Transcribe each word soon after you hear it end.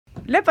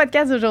Le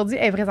podcast d'aujourd'hui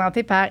est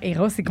présenté par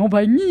Eros et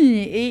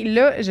compagnie. Et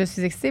là, je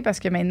suis excitée parce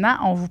que maintenant,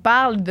 on vous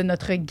parle de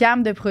notre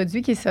gamme de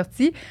produits qui est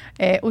sortie.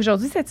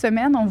 Aujourd'hui, cette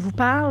semaine, on vous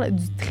parle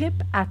du trip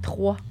à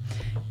 3.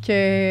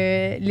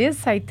 Que Liz,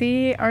 ça a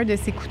été un de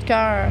ses coups de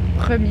cœur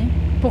premiers.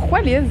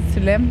 Pourquoi, Liz, tu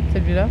l'aimes,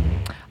 celui-là?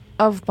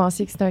 Ah, vous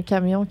pensiez que c'était un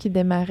camion qui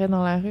démarrait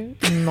dans la rue?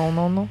 Non,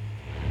 non, non.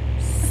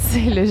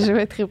 C'est le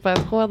jouet trip à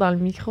 3 dans le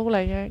micro,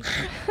 la gang.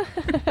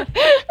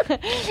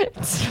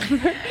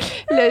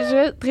 Le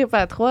jeu trip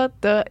à 3,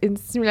 t'as une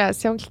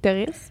stimulation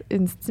clitoris,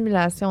 une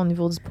stimulation au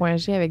niveau du point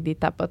G avec des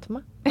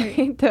tapotements.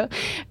 Et t'as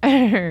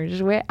un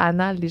jouet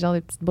anal, des genres de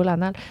petites boules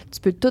anales. Tu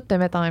peux tout te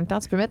mettre en même temps.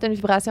 Tu peux mettre une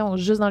vibration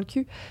juste dans le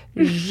cul,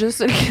 juste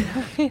sur le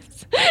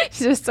clitoris,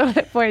 juste sur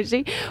le point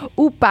G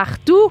ou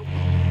partout.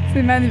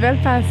 C'est ma nouvelle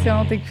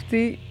passion,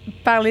 t'écouter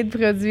parler de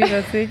produits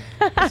érotiques.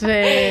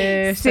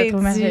 C'est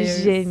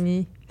du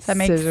génie. Ça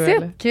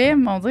m'excite,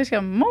 Kim. On dirait que je suis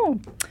comme, oh.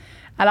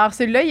 Alors,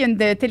 celui-là, il y a une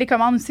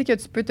télécommande aussi que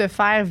tu peux te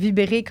faire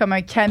vibrer comme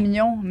un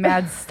camion, mais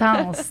à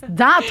distance.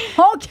 Dans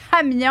ton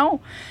camion!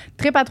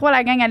 Trip à 3,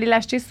 la gang, allez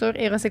l'acheter sur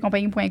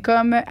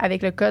erosetcompagnie.com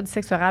avec le code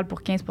sexoral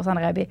pour 15 %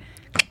 de rabais.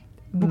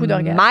 Beaucoup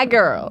d'orgasmes. My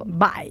girl!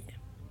 Bye!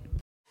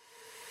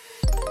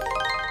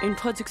 Une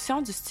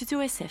production du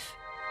Studio SF.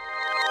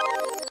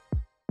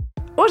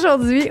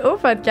 Aujourd'hui, au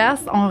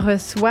podcast, on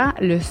reçoit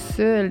le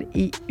seul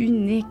et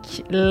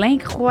unique,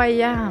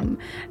 l'incroyable,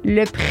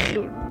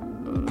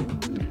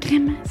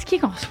 Vraiment, c'est qui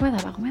qu'on reçoit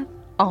d'abord?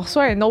 On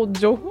reçoit un autre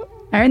Joe.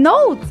 Un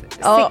autre?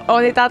 On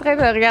est en train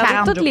de regarder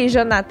tous Joe. les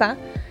Jonathan.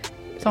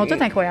 Ils sont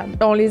tous incroyables.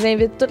 On les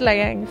invite toute la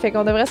gang. Fait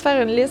qu'on devrait se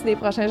faire une liste des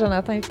prochains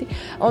Jonathan invités.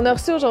 On a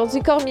reçu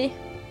aujourd'hui Cormier.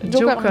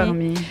 Jo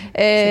Cormier.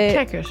 C'est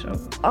quelque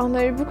chose. On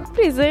a eu beaucoup de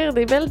plaisir,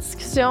 des belles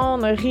discussions,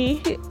 on a ri,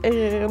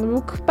 on a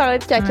beaucoup parlé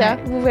de caca, Ouais.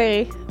 vous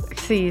verrez.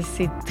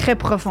 C'est très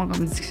profond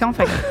comme discussion.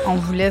 Fait qu'on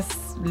vous laisse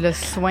le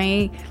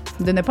soin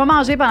de ne pas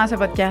manger pendant ce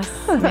podcast.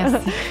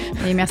 Merci.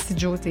 Et merci,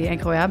 Jo, t'es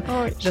incroyable.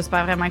 Oh oui.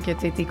 J'espère vraiment que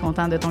tu été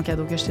content de ton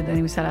cadeau que je t'ai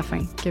donné aussi à la fin,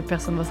 que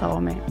personne ne va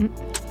savoir, mais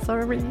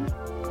sorry.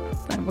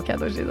 C'est un beau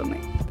cadeau que j'ai donné.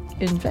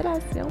 Une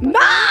fellation.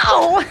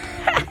 Non!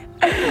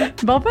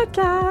 Bon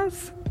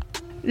podcast!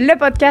 Le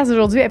podcast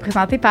aujourd'hui est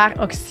présenté par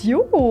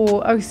Oxio.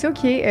 Oxio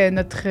qui est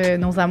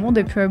nos amours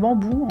depuis un bon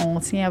bout. On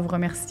tient à vous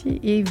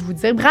remercier et vous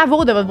dire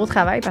bravo de votre beau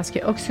travail parce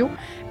que Oxio,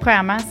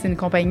 premièrement, c'est une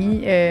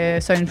compagnie,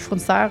 c'est un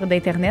fournisseur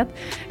d'Internet.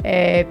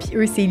 Puis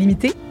eux, c'est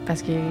limité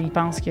parce qu'ils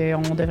pensent qu'on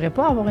ne devrait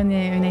pas avoir une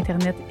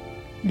Internet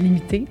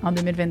limité en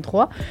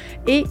 2023.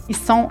 Et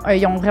ils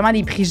ont vraiment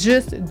des prix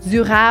justes,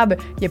 durables,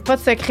 il n'y a pas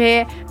de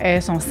secret,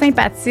 sont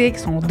sympathiques,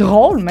 sont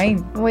drôles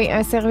même. Oui,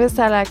 un service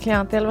à la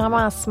clientèle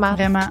vraiment smart.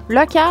 Vraiment.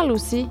 Local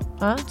aussi.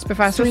 Hein? Tu peux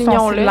faire ça sur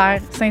ton cellulaire.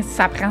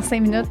 Ça prend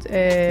 5 minutes.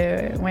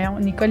 Voyons,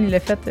 Nicole, il l'a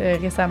fait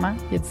récemment.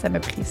 Il a dit que ça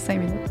m'a pris 5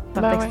 minutes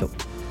par texto.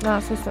 Ouais. Non,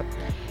 c'est ça.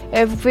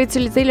 Vous pouvez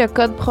utiliser le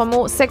code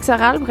promo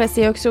sexoral pour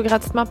essayer Oxio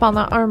gratuitement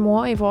pendant 1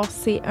 mois et voir si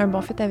c'est un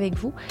bon fit avec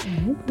vous.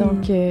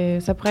 Donc,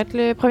 ça pourrait être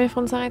le premier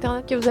fournisseur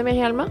Internet que vous aimez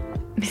réellement.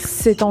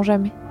 Sait-on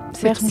jamais.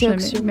 Merci,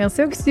 Oxio.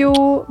 Merci,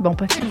 Oxio. Bon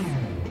podcast.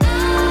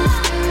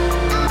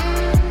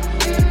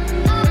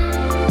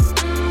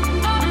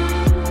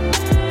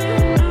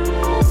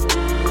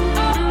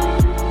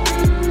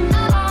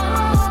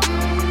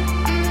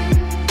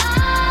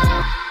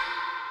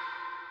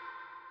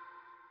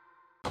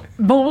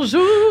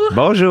 Bonjour!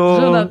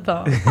 Bonjour!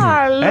 Jonathan.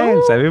 Allô? Hey,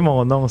 vous savez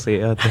mon nom,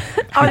 c'est hot.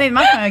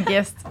 Honnêtement, c'est un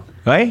guest.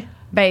 Ouais?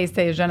 Ben,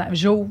 c'était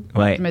Jo.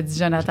 Ouais. Je me dis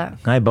Jonathan.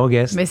 Ouais, bon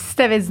guest. Mais si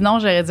t'avais dit non,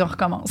 j'aurais dit on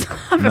recommence.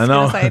 Parce Non, que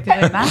non. là, ça a été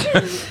vraiment.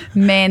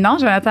 Mais non,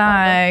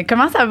 Jonathan,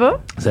 comment ça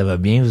va? Ça va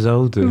bien, vous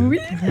autres? Oui.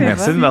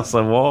 Merci de me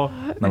recevoir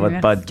dans votre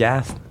Merci.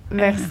 podcast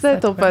Merci de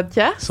ton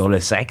podcast. sur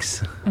le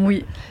sexe.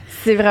 Oui.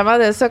 C'est vraiment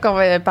de ça qu'on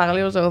va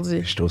parler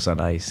aujourd'hui. Je trouve ça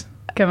nice.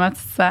 Comment tu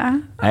te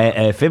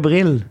sens?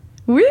 Fébrile.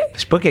 Oui. Je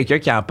suis pas quelqu'un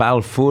qui en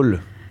parle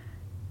full.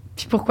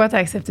 Puis pourquoi t'as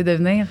accepté de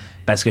venir?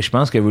 Parce que je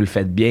pense que vous le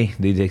faites bien.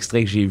 Des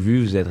extraits que j'ai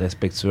vus, vous êtes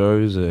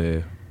respectueuse.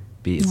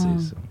 Puis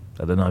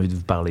ça donne envie de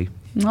vous parler.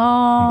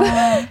 Oh!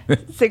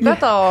 C'est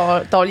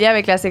quoi ton lien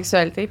avec la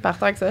sexualité?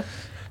 Partons avec ça.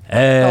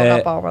 Ton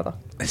rapport, maintenant.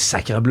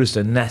 Sacrebleu,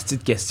 c'est une nasty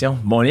de question.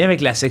 Mon lien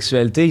avec la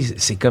sexualité,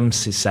 c'est comme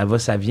ça va,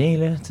 ça vient,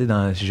 là. Tu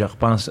sais, je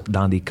repense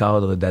dans des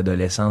cadres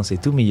d'adolescence et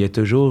tout, mais il y a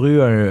toujours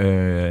eu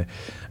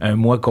un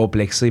moi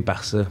complexé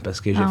par ça.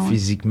 Parce que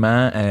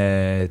physiquement, tu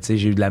sais,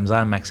 j'ai eu de la misère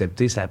à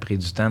m'accepter. Ça a pris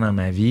du temps dans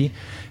ma vie.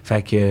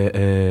 Fait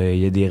que il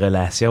y a des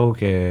relations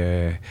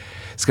que...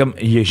 C'est comme,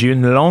 j'ai eu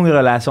une longue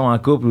relation en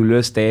couple où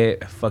là, c'était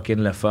fucking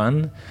le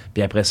fun.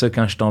 Puis après ça,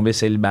 quand je suis tombé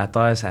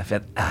célibataire, ça a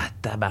fait « Ah,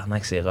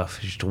 tabarnak, c'est rough. »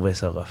 Je trouvais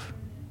ça rough.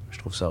 Je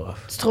trouve ça rough.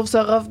 Tu trouves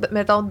ça rough,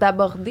 mettons,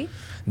 d'aborder?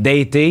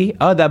 Dater?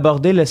 Ah,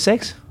 d'aborder le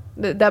sexe?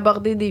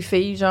 D'aborder des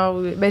filles, genre...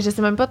 Ben, je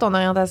sais même pas ton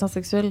orientation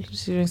sexuelle,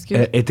 je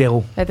m'excuse.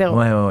 Hétéro. Hétéro.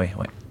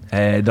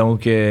 Ouais.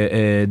 Donc,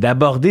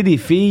 d'aborder des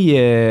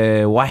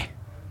filles, ouais.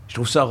 Je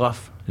trouve ça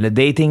rough. Le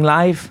dating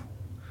life,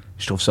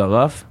 je trouve ça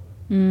rough.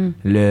 Mais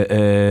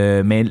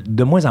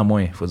de moins en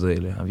moins, il faut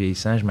dire. Là. En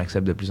vieillissant, je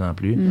m'accepte de plus en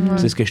plus.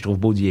 C'est ce que je trouve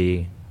beau de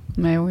vieillir.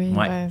 Mais oui.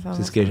 Ouais,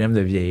 c'est ce que j'aime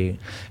de vieillir.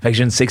 Fait que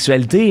j'ai une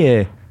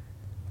sexualité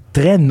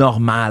très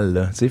normal,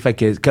 là, tu sais. Fait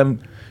que comme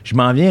je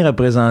m'en viens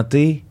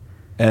représenter,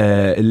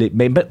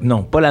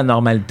 non, pas la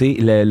normalité,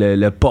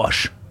 le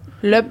poche.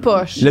 Le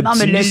poche. Le Non,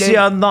 petit mais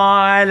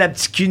missionnaire, la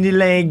petite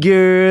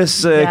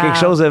cunilingus, quelque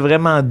chose de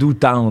vraiment doux,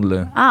 tendre,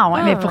 là. Ah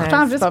ouais, mais Ah,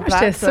 pourtant, ouais, juste c'est moi, pas j'étais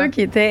plate, ça. sûre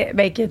qu'il était...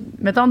 Ben, que,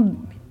 mettons...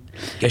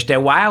 Que j'étais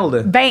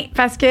wild. Ben,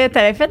 parce que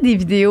t'avais fait des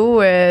vidéos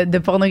de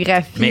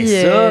pornographie, Mais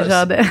ça,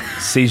 genre de...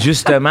 c'est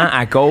justement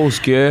à cause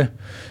que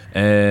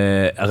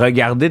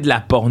regarder de la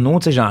porno,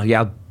 tu sais, j'en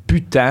regarde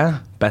plus tant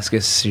parce que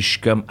si je suis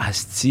comme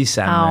asti,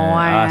 ça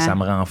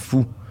me rend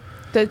fou.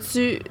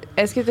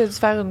 Est-ce que tu as dû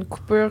faire une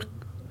coupure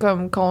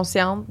comme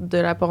consciente de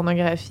la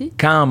pornographie?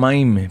 Quand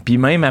même. Puis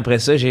même après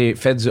ça, j'ai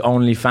fait du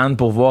OnlyFans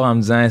pour voir en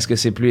me disant est-ce que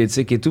c'est plus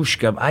éthique et tout. Je suis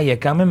comme, il y a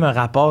quand même un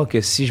rapport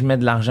que si je mets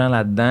de l'argent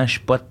là-dedans, je suis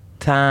pas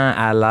tant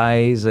à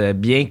l'aise.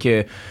 Bien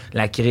que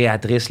la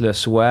créatrice le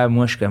soit,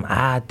 moi, je suis comme,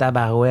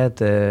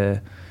 tabarouette.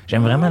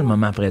 J'aime vraiment le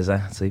moment présent.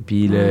 T'sais.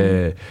 Puis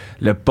le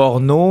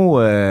porno,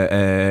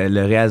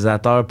 le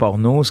réalisateur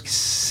porno,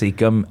 c'est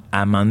comme,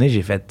 à un moment donné,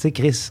 j'ai fait, tu sais,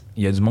 Chris,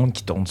 il y a du monde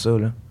qui tourne ça,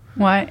 là.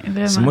 Ouais,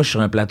 vraiment. Si moi, je suis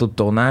sur un plateau de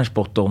tournage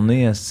pour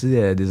tourner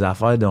des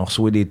affaires, on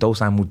reçoit des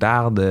toasts en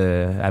moutarde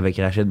avec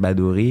Rachid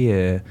Badouri,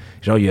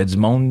 genre, il y a du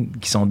monde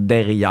qui sont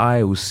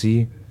derrière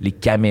aussi, les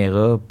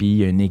caméras, puis il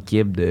y a une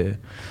équipe de...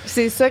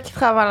 C'est ça qui te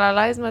rend mal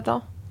à l'aise,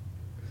 mettons?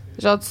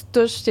 Genre, tu te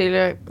touches, t'es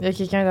là, il y a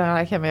quelqu'un derrière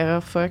la caméra,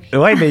 fuck.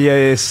 Ouais,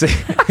 mais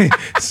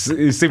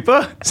c'est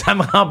pas... Ça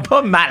me rend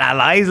pas mal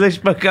à l'aise, là. Je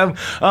suis pas comme,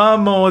 oh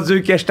mon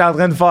Dieu, qu'est-ce que je suis en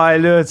train de faire,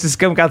 là? Tu sais, c'est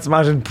comme quand tu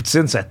manges une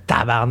poutine, c'est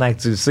tabarnak,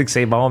 tu sais que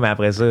c'est bon, mais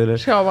après ça, là...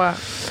 Je comprends.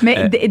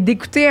 Mais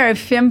d'écouter un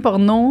film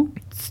porno,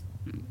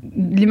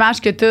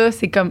 l'image que t'as,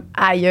 c'est comme,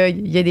 aïe,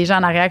 il y a des gens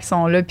en arrière qui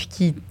sont là puis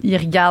qui ils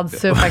regardent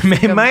ça. Fait que mais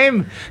c'est comme...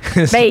 même...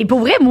 Ben,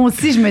 pour vrai, moi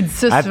aussi, je me dis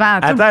ça souvent,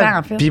 tout le temps,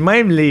 en fait. Puis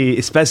même,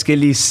 c'est parce que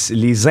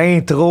les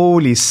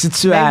intros, les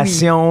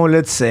situations,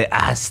 là, tu sais,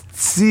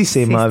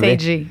 c'est mauvais.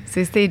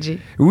 C'est stagé.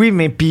 Oui,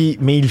 mais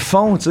ils le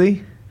font, tu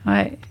sais.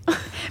 Ouais.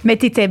 Mais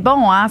t'étais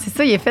bon, hein? C'est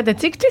ça, il a fait.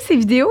 As-tu écouté ces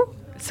vidéos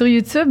sur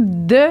YouTube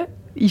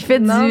il fait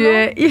Non, du...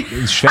 non.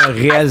 Je suis un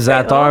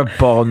réalisateur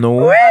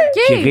porno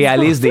qui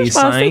réalise des Je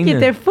pensais scènes. qu'il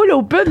était full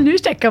open, lui.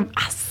 J'étais comme,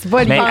 c'est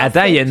pas Mais lui.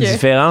 attends, il y a une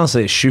différence.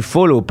 Je suis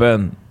full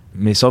open.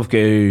 Mais sauf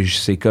que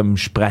c'est comme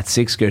je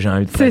pratique ce que j'ai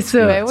envie de C'est pratiquer.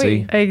 ça, ben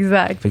oui.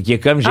 Exact. Fait qu'il y a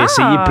comme j'ai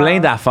essayé plein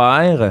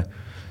d'affaires.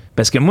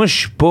 Parce que moi, je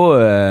suis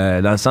pas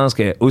dans le sens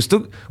que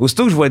aussitôt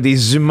que je vois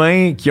des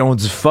humains qui ont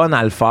du fun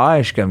à le faire,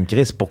 je suis comme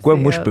Chris, pourquoi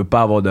moi je peux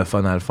pas avoir de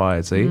fun à le faire,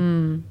 tu sais?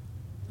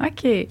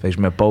 OK. Fait que je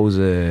me pose.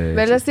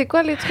 Mais là, c'est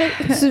quoi les trucs?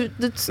 Tu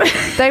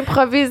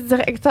t'improvises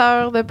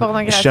directeur de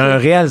pornographie. Je suis un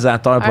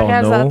réalisateur porno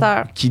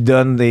réalisateur.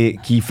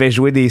 qui fait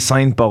jouer des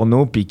scènes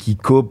porno puis qui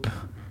coupe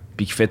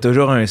puis qui fait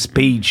toujours un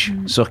speech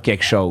sur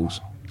quelque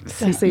chose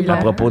C'est à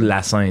propos de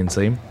la scène, tu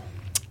sais.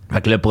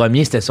 Fait que le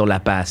premier, c'était sur la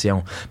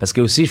passion. Parce que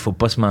aussi, il faut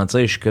pas se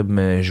mentir, je suis comme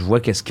je vois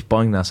qu'est-ce qui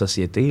pogne dans la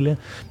société, là.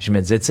 Je me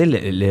disais, tu sais,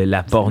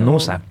 la porno,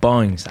 ça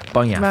pogne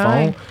à Ben fond.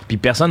 ouais. Puis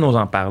personne n'ose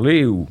en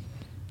parler, ou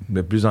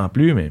de plus en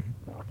plus, mais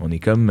on est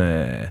comme...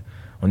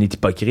 on est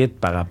hypocrite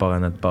par rapport à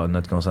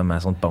notre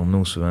consommation de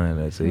porno, souvent,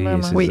 là, tu sais.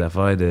 Vraiment. C'est Oui. des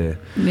affaires de...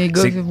 Les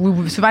gars,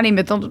 C'est- souvent,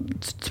 mettons,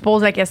 tu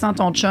poses la question à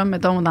ton chum,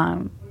 mettons, dans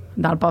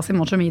le passé,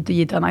 mon chum,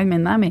 il est honnête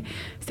maintenant, mais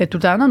c'était tout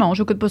le temps, non,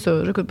 j'écoute pas ça.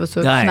 Ouais,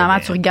 Finalement,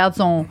 tu regardes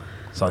son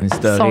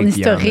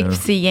historique, puis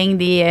c'est rien que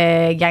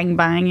des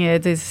gangbangs,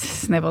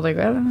 c'est n'importe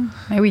quoi, là.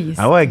 Mais oui.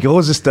 Ah ouais,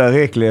 gros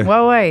historique,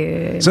 là.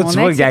 Ouais. Ça, Mon tu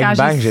vois, ex, quand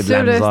gangbang, su j'ai de la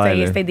ça, là, misère,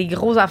 là. C'était des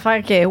grosses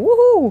affaires que,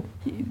 wouhou!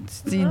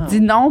 Tu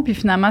dis non, puis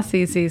finalement,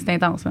 c'est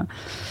intense, là.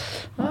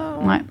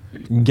 Ouais.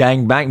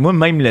 Gangbang. Moi,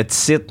 même le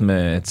titre, tu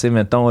sais,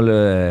 mettons,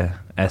 là,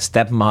 a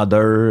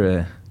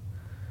Stepmother.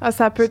 Ah,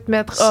 ça peut te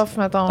mettre off,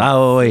 mettons.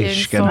 Ah ouais, Il y a je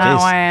suis une comme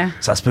histoire. Ah Chris. ouais.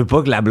 Ça se peut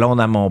pas que la blonde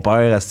à mon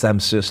père, ça me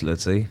suce, là,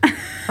 tu sais.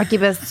 OK,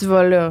 parce que tu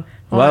vas là.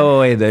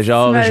 Ouais, de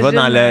genre, je vais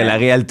dans T'imagines, la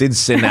réalité du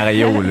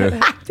scénario, là.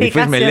 T'es Des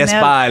fois, je me laisse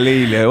rationnel. pas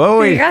aller, là.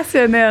 Ouais. C'est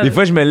rationnel. Des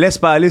fois, je me laisse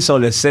pas aller sur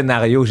le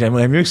scénario.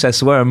 J'aimerais mieux que ça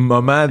soit un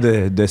moment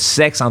de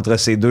sexe entre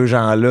ces deux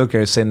gens-là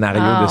qu'un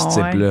scénario Ah, de ce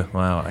type-là.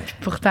 Ouais.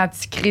 Pourtant,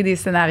 tu crées des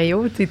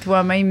scénarios, t'es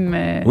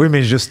toi-même... Oui,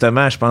 mais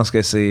justement, je pense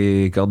que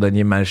c'est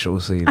cordonnier mal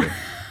chaussé, là.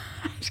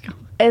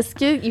 Est-ce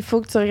qu'il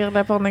faut que tu regardes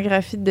la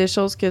pornographie des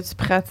choses que tu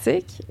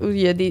pratiques? Ou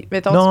il y a des...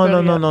 Mettons, Non, tu peux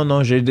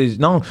regarder-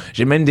 non.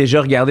 J'ai même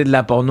déjà regardé de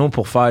la porno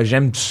pour faire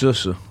j'aime tout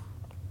ça.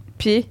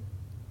 Puis,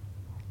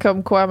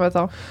 comme quoi,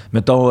 mettons?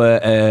 Mettons,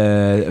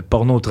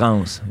 porno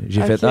trans.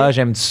 J'ai fait,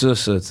 j'aime ça,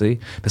 tu sais.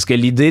 Parce que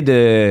l'idée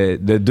de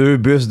deux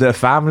bustes de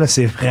femmes, là,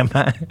 c'est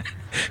vraiment...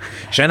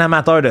 Je suis un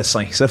amateur de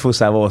seins, ça, faut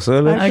savoir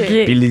ça, là. OK.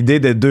 Puis l'idée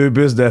de deux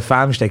bustes de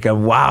femmes, j'étais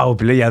comme, waouh!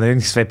 Puis là, il y en a une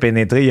qui se fait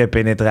pénétrer, il y a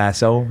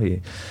pénétration.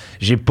 Et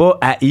j'ai pas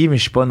haï, mais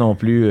je suis pas non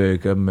plus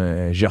comme...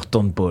 je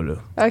retourne pas, là.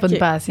 C'est pas OK. une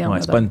passion. Ouais,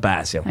 c'est pas une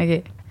passion.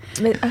 OK.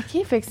 Mais,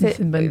 OK, fait que c'est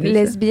C'est une bonne idée, ça.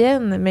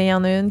 lesbienne, mais il y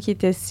en a une qui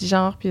était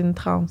cisgenre puis une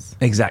trans.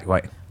 Exact,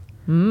 ouais.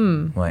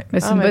 Ouais. Mais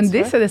c'est Ah, une ben, bonne tu idée,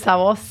 vois. ça, de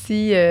savoir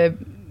si...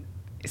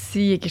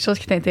 s'il y a quelque chose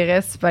qui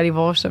t'intéresse, tu peux aller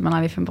voir justement dans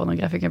les films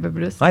pornographiques un peu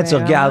plus. Ouais, tu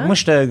Ben, regardes. hein? Moi,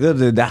 je suis un gars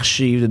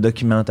d'archives, de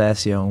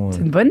documentation. C'est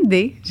une bonne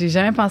idée. J'ai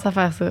jamais pensé à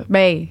faire ça.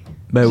 Ben,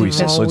 Ben oui, J'ai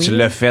c'est mon sûr, oui. tu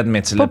l'as fait,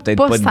 mais tu l'as peut-être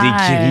pas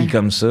décrit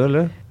comme ça,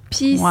 là.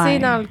 Pisser Ouais.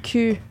 dans le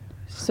cul.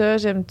 Ça,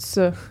 j'aime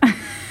ça.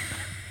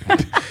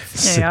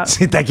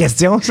 C'est ta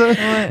question, ça?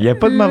 Il n'y a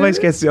pas de mauvaise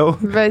question.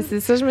 Ben, c'est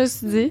ça, je me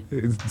suis dit.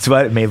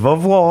 Mais va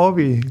voir,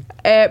 puis...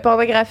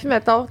 Pornographie,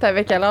 mettons,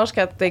 t'avais quel âge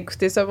quand t'as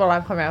écouté ça pour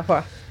la première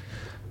fois?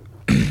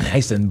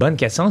 Hey, c'est une bonne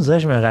question. On dirait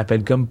que je me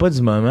rappelle comme pas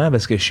du moment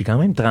parce que je suis quand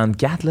même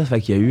 34, là. Fait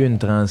qu'il y a eu une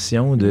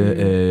transition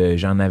de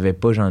j'en avais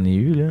pas, j'en ai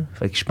eu, là.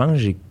 Fait que je pense que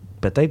j'ai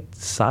peut-être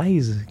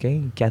 16,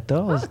 15,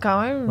 14. Ah,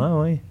 quand même.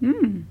 Ouais.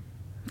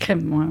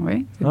 Crème, moi,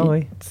 oui. Ah,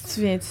 ouais. Tu te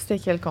souviens-tu c'était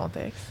quel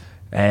contexte?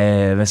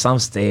 Me semble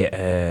que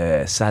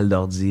c'était salle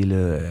d'ordi, là,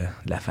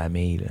 de la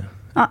famille, là.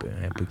 Ah.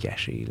 Un peu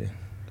caché, là.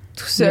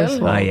 Tout seul?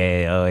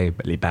 Le Ah, ouais,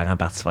 les parents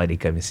partis faire des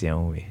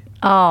commissions, oui.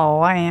 Ah,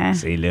 ouais, hein.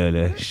 C'est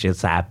là,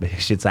 shit's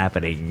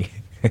happening.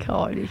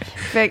 Calique.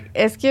 Fait que,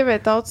 est-ce que,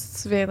 mettons, tu te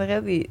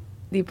souviendrais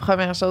des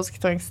premières choses qui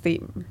t'ont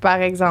excité? Par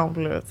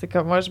exemple, là, c'est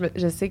comme moi,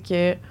 je sais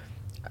que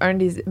un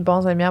des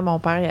bons amis à mon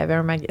père, il y avait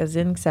un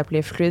magazine qui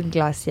s'appelait Fluide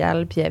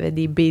Glacial, puis il y avait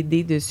des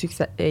BD dessus,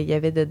 il y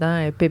avait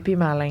dedans Pépé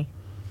Malin.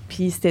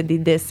 Puis c'était des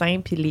dessins,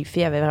 puis les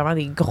filles avaient vraiment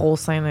des gros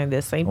seins dans les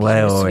dessins. Puis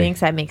je me souviens que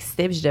ça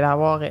m'excitait, puis je devais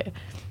avoir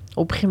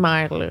au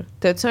primaire, là.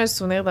 T'as-tu un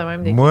souvenir de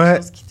même de quelque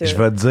chose qui te... Je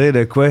vais te dire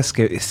de quoi,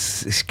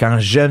 quand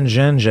jeune,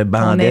 je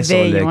bandais sur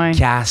le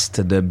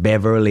cast de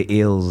Beverly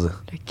Hills.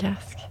 Le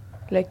casque.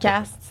 Le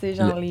cast, c'est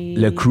genre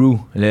Le crew,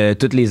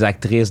 toutes les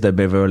actrices de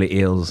Beverly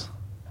Hills.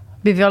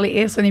 Beverly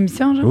Hills, c'est une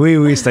émission, genre?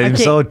 Oui, c'était une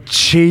émission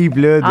cheap,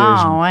 là.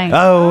 Ouais.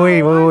 Ah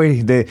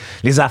oui.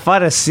 Les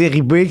affaires de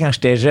série B, quand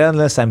j'étais jeune,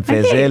 là, ça me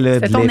faisait, là,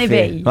 de c'est ton l'effet.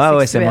 éveil Ouais,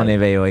 c'est sexuel. mon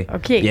éveil, oui.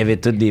 OK. Il y avait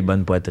toutes des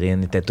bonnes poitrines,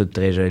 ils étaient toutes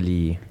très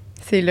jolies.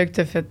 C'est là que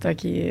t'as fait,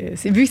 OK.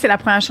 Vu que c'est la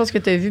première chose que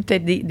t'as vu,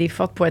 peut-être des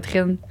fortes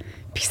poitrines,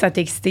 puis que ça t'a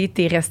excité,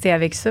 t'es resté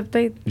avec ça,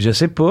 peut-être? Je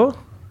sais pas.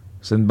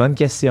 C'est une bonne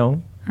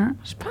question.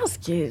 Je pense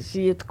que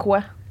j'ai de quoi.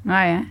 Ouais,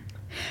 hein?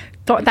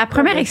 Ta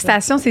première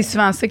excitation, c'est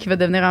souvent ça qui va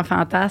devenir un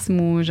fantasme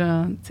ou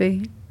genre,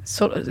 tu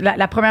sais,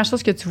 la première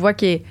chose que tu vois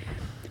qui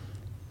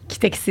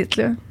t'excite,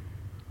 là.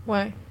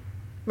 Ouais.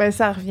 Ben,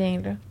 ça revient,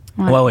 là.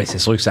 Ouais, c'est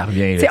sûr que ça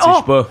revient. Là. C'est- Tu sais, je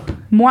sais pas.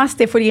 Moi,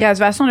 c'était folie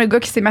graduation, le gars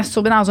qui s'est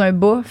masturbé dans un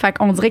bas. Fait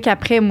qu'on dirait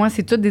qu'après, moi,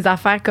 c'est toutes des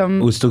affaires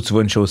comme. Aussitôt que tu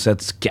vois une chaussette,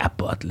 tu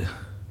capotes, là.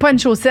 Pas une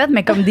chaussette,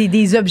 mais comme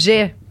des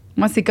objets.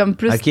 Moi, c'est comme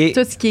plus OK.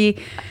 tout ce qui est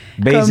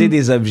Baiser comme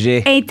des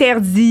objets.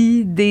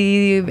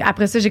 interdit.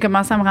 Après ça, j'ai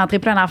commencé à me rentrer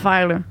plein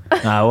d'affaires, là.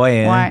 Ah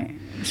ouais, hein? Ouais.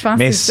 Je pense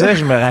Mais que c'est ça,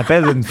 je me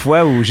rappelle d'une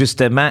fois où,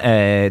 justement, tu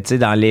sais,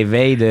 dans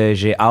l'éveil de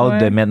j'ai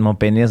hâte de mettre mon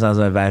pénis dans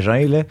un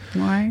vagin, là,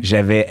 Ouais.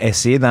 j'avais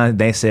essayé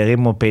d'insérer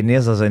mon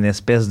pénis dans une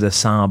espèce de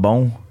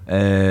sambon.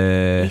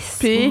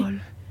 Puis,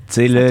 Tu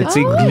sais, là, tu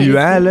sais,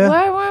 gluant, là. Ouais.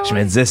 Je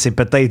me disais, c'est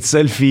peut-être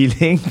ça le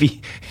feeling. Puis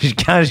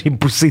quand j'ai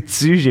poussé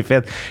dessus, j'ai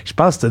fait, je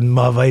pense que c'était une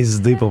mauvaise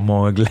idée pour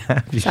mon gland.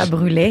 Puis Ça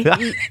brûlait.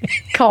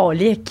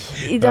 Colique.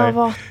 Il doit y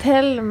avoir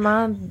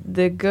tellement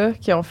de gars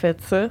qui ont fait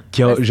ça.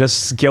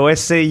 qui ont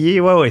essayé.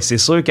 Ouais, c'est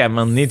sûr qu'à un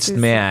moment donné, tu C'est te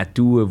mets ça. à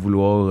tout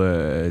vouloir.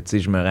 Tu sais,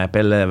 je me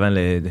rappelle avant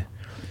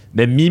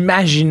de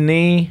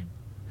m'imaginer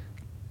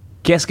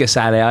qu'est-ce que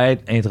ça allait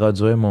être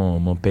introduire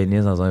mon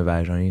pénis dans un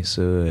vagin.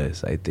 Ça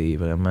a été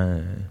vraiment.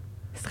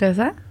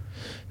 Stressant?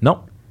 Non,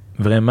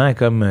 vraiment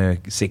comme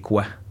c'est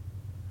quoi?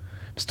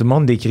 Puis tout le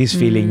monde décrit ce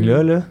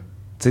feeling-là, là.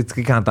 Tu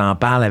sais, quand t'en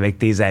parles avec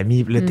tes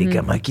amis, puis là, t'es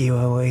comme, OK,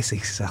 ouais,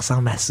 ça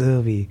ressemble à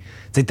ça. Puis,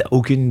 tu sais, t'as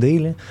aucune idée,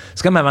 là.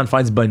 C'est comme avant de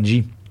faire du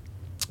bungee.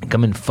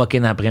 Comme une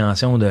fucking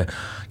appréhension de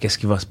qu'est-ce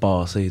qui va se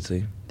passer,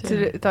 tu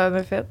sais. T'en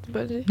as fait,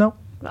 Budgie? Non.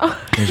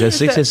 Mais je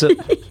sais que c'est ça.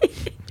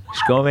 Je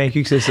suis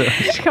convaincu que c'est ça.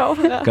 Je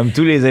comprends. Comme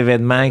tous les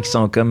événements qui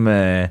sont comme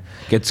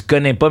que tu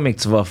connais pas mais que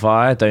tu vas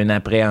faire, t'as une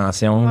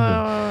appréhension.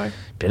 Ouais.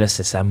 Puis là,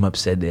 ça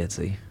m'obsédait, tu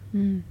sais.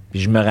 Puis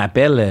je me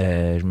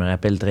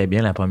rappelle très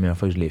bien la première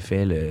fois que je l'ai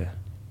fait.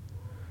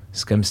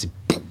 C'est comme si...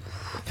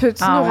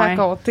 Peux-tu Ah, nous ouais.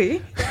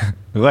 raconter?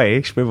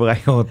 Ouais, je peux vous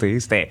raconter.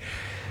 C'était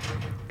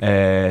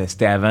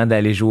avant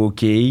d'aller jouer au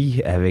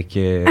quilles avec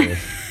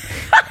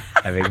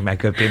ma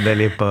copine de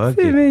l'époque.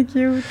 C'est bien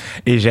cute.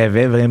 Et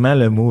j'avais vraiment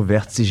le mot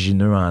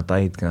vertigineux en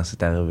tête quand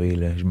c'est arrivé.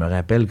 Là. Je me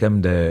rappelle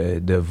comme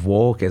de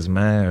voir quasiment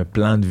un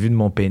plan de vue de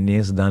mon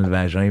pénis dans le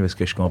vagin parce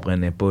que je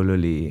comprenais pas là,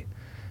 les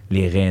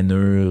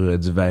rainures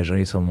du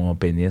vagin sur mon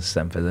pénis.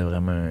 Ça me faisait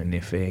vraiment un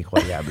effet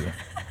incroyable.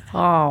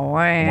 Oh,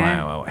 ouais.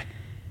 hein? Ouais.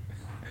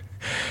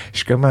 Je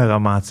suis comme un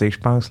romantique, je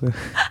pense. Là.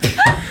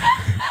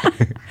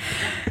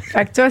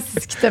 Fait que toi,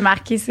 ce qui t'a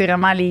marqué, c'est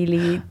vraiment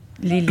les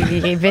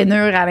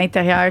vénures à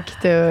l'intérieur qui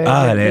t'a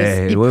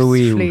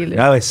oui. là.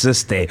 Ah ouais, ça,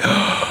 c'était...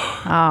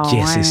 Ah, OK,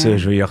 ouais. c'est ça,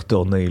 je vais y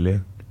retourner, là.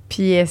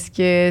 Puis est-ce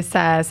que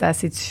ça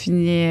s'est-tu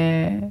fini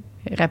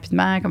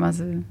rapidement? Comment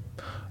ça?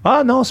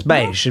 Ah non,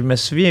 je me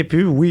souviens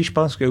plus. Oui, je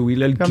pense que oui.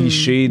 Là, le Comme-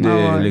 cliché, Ah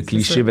ouais, le c'est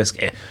cliché ça. parce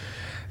que...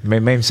 Mais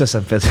même ça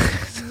me fait...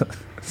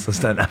 Ça,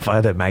 c'est une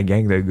affaire de ma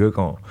gang de gars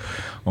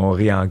qu'on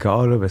rit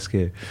encore, là, parce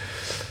que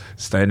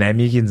c'est un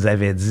ami qui nous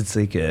avait dit, tu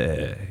sais,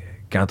 que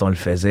quand on le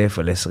faisait, il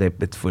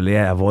fallait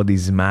avoir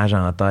des images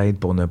en tête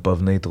pour ne pas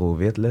venir trop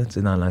vite, là, tu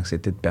sais, dans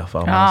l'anxiété de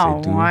performance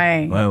et tout.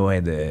 Ouais.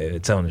 Ouais. Tu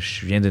sais,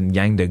 je viens d'une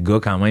gang de gars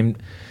quand même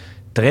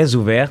très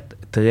ouverte,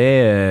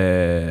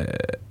 très...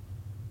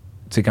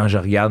 tu sais, quand je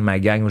regarde ma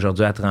gang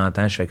aujourd'hui à 30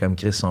 ans, je fais comme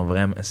Chris,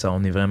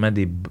 on est vraiment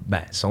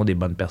sont des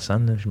bonnes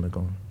personnes, là, je me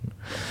compte.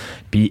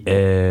 Puis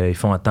ils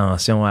font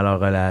attention à leurs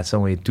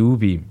relations et tout,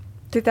 puis...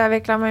 T'étais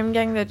avec la même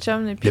gang de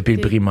chums depuis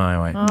le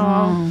primaire, ouais.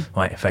 Oh.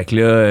 Ouais, fait que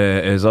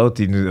là, eux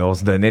autres, on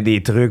se donnait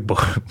des trucs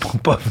pour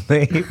pas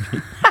venir, puis...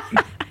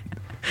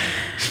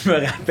 Je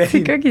me rappelle.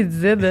 C'est quoi qui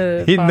disait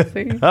de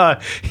penser?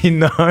 Il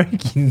y en a un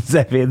qui nous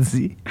avait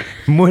dit,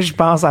 moi, je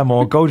pense à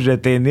mon coach de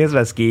tennis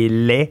parce qu'il est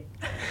laid.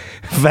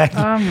 Fait que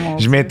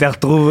je m'étais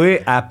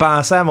retrouvé à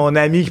penser à mon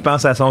ami qui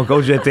pense à son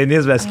coach de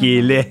tennis parce qu'il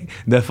est laid,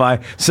 de faire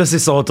ça, c'est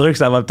son truc,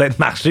 ça va peut-être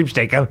marcher. Puis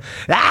j'étais comme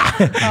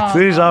tu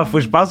sais, genre, faut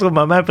que je pense au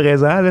moment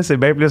présent, là, c'est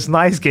bien plus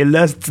nice que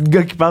là, ce petit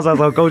gars qui pense à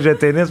son coach de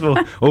tennis pour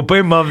au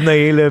pire m'en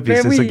venir, là. Puis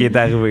c'est ça qui est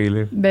arrivé,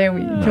 là. Ben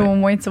oui. Puis au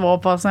moins, tu vas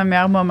passer un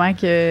meilleur moment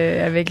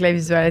qu'avec la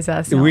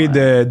visualisation. Oui,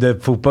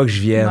 faut pas que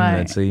je vienne,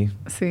 là, tu sais.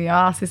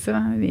 C'est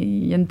ça.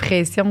 Il y a une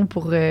pression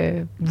pour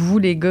vous,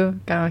 les gars,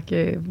 quand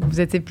que vous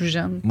étiez plus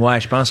jeunes. Ouais,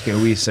 je pense que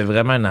oui, c'est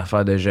vraiment une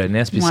affaire de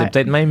jeunesse. Puis c'est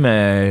peut-être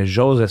même,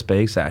 j'ose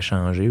espérer que ça a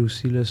changé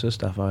aussi, là, ça,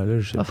 cette affaire-là.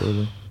 Je sais pas.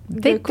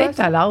 Peut-être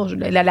à l'âge.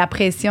 La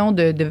pression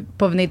de ne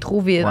pas venir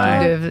trop vite.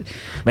 Ouais.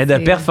 Mais de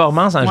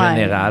performance en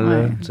général.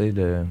 Là,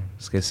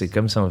 parce que c'est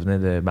comme si on venait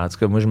de... Ben, en tout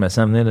cas, moi, je me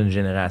sens venir d'une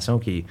génération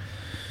qui...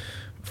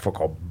 faut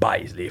qu'on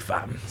baise les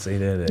femmes. Tu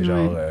sais,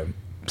 genre...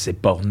 c'est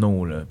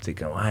porno, là. Tu sais,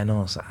 comme... Ah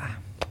non, ça...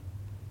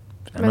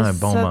 Finalement, un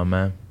bon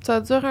moment.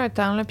 Ça dure un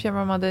temps, là, puis à un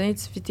moment donné,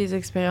 tu vis tes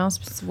expériences,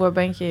 puis tu vois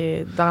bien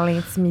que dans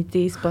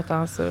l'intimité, c'est pas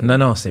tant ça. Là.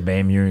 Non, c'est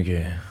bien mieux que...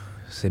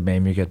 C'est bien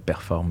mieux que de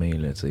performer,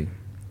 là, tu sais.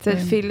 Cette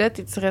fille-là,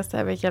 t'es-tu resté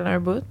avec elle un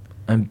bout?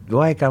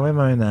 Ouais, quand même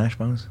 1 an, je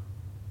pense.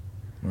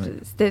 Ouais.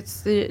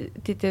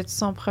 T'étais-tu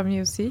son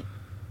premier aussi?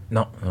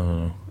 Non.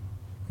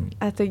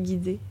 Elle t'a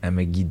guidé. Elle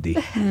m'a guidé.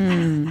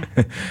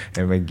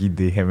 Elle m'a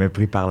guidé. Elle m'a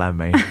pris par la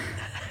main.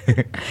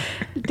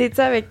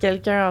 T'es-tu avec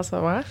quelqu'un en ce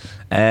moment?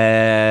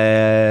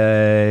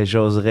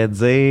 J'oserais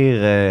dire...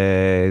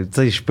 tu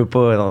sais, je peux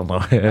pas... Non.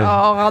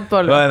 On rentre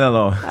pas là. Ouais,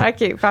 non.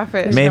 OK,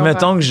 parfait. Mais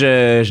mettons que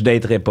je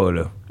daterais pas,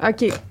 là.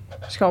 OK,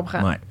 je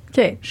comprends. Ouais.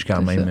 OK. Je suis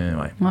quand même...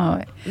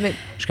 Ouais. Mais...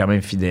 Je suis quand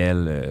même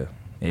fidèle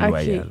et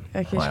loyal.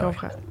 OK, je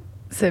comprends.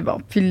 C'est bon.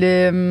 Puis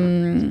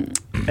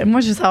moi,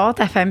 je veux savoir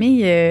ta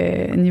famille,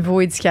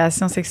 niveau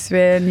éducation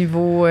sexuelle,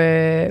 niveau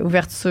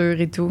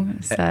ouverture et tout.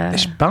 Ça...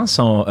 Je pense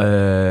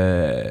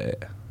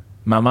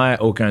ma mère,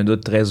 aucun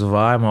doute, très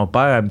ouvert. Mon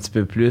père, un petit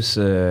peu plus...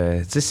 tu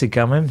sais,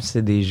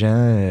 c'est des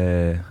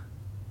gens...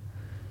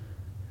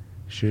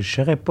 je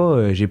saurais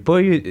pas... j'ai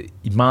pas eu...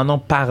 Ils m'en ont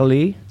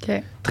parlé.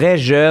 OK. Très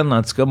jeune,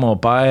 en tout cas, mon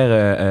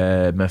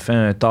père me fait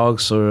un talk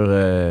sur...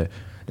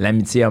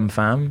 l'amitié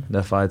homme-femme,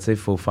 de faire, tu sais, il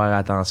faut faire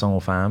attention aux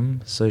femmes.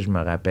 Ça, je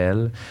me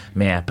rappelle.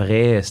 Mais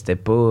après, c'était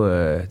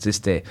pas... tu sais,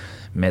 c'était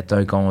mettre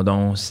un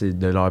condom, c'est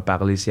de leur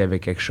parler s'il y avait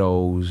quelque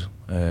chose.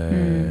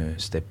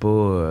 C'était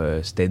pas...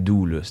 c'était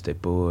doux, là. C'était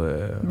pas...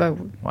 Ben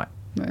oui. Ouais.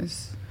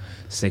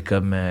 C'est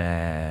comme...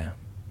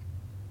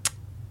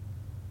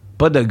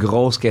 pas de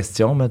grosses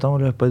questions, mettons,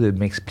 là. Pas de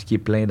m'expliquer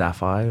plein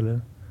d'affaires, là.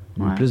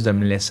 Ouais. Plus de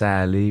me laisser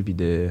aller, puis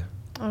de...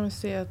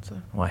 c'est hot, ça.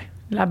 Ouais.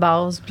 La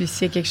base, puis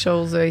s'il y a quelque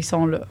chose, ils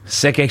sont là.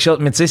 C'est quelque chose,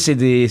 mais tu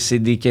sais, c'est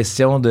des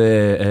questions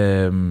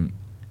de...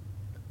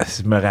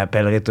 je me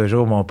rappellerai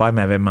toujours, mon père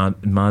m'avait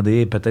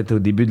demandé, peut-être au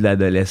début de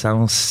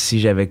l'adolescence, si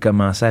j'avais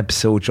commencé à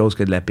pisser autre chose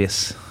que de la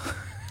pisse.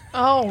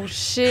 Oh,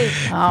 shit!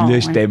 Oh, là,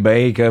 j'étais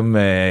bien comme...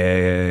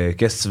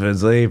 qu'est-ce que tu veux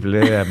dire? Puis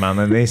là, à un moment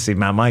donné, c'est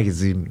ma mère qui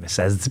dit, mais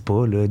ça se dit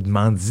pas, là,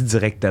 demande-y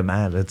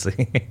directement, là, tu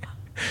sais.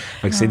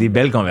 Fait que c'est des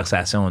belles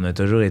conversations. On a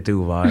toujours été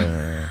ouverts.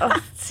 Oh,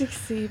 tu sais que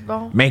c'est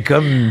bon. Mais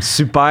comme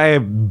super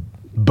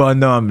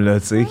bonhomme, là,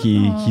 tu sais,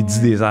 qui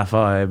dit des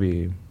affaires.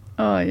 Puis...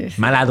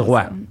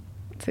 maladroit.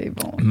 C'est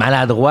bon.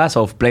 Maladroit,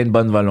 sauf plein de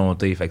bonne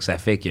volonté. Fait que ça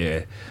fait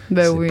que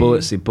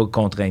c'est pas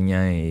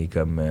contraignant et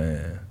comme...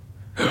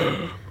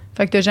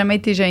 Fait que t'as jamais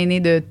été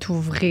gêné de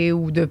t'ouvrir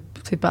ou de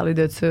parler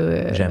de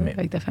ça jamais.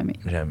 Avec ta famille?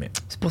 Jamais.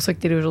 C'est pour ça que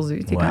t'es là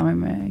aujourd'hui. T'es quand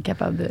même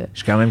capable de... Je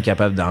suis quand même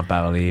capable d'en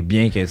parler,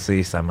 bien que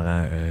ça me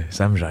rend...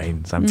 ça me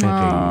gêne, ça me fait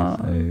rire.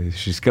 Je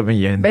suis comme... Il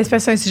y a une... Ben, c'est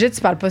parce que c'est un sujet que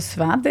tu parles pas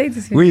souvent, peut-être.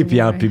 Oui,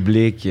 puis en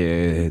public, tu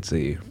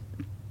sais...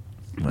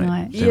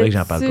 Ouais. C'est vrai que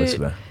j'en parle pas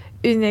souvent.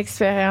 Une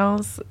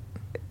expérience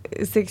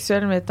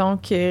sexuelle, mettons,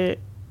 que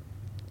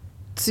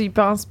tu y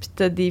penses puis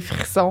t'as des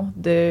frissons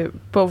de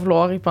pas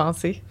vouloir y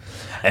penser?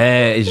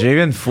 J'ai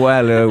eu une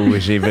fois là, où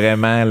j'ai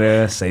vraiment,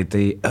 là, ça a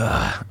été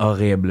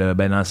horrible. Là.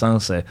 Ben, dans le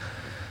sens,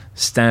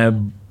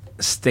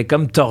 c'était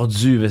comme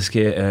tordu parce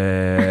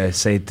que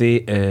ça a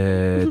été...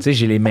 tu sais,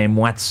 j'ai les mains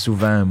moites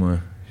souvent, moi.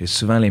 J'ai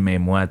souvent les mains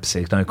moites. Puis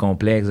c'est un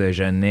complexe de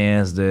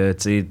jeunesse, de,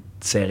 tu sais,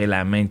 serrer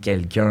la main de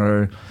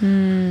quelqu'un.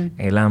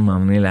 Et là, à un moment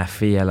donné, la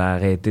fille, elle a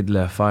arrêté de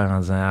le faire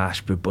en disant « Ah,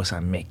 je peux pas,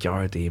 ça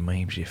m'écoeure tes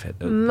mains. » Puis j'ai fait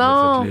 «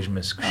 Non! » Fait que là, je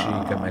me suis couché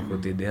comme à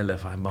côté d'elle, de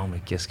faire « Bon, mais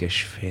qu'est-ce que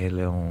je fais,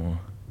 là? »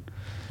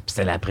 Puis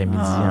c'était l'après-midi,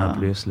 en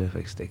plus, là.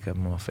 Fait que c'était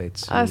comme, on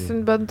fait... Ah, c'est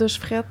une bonne douche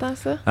frette, hein,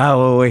 ça? Ah,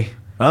 oui.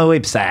 Ah oui,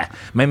 puis ça,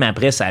 même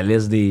après, ça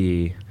laisse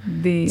des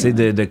tu sais,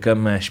 de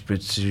comme,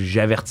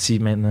 j'avertis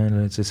maintenant,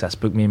 là, tu sais, ça se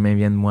peut que mes mains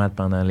viennent moites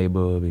pendant les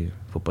bas, mais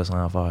faut pas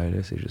s'en faire, là,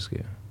 c'est juste que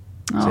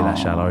c'est la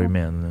chaleur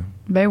humaine, là.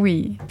 Ben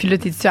oui. Puis là,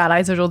 t'es-tu à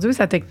l'aise aujourd'hui ou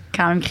ça t'a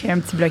quand même créé un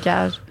petit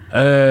blocage?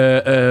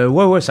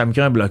 Ouais, ça me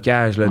crée un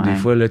blocage, là, Ouais. des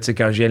fois, là, tu sais,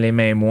 quand j'ai les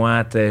mains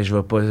moites, je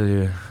vais pas...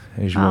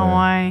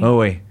 Ouais. Ah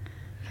ouais.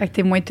 Fait que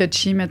t'es moins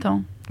touchy,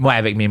 mettons. Ouais,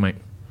 avec mes mains.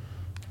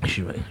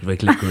 Je vais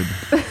avec le coude.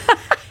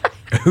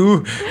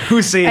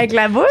 ou c'est Avec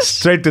la bouche?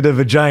 straight to the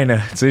vagina.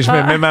 Tu sais, je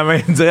me mets ma main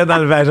direct dans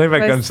le vagin,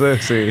 fait comme ça,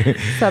 c'est...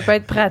 Ça peut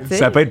être pratique.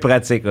 Ça peut être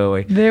pratique,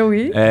 oui. Ben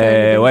oui.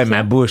 Ouais,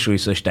 ma bouche, oui,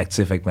 ça, je suis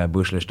actif avec ma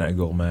bouche, là, je suis un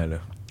gourmand, là.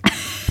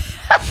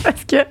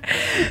 Parce que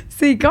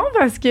c'est con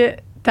parce que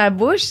ta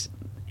bouche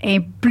est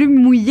plus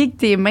mouillée que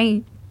tes mains.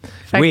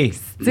 Fait que, Oui,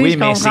 tu sais, oui, je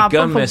mais c'est comprends pas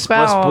comme, c'est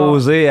pourquoi pas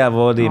supposé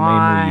avoir des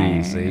mains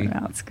mouillées, tu sais.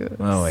 En tout cas,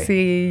 Ah ouais.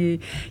 c'est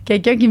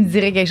quelqu'un qui me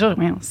dirait quelque chose.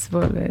 Mais on sait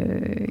pas.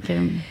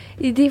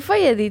 Et des fois,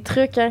 il y a des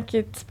trucs hein, que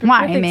tu peux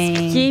Ouais, pas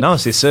t'expliquer. Non,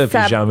 c'est ça, puis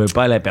ça- j'en veux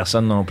pas à la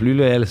personne non plus,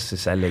 là, elle,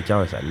 ça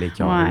l'écœure,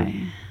 Ouais.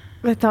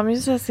 Mais tant mieux,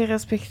 ça s'est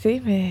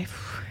respecté, mais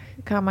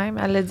quand même,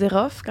 elle le dit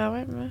rough quand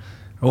même. Hein.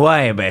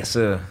 Ouais, ben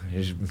ça,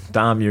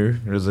 tant mieux.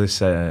 Je veux dire,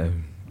 ça...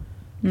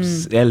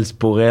 Elle,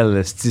 pour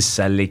elle, si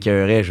ça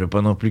l'écœurait, je veux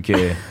pas non plus que...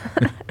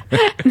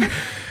 Tu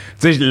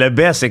sais, le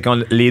best, c'est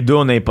qu'on les deux,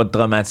 on n'ait pas de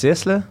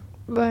traumatisme, là.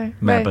 Ouais.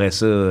 Mais ouais. après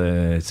ça,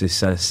 tu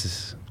sais,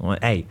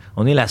 hey,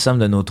 on est la somme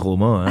de nos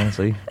traumas, hein, tu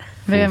sais.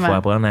 Vraiment. Faut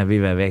apprendre à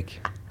vivre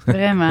avec.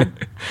 Vraiment.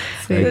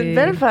 C'est une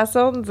belle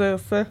façon de dire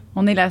ça.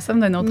 On est la somme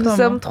de notre Nous trauma.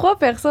 sommes 3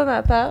 personnes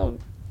à table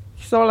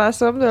qui sont la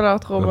somme de leur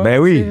trauma. Ben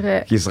oui, c'est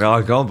vrai. qui se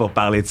rencontrent pour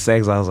parler de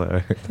sexe dans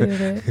C'est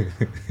vrai.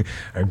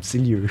 un petit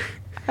lieu.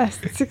 Ah,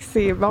 c'est que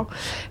c'est bon.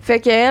 Fait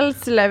que elle,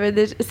 tu l'avais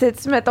déjà...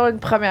 C'est-tu, mettons, une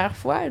première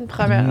fois?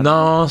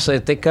 Non,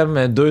 c'était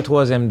comme 2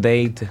 troisième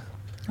date.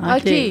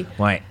 OK.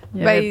 Ouais. Il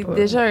y avait Ben, pas-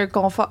 déjà un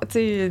confort, tu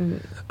sais...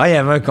 Ah, il y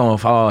avait un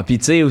confort. Puis,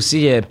 tu sais,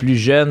 aussi, plus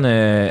jeune,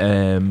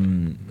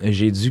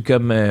 j'ai dû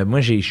comme...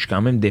 moi, je suis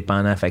quand même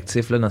dépendant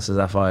affectif là, dans ces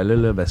affaires-là,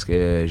 là, parce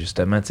que,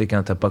 justement, tu sais,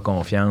 quand t'as pas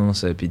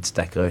confiance, puis tu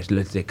t'accroches,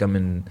 là, t'es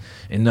comme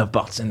une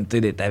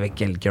opportunité d'être avec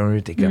quelqu'un.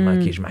 T'es comme,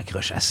 OK, je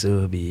m'accroche à ça,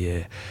 puis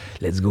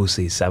let's go,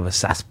 ça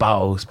se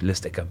passe. Puis là,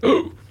 c'était comme,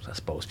 ça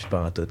se passe, puis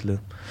pas en tout, là.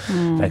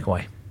 Fait que,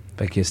 ouais.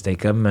 Fait que c'était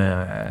comme...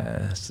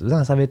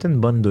 ça avait été une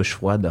bonne douche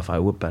froide de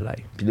faire « whoop, là ».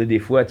 Puis là, des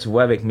fois, tu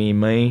vois, avec mes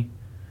mains...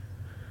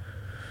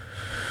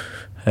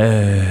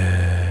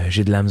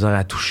 j'ai de la misère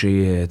à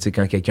toucher, tu sais,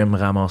 quand quelqu'un me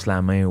ramasse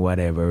la main ou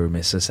whatever,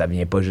 mais ça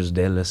vient pas juste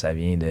d'elle, là, ça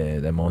vient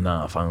de mon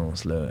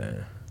enfance, là.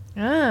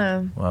 Ah,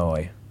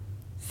 Ouais.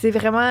 c'est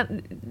vraiment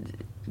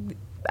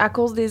à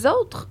cause des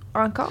autres,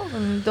 encore?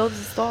 D'autres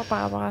histoires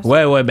par rapport à ça?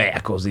 Ouais, ben, à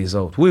cause des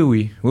autres.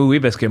 Oui,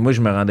 parce que moi,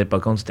 je me rendais pas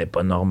compte que c'était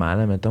pas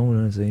normal, mettons,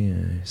 là, tu sais.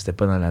 C'était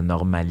pas dans la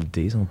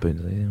normalité, si on peut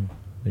dire.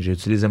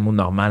 J'utilise le mot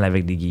normal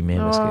avec des guillemets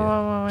parce que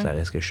Ouais. ça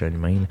reste que je suis un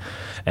humain.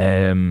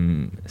 Là.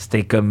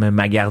 C'était comme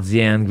ma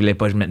gardienne qui voulait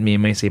pas que je mette mes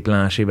mains sur les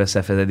planchers parce que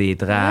ça faisait des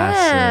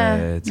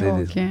traces. Tu sais,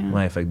 Ok.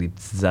 ouais, fait que des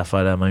petites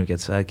affaires de même que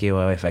tu fais. OK,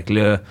 ouais. Fait que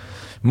là,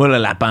 moi, là,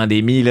 la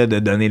pandémie, là, de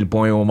donner le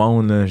point au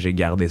monde, là, j'ai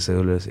gardé ça.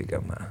 Là, c'est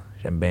comme,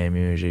 j'aime bien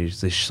mieux. Je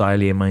serre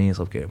les mains,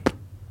 sauf que...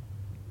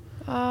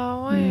 Ah,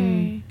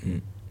 ouais.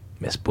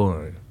 Mais c'est pas un...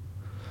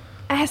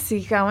 Ah, c'est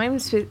quand même...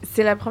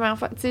 C'est la première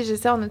fois... Tu sais, je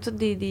sais, on a tous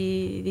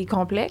des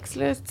complexes,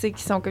 là, tu sais,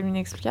 qui sont comme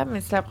inexplicables,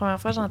 mais c'est la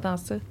première fois que j'entends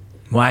ça.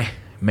 Ouais,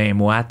 main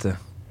moite.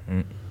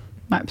 Ouais,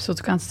 puis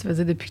surtout quand tu te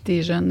faisais depuis que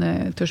t'es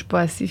jeune, touche pas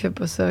assis, fais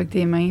pas ça avec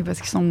tes mains parce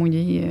qu'ils sont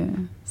mouillés.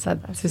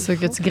 C'est sûr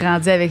que tu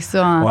grandis avec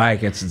ça. Ouais,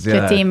 quand tu dis...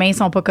 Que tes mains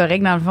sont pas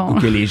correctes, dans le fond. Ou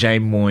que les gens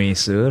aiment moins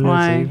ça, là,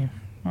 Ouais. tu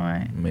sais.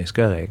 Ouais. Mais c'est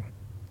correct.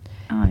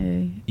 Ah,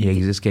 Il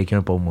existe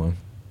quelqu'un pour moi.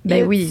 ben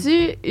Y oui.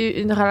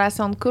 a-tu une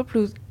relation de couple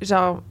où,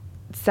 genre,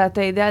 ça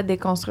t'a aidé à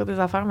déconstruire des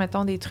affaires,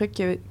 mettons, des trucs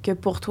que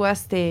pour toi,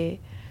 c'était...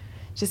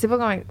 Je sais pas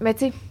comment... Mais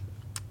tu sais,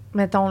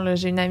 mettons, là,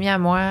 j'ai une amie à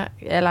moi,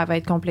 elle va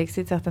être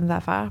complexée de certaines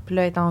affaires, puis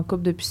là, elle est en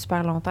couple depuis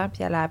super longtemps,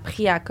 puis elle a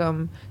appris à,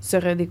 comme, se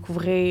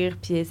redécouvrir,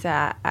 puis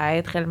à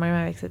être elle-même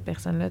avec cette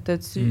personne-là.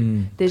 T'as-tu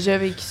déjà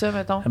vécu ça,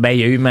 mettons? Ben, il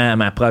y a eu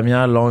ma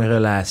première longue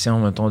relation,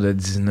 mettons, de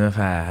 19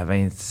 à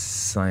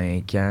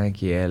 25 ans,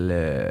 qui,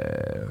 elle,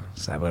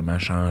 ça a vraiment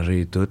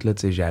changé tout, là,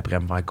 tu sais, j'ai appris à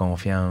me faire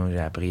confiance, j'ai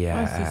appris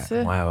à... c'est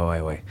ça.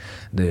 Ouais.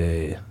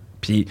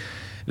 Puis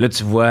là,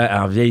 tu vois,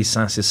 en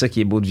vieillissant, c'est ça qui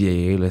est beau de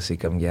vieillir, là, c'est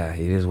comme, gars,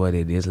 it is what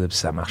it is, là, puis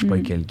ça marche pas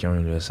avec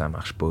quelqu'un, là, ça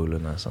marche pas, là,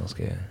 dans le sens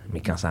que... Mais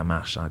quand ça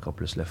marche, c'est encore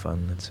plus le fun,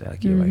 là, tu fais,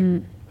 OK,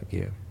 ouais. Fait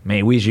que,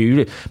 mais oui, j'ai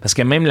eu... Parce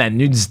que même la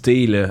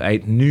nudité, là,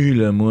 être nu,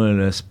 là, moi,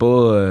 là, c'est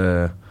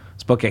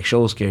pas quelque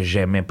chose que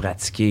j'aimais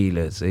pratiquer,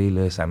 là, tu sais,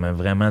 là, ça m'a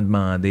vraiment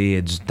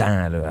demandé du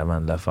temps, là, avant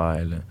de le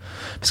faire, là.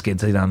 Parce que, tu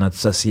sais, dans notre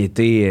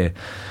société,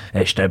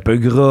 j'étais un peu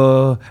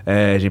gras,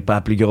 j'ai pas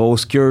la plus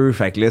grosse queue,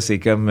 fait que là, c'est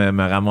comme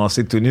me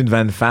ramasser tout nu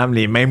devant une femme,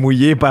 les mains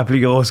mouillées, pas la plus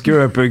grosse queue,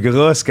 un peu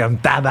gras, c'est comme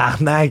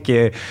tabarnak,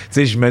 tu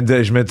sais, je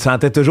me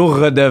sentais toujours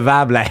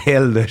redevable à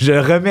elle, là. Je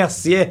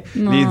remerciais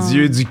les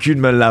dieux du cul de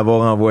me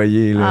l'avoir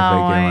envoyé, là.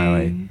 Ah, Fait que,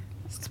 ouais.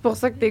 C'est C'est pour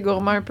ça que t'es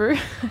gourmand un peu.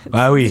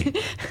 Ah oui.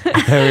 Ah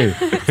oui.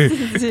 Tu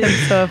dis,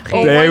 Ça,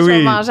 au Ben moins, je vais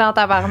oui. manger en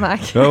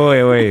tabarnak.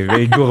 Oui,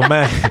 mais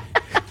gourmand.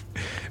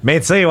 Mais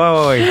tu sais,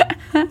 ouais.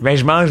 Ben,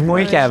 je mange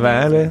moins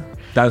qu'avant, là.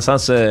 Dans le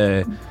sens...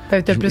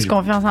 T'as plus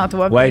confiance en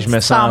toi. ouais, puis je tu me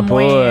te sens pas...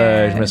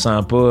 moins, je me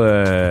sens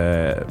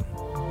pas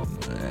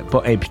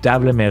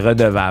imputable, là, mais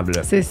redevable.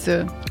 Là. C'est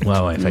ça.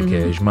 Ouais. Fait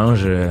que je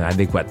mange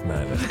adéquatement,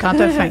 là. Quand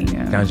t'as faim.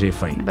 Quand j'ai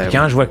faim. Ben Puis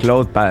quand je vois que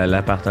l'autre,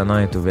 la partenaire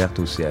est ouverte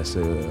aussi à ça.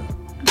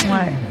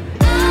 Ouais.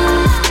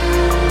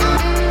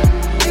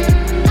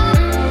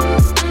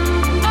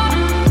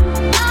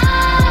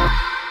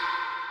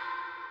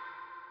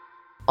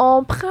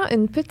 On prend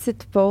une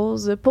petite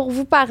pause pour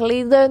vous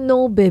parler de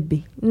nos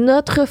bébés.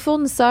 Notre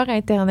fournisseur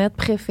Internet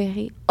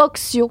préféré,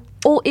 Oxio,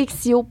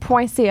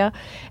 oxio.ca,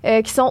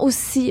 qui sont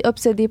aussi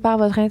obsédés par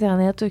votre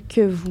Internet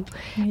que vous.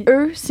 Oui.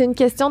 Eux, c'est une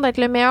question d'être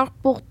le meilleur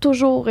pour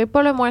toujours et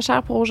pas le moins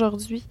cher pour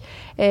aujourd'hui.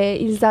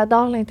 Ils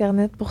adorent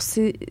l'Internet pour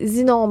ses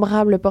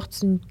innombrables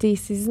opportunités,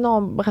 ses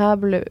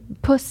innombrables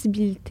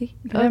possibilités.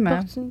 Vraiment.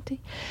 Opportunités.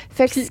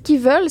 Fait que ce qu'ils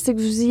veulent, c'est que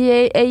vous y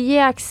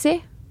ayez accès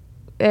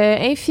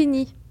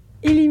infini.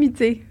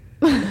 Illimité.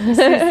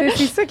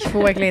 C'est ça qu'il faut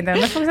avec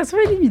l'Internet. Il faut que ça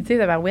soit illimité,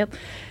 la barouette.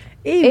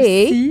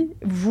 Et aussi,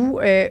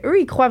 eux,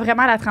 ils croient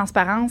vraiment à la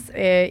transparence.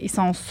 Ils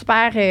sont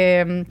super...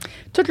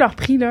 tout leur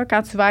prix, là,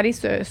 quand tu vas aller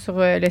sur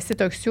le site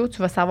Oxio, tu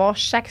vas savoir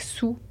chaque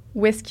sou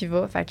où est-ce qu'il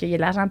va. Fait qu'il y a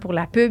de l'argent pour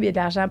la pub, il y a de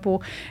l'argent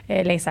pour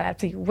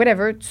l'installation,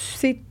 whatever. Tu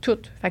sais tout.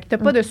 Fait que t'as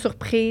pas de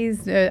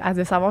surprise à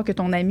de savoir que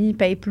ton ami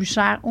paye plus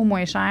cher ou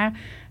moins cher.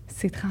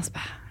 C'est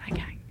transparent, la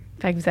gang.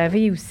 Fait que vous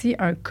avez aussi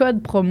un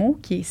code promo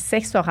qui est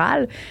sexe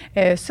oral.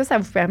 Ça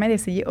vous permet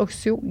d'essayer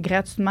Oxio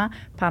gratuitement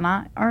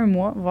pendant 1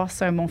 mois, voir si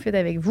c'est un bon fit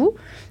avec vous.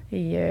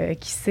 Et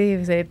qui sait,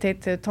 vous allez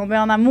peut-être tomber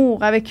en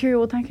amour avec eux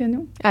autant que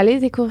nous. Allez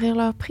découvrir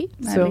leur prix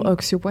sur Allez.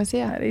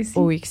 oxio.ca. Allez-y.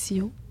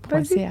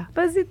 oxio.ca.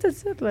 Vas-y tout de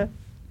suite, là.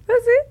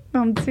 Vas-y,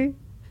 mon petit.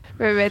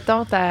 Mais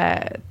mettons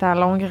ta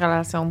longue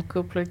relation de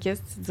couple, là,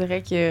 qu'est-ce que tu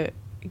dirais qui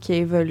a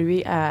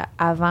évolué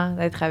avant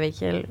d'être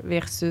avec elle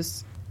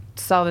versus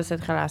tu sors de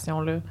cette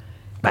relation-là?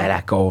 Ben,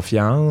 la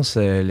confiance,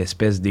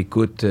 l'espèce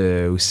d'écoute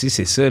aussi,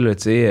 c'est ça, là,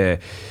 tu sais.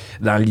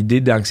 Dans l'idée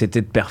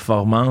d'anxiété de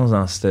performance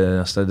dans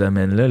ce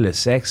domaine-là, le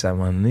sexe, à un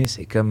moment donné,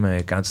 c'est comme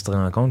quand tu te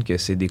rends compte que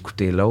c'est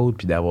d'écouter l'autre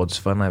puis d'avoir du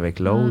fun avec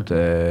l'autre.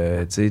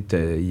 Tu sais,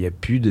 il n'y a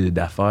plus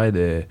d'affaires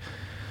de...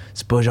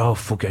 C'est pas genre,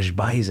 faut que je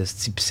baise,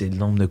 puis c'est le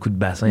nombre de coups de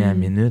bassin à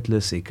minute,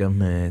 là. C'est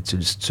comme,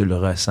 tu le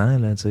ressens,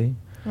 là, tu sais.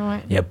 Ouais.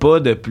 Il n'y a pas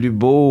de plus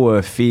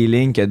beau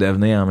feeling que de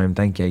venir en même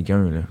temps que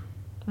quelqu'un, là.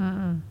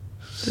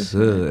 Ça,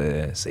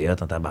 c'est hot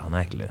en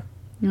tabarnak, là.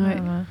 Ouais.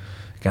 Ouais.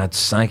 Quand tu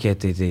sens que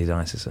t'es... Ouais,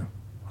 c'est ça.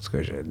 En tout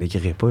cas, je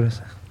l'écrirai pas, là.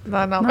 Ça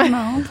Non.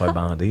 Non. va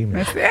bander,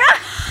 mais...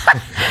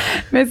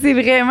 Mais c'est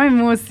vrai, même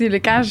moi aussi. Là,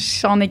 quand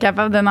on est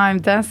capable de donner en même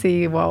temps,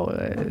 c'est wow.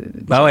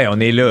 Ben ouais, on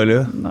est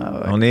là. Ah ouais.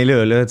 On est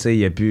là, tu sais.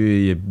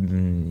 Il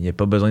n'y a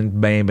pas besoin de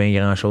ben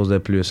grand-chose de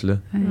plus, là.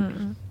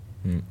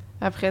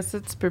 Après ça,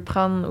 tu peux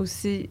prendre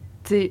aussi,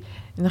 tu sais,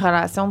 une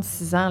relation de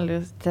 6 ans, là,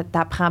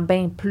 t'apprends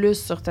bien plus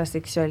sur ta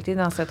sexualité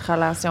dans cette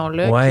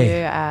relation-là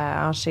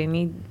qu'à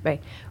enchaîner, ben,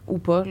 ou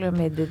pas, là,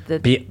 mais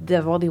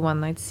d'avoir des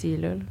one night ici et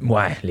là.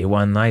 Ouais, les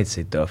one night,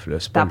 c'est tough, là.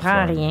 C'est pas le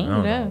T'apprends fun. rien,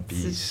 Non, là. non.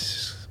 Puis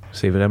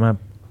c'est vraiment...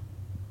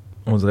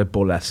 On dirait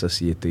pour la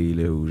société,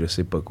 là, ou je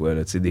sais pas quoi,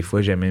 là. Tu sais, des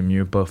fois, j'aimais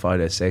mieux pas faire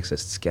le sexe,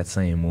 c'est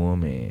 4-5 mois,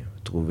 mais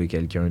trouver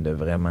quelqu'un de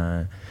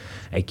vraiment...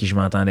 avec qui je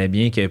m'entendais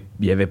bien, qu'il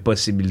y avait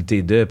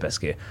possibilité de, parce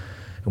que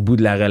au bout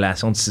de la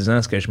relation de 6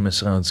 ans, ce que je me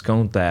suis rendu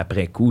compte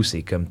après coup,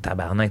 c'est comme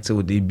tabarnak. Tu sais,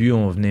 au début,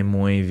 on venait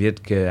moins vite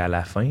qu'à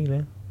la fin, là.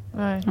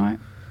 Ouais.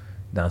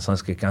 Dans le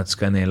sens que quand tu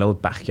connais l'autre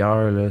par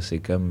cœur, là, c'est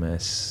comme...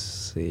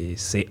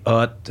 c'est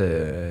hot,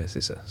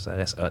 c'est ça. Ça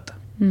reste hot.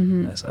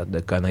 Mm-hmm. Ça reste hot de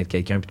connaître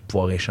quelqu'un puis de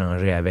pouvoir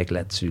échanger avec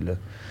là-dessus, là.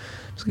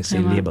 Parce que c'est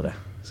Vraiment. libre.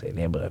 C'est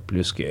libre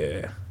plus que...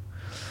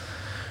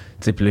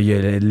 Tu sais, puis là, il y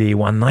a les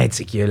one night,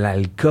 c'est qu'il y a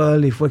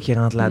l'alcool, des fois, qui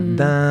rentre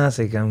là-dedans.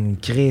 C'est comme,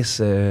 Chris,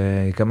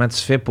 comment tu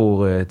fais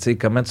pour... tu sais,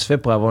 comment tu fais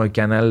pour avoir un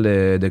canal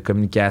de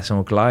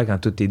communication clair quand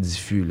tout est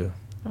diffus, là?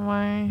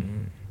 Ouais.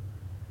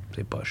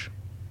 C'est poche.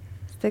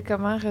 C'était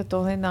comment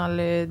retourner dans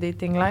le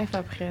dating life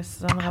après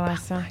 6 ans de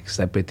relation?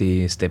 Ça peut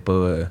être... C'était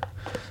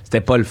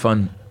pas le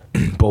fun.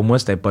 Pour moi,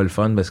 c'était pas le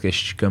fun parce que je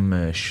suis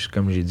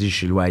comme j'ai dit, je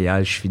suis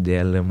loyal, je suis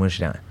fidèle. Là. Moi, je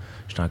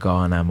suis encore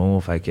en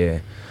amour, fait que...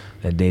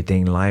 Le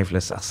dating life, là,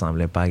 ça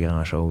ressemblait pas à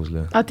grand-chose,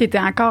 là. Ah, t'étais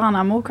encore en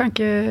amour quand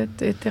que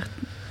t'étais...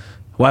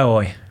 Ouais.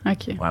 OK.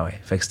 Ouais.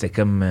 Fait que c'était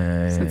comme...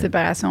 Cette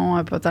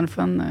séparation, pas tant le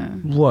fun.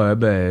 Ouais,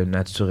 ben,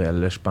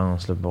 naturel, là, je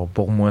pense. Là. Bon,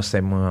 pour moi, c'est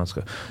moi, en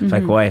tout cas.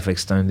 Fait que ouais, fait que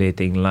c'était un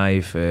dating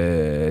life.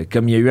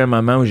 Comme il y a eu un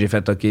moment où j'ai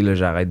fait, OK, là,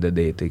 j'arrête de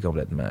dater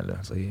complètement, là.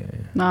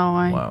 Ah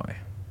ouais.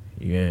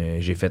 Ouais.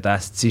 J'ai fait,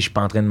 si je suis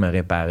pas en train de me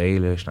réparer,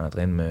 là, je suis en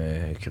train de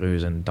me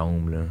creuser une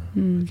tombe, là.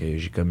 Que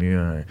j'ai comme eu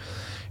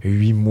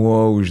 8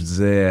 mois où je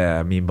disais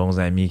à mes bons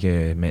amis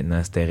que maintenant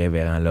c'était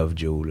Révérend Love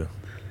Joe, là.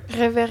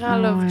 Révérend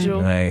Love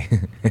Joe. Ouais.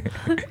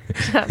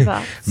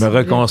 J'adore. Me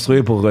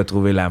reconstruire pour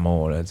retrouver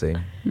l'amour, là, tu sais.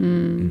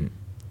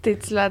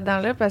 T'es-tu là-dedans,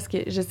 là? Parce que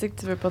je sais que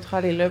tu veux pas trop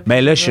aller là.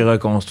 Ben là, je suis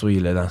reconstruit,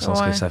 là, dans le sens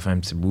que ça fait un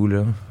petit bout,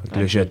 là. Fait que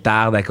là, je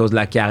tarde à cause de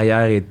la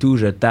carrière et tout,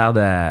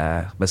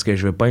 parce que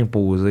je veux pas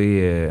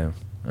imposer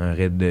un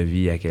rythme de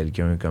vie à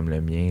quelqu'un comme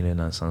le mien, là,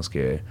 dans le sens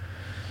que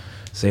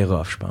c'est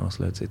rough, je pense,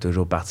 là. Tu sais,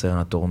 toujours partir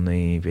en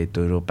tournée, puis être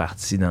toujours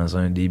parti dans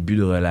un début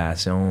de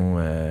relation,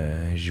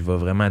 j'y vais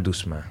vraiment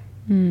doucement.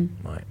 Ouais.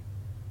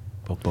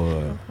 Pour pas...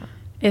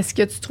 Est-ce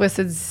que tu trouvais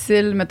ça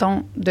difficile,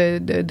 mettons,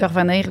 de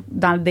revenir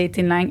dans le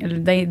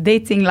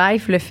dating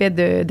life, le fait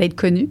d'être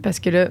connu? Parce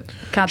que là,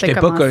 quand tu as commencé...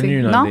 J'étais pas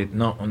connu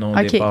non,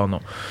 au départ, non.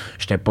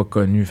 J'étais pas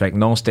connu. Fait que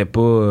non, c'était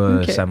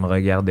pas... ça me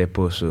regardait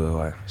pas, ça,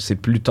 ouais. C'est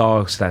plus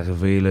tard que c'est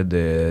arrivé,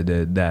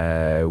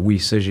 là, oui,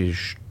 ça,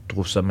 je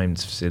trouve ça même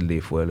difficile, des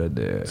fois, là,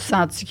 de...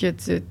 Sens-tu que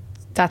tu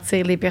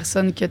t'attires les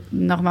personnes que,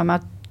 normalement,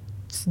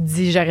 tu te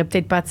dis, j'aurais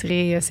peut-être pas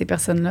attiré ces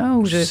personnes-là?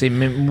 Ou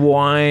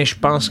Ouais, je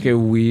pense que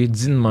oui.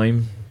 Dis de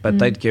même.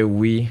 Peut-être que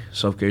oui,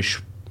 sauf que je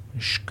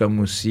suis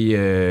comme aussi,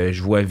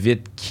 je vois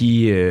vite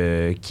qui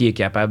est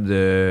capable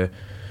de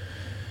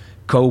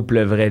cope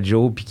le vrai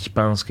Joe, puis qui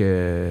pense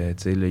que,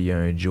 tu sais, là, il y a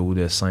un Joe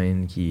de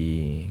scène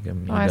qui est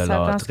comme idolâtré.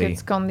 Ça pense que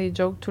tu comptes des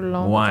jokes tout le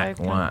long. Ouais.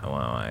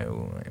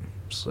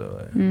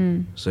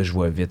 Ça, je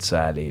vois vite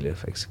ça aller, là.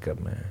 Fait que c'est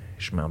comme,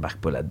 je m'embarque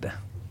pas là-dedans.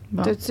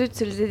 Bon. T'as-tu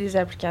utilisé des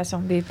applications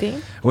de dating?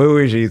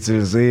 Oui, j'ai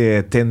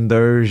utilisé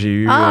Tinder, j'ai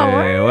eu...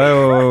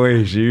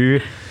 ouais, j'ai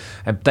eu...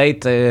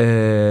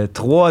 peut-être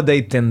 3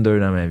 dates Tinder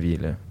dans ma vie,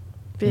 là.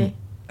 Puis?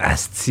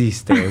 Asti,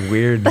 c'était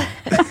weird.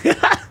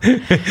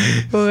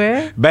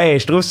 Ouais. Ben,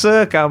 je trouve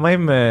ça quand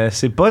même...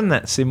 c'est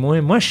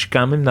moi, je suis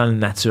quand même dans le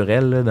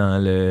naturel, là,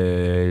 dans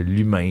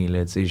l'humain,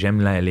 là. Tu sais,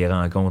 j'aime les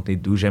rencontres et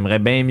tout. J'aimerais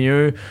bien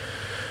mieux...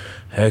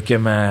 que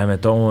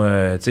mettons,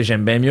 tu sais,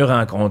 j'aime bien mieux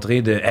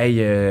rencontrer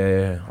hey,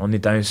 on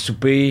est à un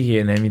souper, il y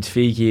a une amie de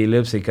fille qui est là,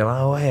 puis c'est comme,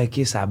 ah ouais,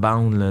 ok, ça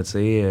bande, là, tu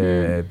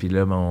sais. Puis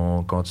là,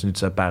 on continue de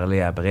se parler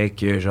après,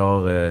 que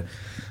genre,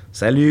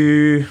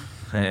 salut,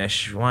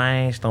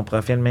 ton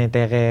profil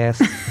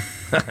m'intéresse.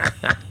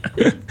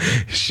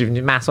 Je suis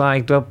venu m'asseoir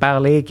avec toi pour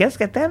parler, qu'est-ce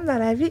que t'aimes dans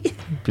la vie?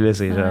 Puis là,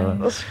 c'est genre...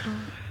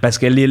 Parce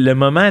que le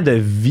moment de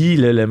vie,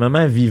 là, le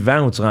moment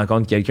vivant où tu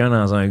rencontres quelqu'un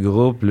dans un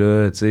groupe,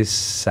 là, tu sais,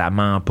 ça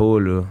ment pas,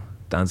 là.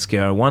 Tandis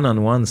qu'un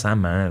one-on-one, ça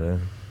ment, là.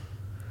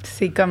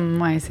 C'est comme,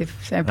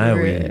 c'est un peu... Ah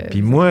oui.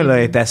 Puis moi, là,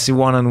 être assis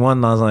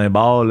one-on-one dans un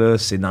bar, là,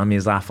 c'est dans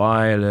mes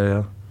affaires,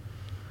 là.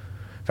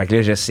 Fait que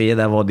là, j'essayais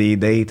d'avoir des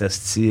dates,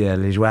 hostie,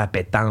 aller jouer à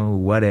pétanque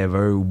ou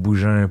whatever, ou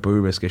bouger un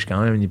peu, parce que je suis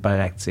quand même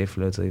hyperactif,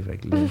 là, tu sais. Fait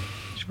que là...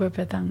 Je vois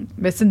pétanque.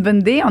 Ben, c'est une bonne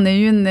idée. On a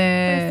eu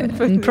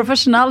une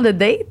professionnelle de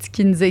date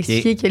qui nous a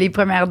expliqué que les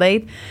premières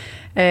dates,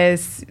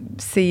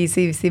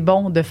 c'est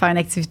bon de faire une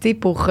activité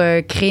pour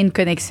créer une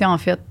connexion, en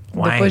fait. De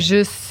pas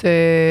juste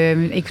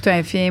écouter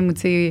un film ou,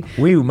 tu sais...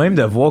 Oui, ou même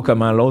de voir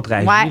comment l'autre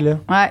agit, là.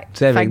 Ouais. Tu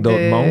sais, avec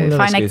d'autres mondes.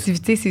 Faire une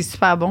activité, c'est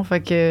super bon. Fait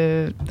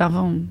que, dans le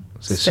fond,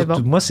 c'est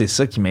surtout, bon. Moi, c'est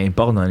ça qui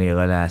m'importe dans les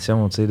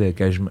relations, tu sais,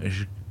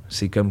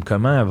 c'est comme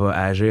comment elle va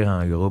agir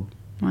en groupe.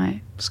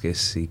 Ouais. Parce que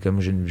c'est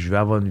comme je veux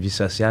avoir une vie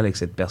sociale avec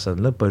cette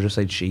personne-là, pas juste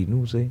être chez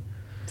nous, tu sais.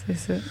 C'est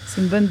ça.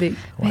 C'est une bonne idée.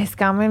 Ouais. Mais c'est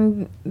quand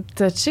même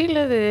touché,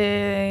 là,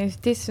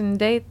 d'inviter sur une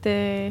date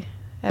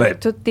avec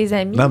toutes tes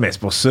amies. Non, mais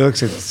c'est pour ça que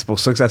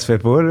ça se fait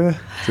pas, là.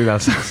 Tu sais, dans le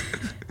sens...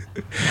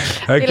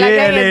 OK,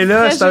 elle est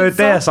là, c'est un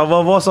test. On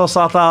va voir si on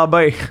s'entend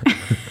bien.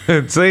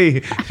 Tu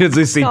sais, je veux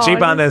dire, c'est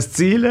cheap en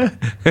asti, là.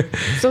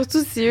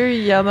 Surtout si eux,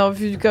 ils en ont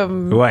vu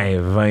comme... Ouais,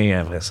 20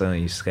 après ça,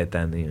 ils seraient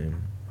tannés.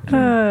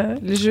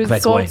 Le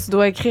jeudi soir, tu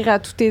dois écrire à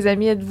tous tes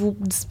amis, êtes-vous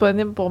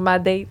disponible pour ma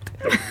date?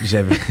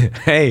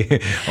 Hey,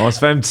 on se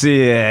fait un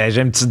petit...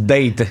 j'ai une petite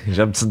date.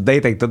 J'ai une petite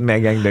date avec toute ma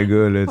gang de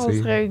gars, là, tu sais.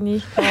 On se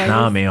réunit.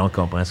 Non, mais on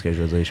comprend ce que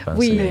je veux dire, je pense.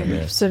 Oui,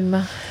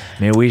 absolument.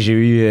 Mais oui, j'ai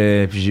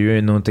eu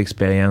une autre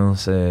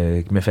expérience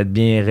qui m'a fait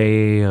bien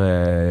rire.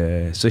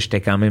 Ça, j'étais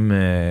quand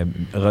même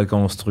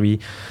reconstruit.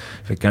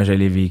 Fait que quand je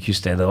l'ai vécu,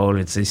 c'était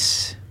drôle, tu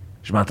sais.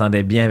 Je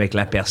m'entendais bien avec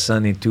la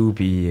personne et tout,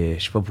 puis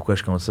je sais pas pourquoi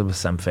je compte ça, parce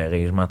que ça me fait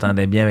rire. Je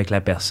m'entendais bien avec la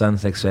personne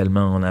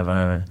sexuellement, on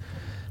avait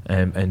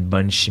une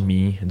bonne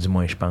chimie, du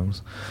moins je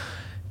pense.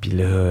 Puis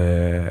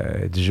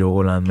là, du jour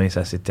au lendemain,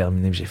 ça s'est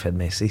terminé, puis j'ai fait,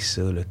 c'est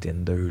ça, le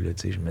Tinder, là,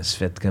 tu sais, je me suis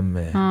fait comme...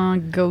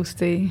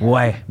 ghosté.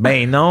 Ouais,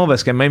 non,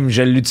 parce que même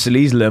je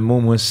l'utilise, le mot,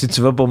 moi, si tu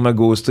vas pour me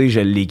ghoster,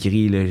 je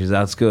l'écris, là, je dis,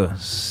 en tout cas,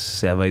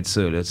 ça va être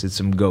ça, là,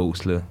 tu me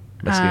ghostes, là,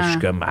 parce que je suis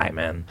comme, hey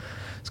man...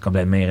 C'est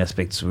complètement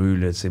irrespectueux,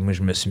 là. Tu sais, moi,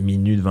 je me suis mis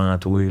nu devant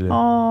toi, là.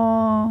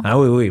 Oh. Ah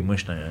oui, moi,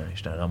 je suis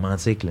un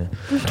romantique, là.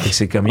 Et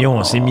c'est comme,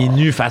 on s'est mis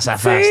nu face à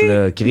face,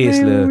 là.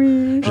 Chris, là.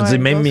 Oui. Je veux dire,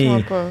 même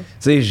Tu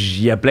sais,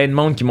 il y a plein de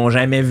monde qui m'ont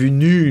jamais vu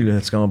nu, là.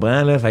 Tu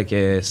comprends, là? Fait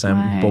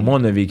que, pour moi,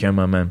 on a vécu un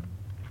moment.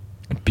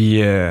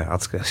 Puis, en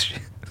tout cas...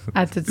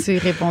 T'as-tu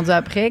répondu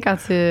après quand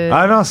tu...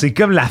 Ah non, c'est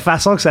comme la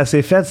façon que ça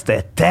s'est fait,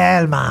 c'était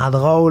tellement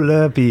drôle,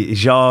 là. Puis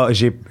genre,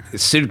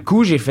 sur le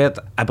coup, j'ai fait...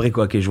 Après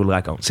quoi, OK, je vous le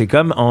raconte. C'est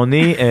comme, on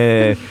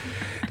est...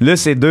 Là,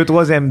 c'est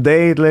 2-3e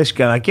date. Là, je suis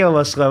comme, OK, on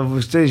va se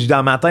revoir. Tu sais,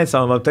 dans ma tête,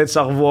 on va peut-être se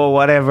revoir,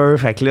 whatever.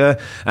 Fait que là,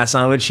 elle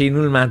s'en va de chez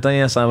nous le matin,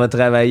 elle s'en va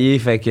travailler.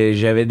 Fait que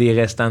j'avais des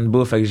restants de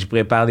bouffe. Fait que je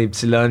prépare des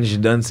petits lunchs. Je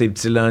donne ses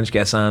petits lunchs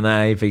qu'elle s'en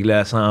aille. Fait que là,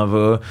 elle s'en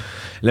va.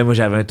 Là, moi,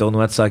 j'avais un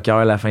tournoi de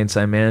soccer la fin de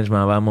semaine. Je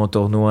m'en vais à mon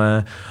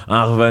tournoi.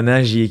 En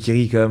revenant, j'ai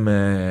écrit comme,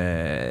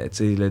 tu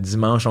sais, le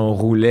dimanche, on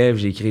roulait.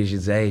 J'ai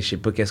dit, hey, je sais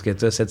pas qu'est-ce que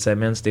t'as cette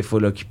semaine. C'était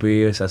full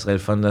occupé. Ça serait le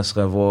fun de se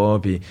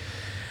revoir. Puis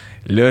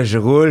là, je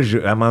roule.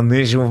 À un moment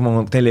donné, j'ouvre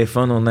mon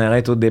téléphone. On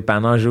arrête au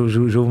dépanneur.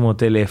 J'ouvre mon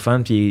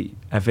téléphone. Puis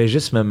elle fait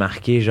juste me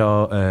marquer,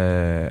 genre,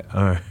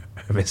 un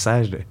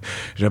message de,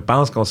 je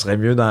pense qu'on serait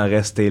mieux d'en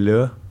rester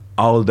là.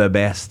 All the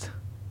best.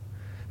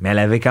 Mais elle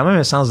avait quand même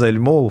un sens de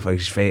l'humour. Fait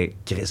que je fais,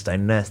 Chris, c'est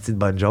une nasty de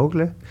bonne joke,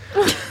 là.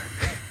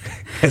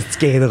 C'est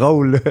qui est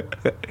drôle, là.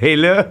 Et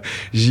là,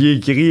 j'y ai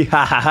écrit,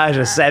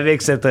 je savais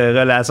que cette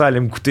relation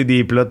allait me coûter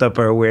des plats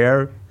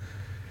Tupperware.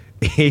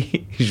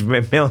 Et je me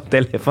mets mon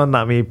téléphone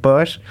dans mes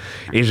poches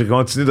et je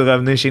continue de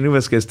revenir chez nous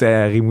parce que c'était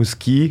à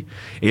Rimouski.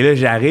 Et là,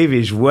 j'arrive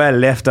et je vois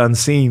Left on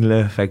Scene,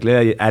 là. Fait que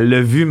là, elle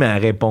l'a vu, mais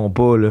elle répond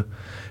pas, là.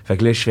 Fait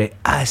que là, je fais,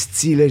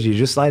 asti, là, j'ai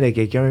juste l'air de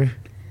quelqu'un.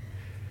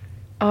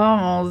 Oh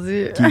mon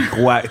Dieu.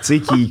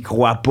 Qui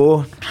croit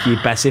pas puis qui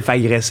est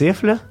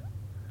passif-agressif, là.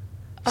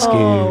 Parce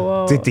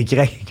que, tu sais, t'écris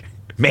à quelqu'un.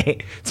 Mais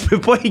tu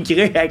peux pas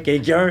écrire à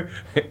quelqu'un.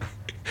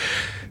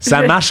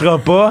 Ça marchera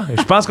pas.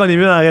 Je pense qu'on est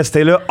mieux d'en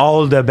rester là.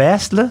 All the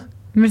best, là.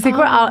 Mais c'est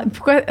quoi?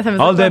 Pourquoi ça veut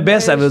dire All the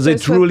best, ça veut dire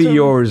truly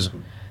yours.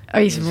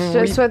 Oui, Je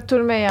te souhaite tout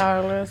le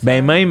meilleur. Là,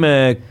 ben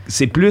même,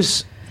 c'est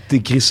plus...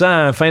 T'écris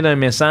ça à la fin d'un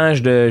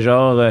message de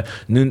genre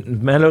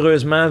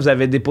malheureusement, vous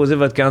avez déposé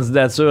votre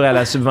candidature à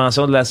la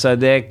subvention de la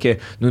SODEC.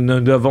 Nous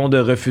devons de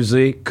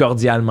refuser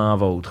cordialement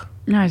vôtre.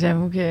 Non,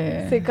 j'avoue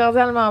que... C'est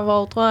cordialement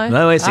vôtre,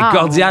 ouais. Ouais, c'est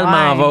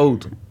cordialement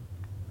vôtre.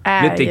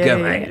 Là, t'es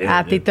comme...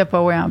 t'es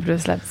Tupperware en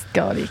plus, la petite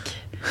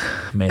calique.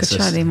 Mais que ça,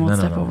 tu as des mots de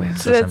Tupperware.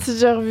 Tu l'as-tu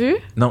déjà revu?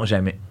 Non,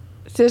 jamais.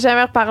 Tu n'as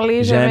jamais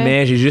reparlé?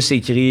 Jamais. J'ai juste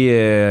écrit...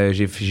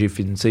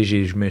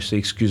 je me suis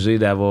excusé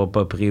d'avoir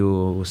pas pris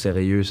au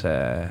sérieux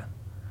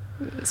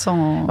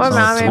son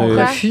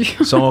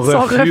refus. Son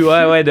refus,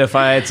 ouais, de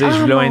faire... Tu sais,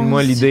 je loin de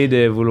moi l'idée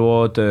de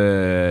vouloir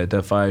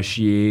te faire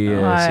chier.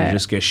 C'est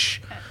juste que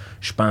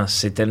je pense que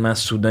c'est tellement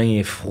soudain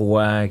et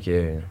froid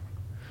que...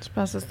 Je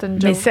pense que c'était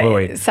une joke.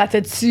 Mais ça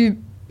t'a-tu...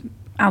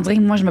 En vrai,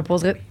 moi, je me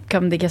poserais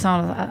comme des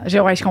questions.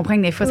 Je comprends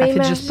que des fois, ça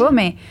fait juste pas,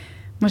 mais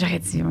moi, j'aurais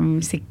dit,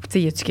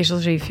 y a-tu quelque chose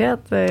que j'ai fait?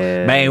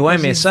 Ben ouais,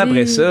 mais ça,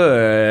 après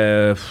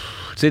ça...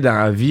 tu sais, dans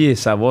la vie,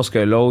 savoir ce que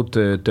l'autre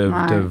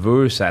te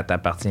veut, ça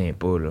t'appartient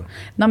pas, là.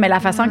 Non, mais la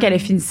façon qu'elle a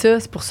fini ça,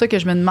 c'est pour ça que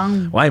je me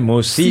demande. Ouais, moi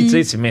aussi,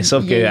 tu sais, mais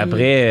sauf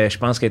qu'après, je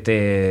pense que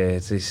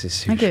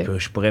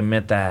je pourrais me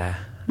mettre à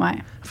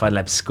faire de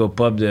la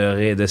psychopop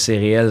de ses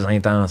réelles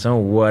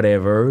intentions ou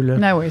whatever, là.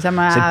 Ben oui, c'est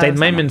peut-être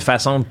même une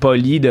façon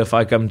polie de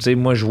faire comme, tu sais,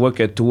 moi, je vois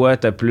que toi,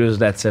 t'as plus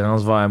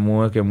d'attirance vers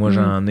moi que moi,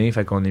 j'en ai,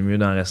 fait qu'on est mieux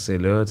d'en rester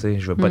là, tu sais,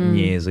 je veux pas te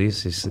niaiser.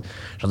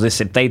 Je veux dire,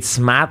 c'est peut-être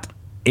smart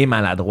et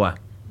maladroit.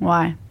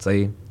 Ouais.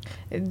 T'sais.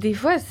 Des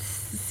fois,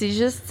 c'est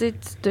juste, tu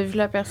t'as vu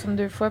la personne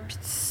 2 fois, puis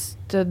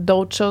tu as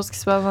d'autres choses qui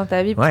se passent dans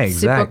ta vie. Ouais,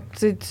 exact.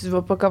 Tu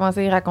vas pas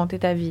commencer à y raconter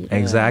ta vie.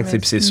 Exact. Puis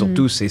c'est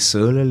surtout, c'est ça,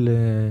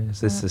 là.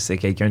 C'est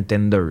quelqu'un de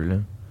Tinder, là.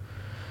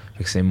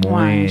 Fait que c'est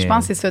moins... Ouais, je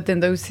pense que c'est ça,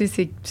 Tinder aussi.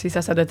 C'est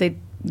ça. Ça doit être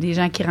des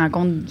gens qui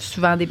rencontrent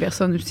souvent des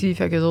personnes aussi.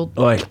 Fait que les autres...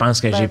 Ouais, je pense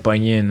que j'ai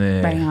pogné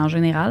une... en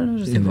général,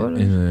 je sais pas. Là.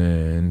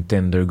 Une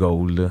Tinder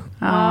Gold, là.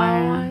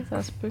 Ouais,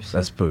 ça se peut.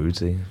 Ça se peut, tu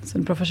sais. C'est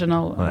une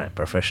professionnal. Ouais,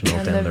 professional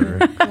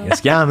Tinder.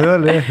 Est-ce qu'il y en a,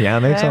 là? Il y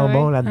en a qui sont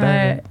bons là-dedans.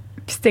 Là.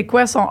 Puis c'était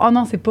quoi son... Oh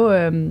non, c'est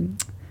pas...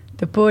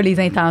 T'as pas les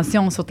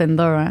intentions sur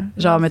Tinder, hein?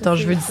 Genre, mettons,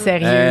 je veux du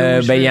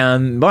sérieux. Ben, il y en...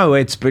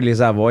 Ouais, tu peux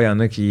les avoir. Il y en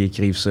a qui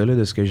écrivent ça, là,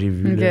 de ce que j'ai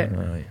vu, là.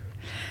 Ouais.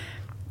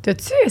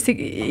 T'as-tu...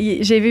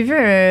 J'avais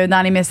vu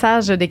dans les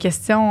messages des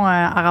questions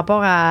en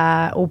rapport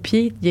au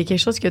pied. Il y a quelque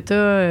chose que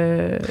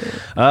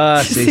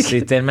t'as...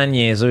 c'est tellement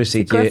niaiseux.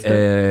 C'est que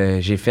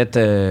j'ai fait...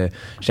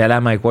 j'ai allé à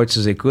Mike Ward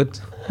sous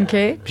écoute. OK.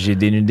 Puis j'ai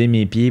dénudé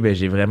mes pieds. Ben,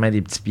 j'ai vraiment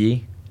des petits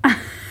pieds.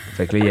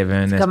 Fait que là, il y avait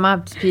un... Comment un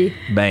petit pied?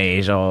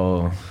 Ben,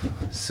 genre...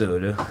 Ça,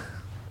 là.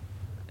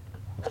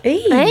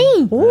 Hey!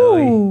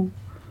 Oh!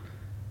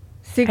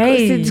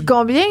 C'est du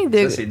combien de...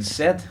 Ça, c'est du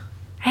 7.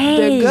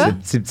 De gars?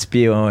 C'est petits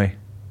pieds, ouais.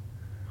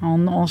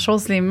 On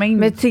chausse les mêmes.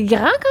 Mais t'es grand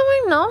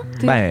quand même, non?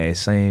 Ben,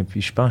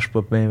 puis je pense que je suis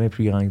pas bien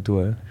plus grand que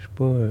toi. Je suis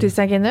pas... T'es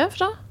 5 et 9,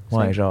 genre?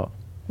 Ouais, genre.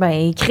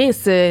 Ben, Chris,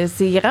 c'est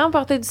grand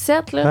porter du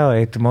 7, là. Ah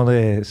ouais, tout le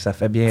monde, ça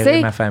fait bien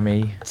rire ma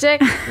famille.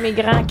 Check mes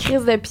grands Chris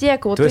de pied à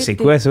côté. Toi, c'est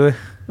quoi, ça?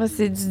 Moi,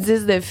 c'est du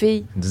 10 de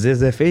filles. Du 10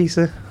 de filles,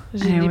 ça?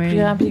 J'ai des plus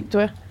grands pieds que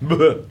toi.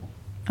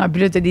 Ah,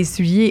 puis là, t'as des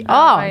souliers.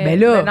 Ouais, ben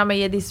là! Ben non, mais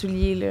il y a des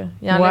souliers, là.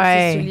 Il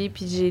enlève ses souliers,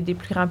 puis j'ai des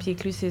plus grands pieds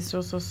que lui, c'est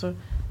sûr, sur ça.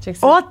 Check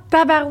ça. Oh,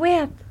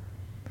 tabarouette!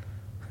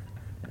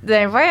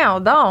 Ben voyons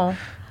donc!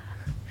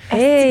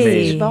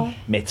 Hey!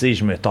 Mais tu sais,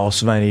 je me tords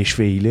souvent les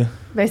chevilles, là.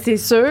 Ben c'est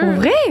sûr! Pour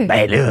vrai?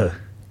 Ben là!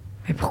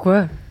 Mais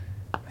pourquoi?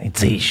 Ben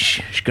tu sais,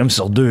 je suis comme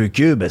sur 2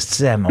 cubes, tu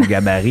sais, à mon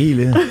gabarit,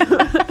 là.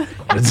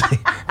 Je veux dire...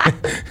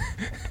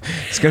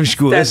 C'est comme je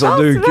courais sur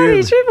deux les cubes.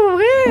 cheveux pour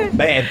vrai.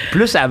 Ben,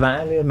 plus avant,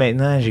 là.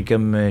 Maintenant, j'ai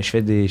comme. Je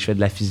fais de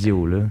la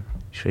physio, là.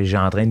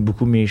 J'entraîne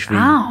beaucoup mes cheveux.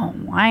 Ah,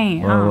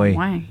 ouais. Ouais.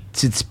 Ouais.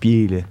 Petit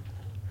pied, là.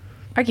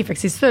 OK, fait que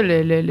c'est ça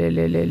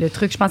le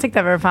truc. Je pensais que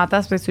t'avais un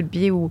fantasme peut-être sur le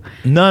pied ou.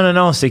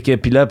 Non, c'est que.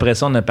 Puis là, après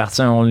ça, on a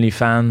parti un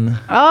OnlyFans.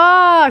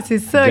 Ah, c'est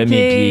ça, De OK.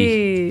 mes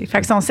pieds.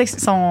 Fait que son sexe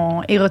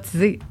sont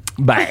érotisés.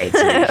 Ben, tu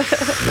sais,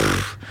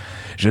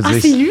 je veux Ah,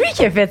 dire. c'est lui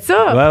qui a fait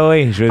ça?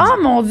 Ouais, je veux dire.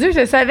 Oh mon Dieu,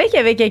 je savais qu'il y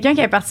avait quelqu'un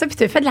qui a parti ça, puis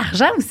tu as fait de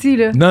l'argent aussi,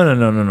 là.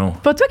 Non.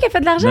 Pas toi qui as fait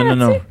de l'argent Non.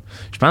 là-dessus?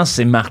 Je pense que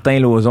c'est Martin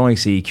Lauzon avec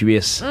ses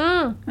cuisses.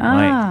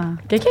 Ah,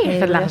 quelqu'un qui a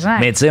fait de l'argent.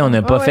 Mais tu sais, on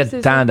n'a pas Ouais, fait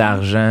c'est tant ça.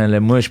 d'argent. Là.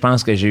 Moi, je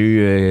pense que j'ai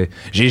eu.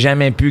 J'ai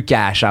jamais pu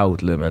cash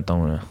out, là,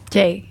 mettons. Là.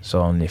 OK. Ça,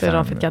 on est T'as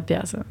genre fan, fait là. 4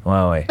 piastres.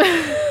 Ouais.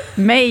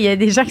 Mais il y a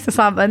des gens qui se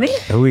sont abonnés.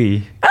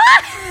 Oui.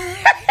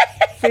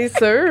 C'est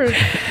sûr.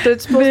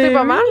 T'as-tu posté Mais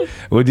pas oui. mal?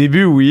 Au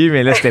début, oui,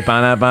 mais là, c'était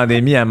pendant la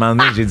pandémie. À un moment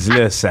donné, j'ai dit,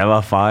 là, ça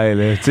va faire.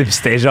 Là. Tu sais, puis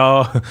c'était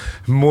genre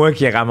moi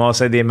qui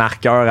ramassais des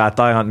marqueurs à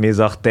terre entre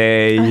mes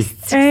orteils.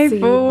 C'est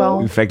bon.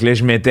 bon. Fait que là,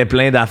 je mettais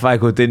plein d'affaires à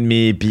côté de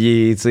mes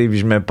pieds, tu sais, puis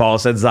je me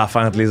passais des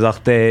affaires entre les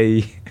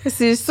orteils.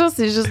 C'est sûr,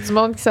 c'est juste du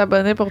monde qui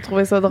s'abonnait pour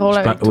trouver ça drôle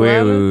avec toi.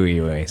 Oui,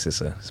 là. oui, c'est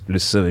ça. C'est plus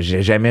ça.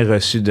 J'ai jamais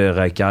reçu de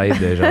requête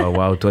de genre,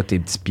 wow, toi, tes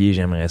petits pieds,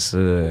 j'aimerais ça.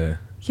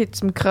 Que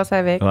tu me crosses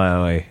avec.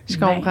 Ouais. Je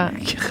comprends.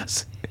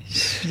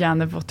 Il y en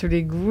a pour tous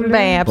les goûts. Là.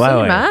 Ben,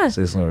 absolument. Ouais,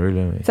 c'est sûr, là.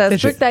 mais- Ça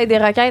se peut que tu aies des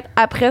requêtes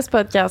après ce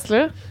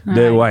podcast-là.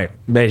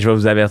 Ben, je vais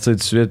vous avertir tout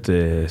de suite,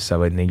 ça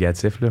va être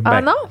négatif, là. Ah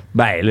Ben, non?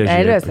 Ben, là,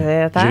 Ben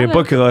là, j'irai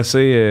pas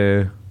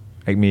crosser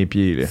avec mes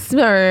pieds, là. Si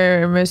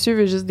un monsieur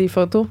veut juste des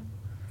photos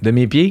De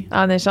mes pieds?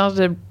 en échange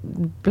de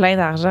plein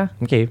d'argent,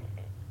 OK.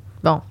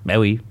 bon, Ben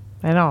oui.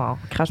 ben non, on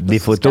crache pas Des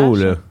sur du photos,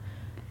 cash, là.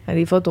 hein.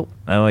 Des photos.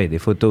 Ah ouais, des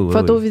photos. oui,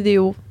 Photos oui.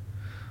 vidéo.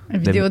 Une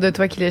vidéo de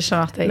toi qui lèche son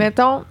orteil.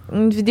 Mettons,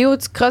 une vidéo où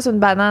tu crosses une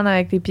banane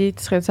avec tes pieds,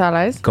 tu serais-tu à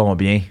l'aise?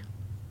 Combien?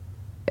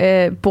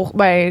 Ben,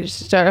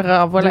 je te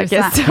renvoie la 200.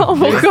 question. Pour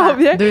 200.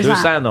 combien?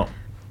 200, non.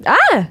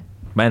 Ah!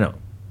 Ben non.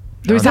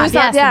 200 200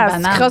 piastres, une piastres,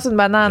 banane. tu crosses une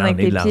banane J'en avec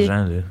ai tes de pieds.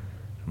 l'argent, là.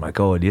 Je m'en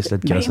calisse, là,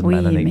 de Ben crosser une oui,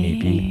 banane avec mais- mes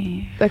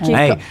pieds. OK.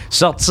 Hey,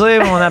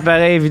 sortir mon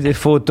appareil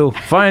photo.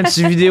 Faire une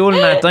petite vidéo le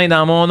matin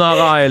dans mon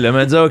horaire, là.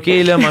 Me dire, OK,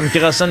 là, m'en me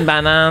crosser une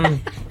banane.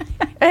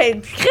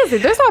 Hey, Chris, c'est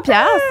 200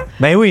 piastres.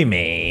 Ben oui,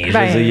 mais je veux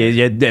Ben-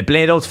 dire, il y a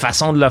plein d'autres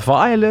façons de le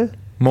faire, là.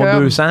 Mon Comme?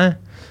 200.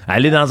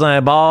 Aller dans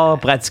un bar,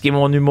 pratiquer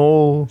mon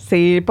humour.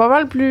 C'est pas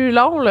mal plus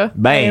long, là.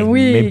 Ben,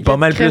 oui, mais pas que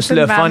mal de plus crosser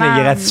le une fun et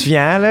banane.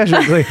 gratifiant, là, je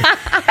veux dire.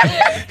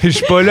 Je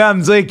suis pas là à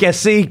me dire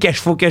qu'il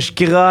faut que je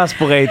crosse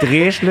pour être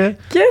riche, là.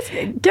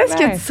 Qu'est-ce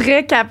Ouais. que tu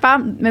serais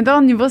capable, mettons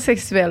au niveau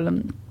sexuel, là,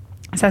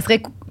 ça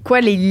serait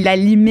quoi la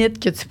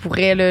limite que tu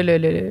pourrais là,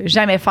 le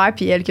jamais faire,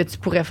 puis elle que tu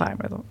pourrais faire,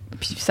 mettons?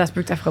 Puis ça se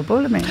peut que tu ne feras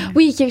pas, là, mais.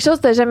 Oui, quelque chose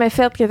que t'as jamais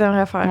fait que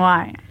t'aimerais faire.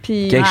 Ouais.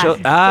 Puis Quelque chose.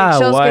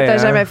 quelque chose que t'as hein.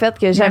 jamais fait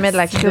que jamais de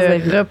la Merci crise de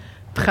vie.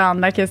 reprendre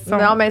ma question.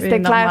 Non, mais c'était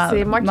clair, normal.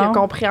 c'est moi qui ai Non?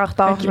 compris en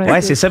retard. Ok. je me Ouais,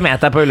 suis- c'est ça, mais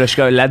attends un peu. Là,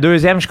 la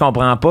deuxième, je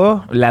comprends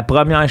pas. La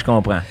première, je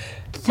comprends.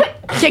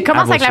 OK,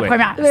 commence À avec vos la souhaits.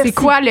 première. Merci. C'est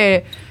quoi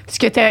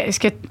ce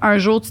que un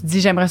jour tu te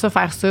dis j'aimerais ça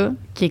faire ça,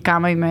 qui est quand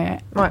même.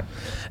 Ouais.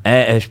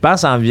 Je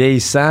pense en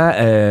vieillissant,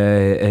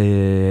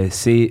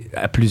 c'est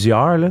à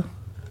plusieurs, là.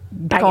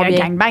 Combien?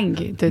 Gangbang.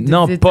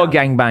 Non, pas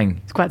gangbang.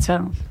 C'est quoi la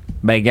différence?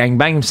 Ben,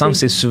 gangbang, il me semble que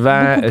c'est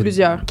souvent Beaucoup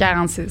plusieurs.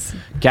 46.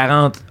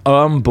 40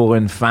 hommes pour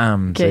une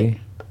femme, tu sais.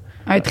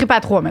 Un trip à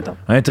 3, mettons.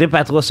 Un trip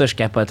à 3, ça, je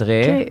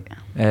capoterais. OK.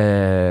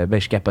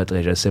 Ben, je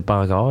capoterais, je sais pas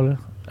encore, là.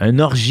 Un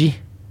orgie.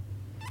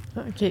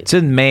 OK. Tu sais,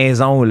 une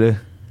maison, là.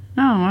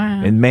 Ah,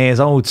 ouais. Une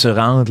maison où tu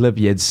rentres, là,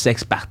 puis il y a du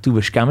sexe partout. Ben,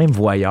 je suis quand même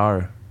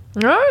voyeur.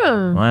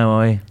 Ah!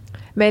 Ouais.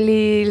 Mais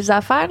les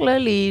affaires, là,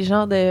 les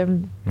genres de.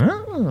 Ah.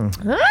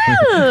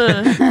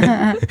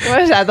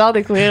 Moi, j'adore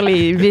découvrir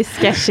les vices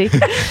cachés.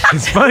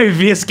 C'est pas un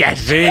vice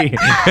caché.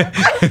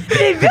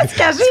 Les vis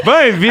cachés. C'est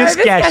pas un vice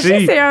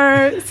caché.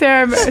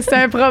 C'est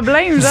un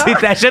problème, genre. C'est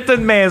t'achètes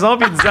une maison,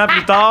 puis 10 ans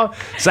plus tard,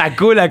 ça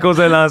coule à cause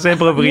de l'ancien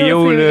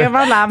proprio, C'est là.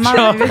 vraiment de la merde,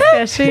 Genre- les vis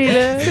cachés,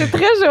 là. C'est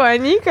très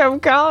Joanie comme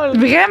call.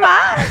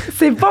 Vraiment?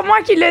 C'est pas moi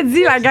qui l'ai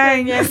dit, la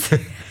gang.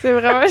 C'est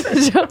vraiment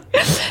genre.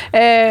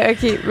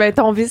 OK, ben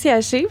ton vice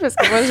caché, parce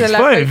que moi, je C'est pas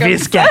un l'appelle comme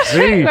vice ça.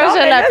 caché. Moi,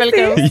 je l'appelle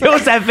comme ça. Yo,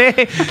 ça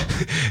fait.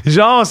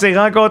 Genre, on s'est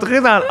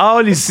rencontrés dans le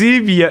hall ici,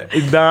 puis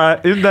dans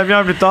une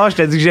demi-heure plus tard, je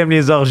t'ai dit que j'aime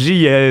les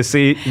orgies.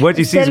 C'est what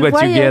you see C'est is le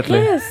what you get, là.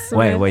 voyeurisme.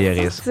 Ouais, Tu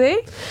voyeurisme. sais?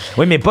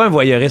 Oui, mais pas un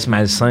voyeurisme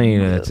malsain,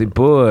 là. Tu sais,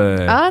 pas.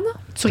 Ah non?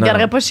 Tu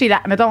regarderais pas chez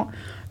la. Mettons,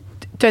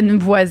 t'as une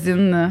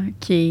voisine là,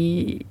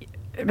 qui est.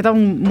 Mettons,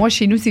 moi,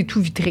 chez nous, c'est tout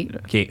vitré. Là.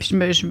 OK. Puis je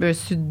me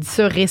suis dit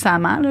ça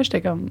récemment. Là,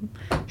 j'étais comme.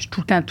 Je suis tout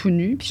le temps tout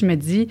nu. Puis je me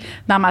dis,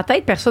 dans ma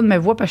tête, personne ne me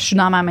voit parce que je suis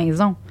dans ma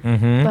maison.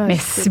 Mhm. Ah, Mais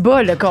c'est- si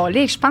bas, le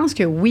collet, je pense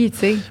que oui, tu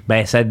sais.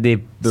 Ben, ça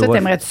Ça,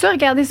 t'aimerais-tu ça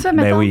regarder ça,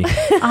 mettons? Ben oui.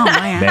 Ah, ouais.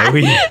 hein? Ben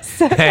oui.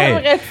 Hey,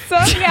 T'aimerais ça,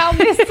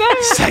 regardez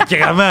ça.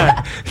 sacrément.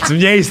 Tu me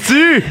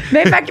niaises-tu?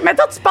 Mais fait que,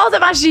 mettons, tu passes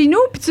devant chez nous,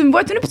 puis tu me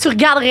vois tout nu, puis tu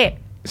regarderais.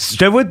 Je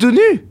te vois tout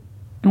nu.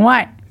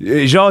 Ouais.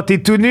 Genre, t'es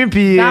tout nu,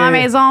 puis... Dans la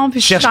maison, puis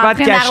je suis en cherche pas à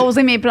train te cacher.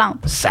 d'arroser mes plantes.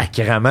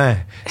 Sacrément.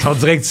 On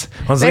dirait que tu,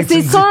 on dirait Mais que tu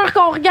c'est me sûr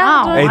qu'on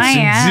regarde. Ah, là. dis, ouais, tu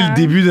me dis hein. le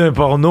début d'un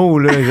porno,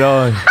 là,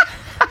 genre...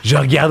 Je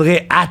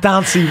regarderais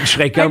attentif. Je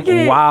serais comme, Ok.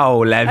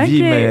 wow, la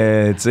vie,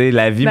 Ok. tu sais,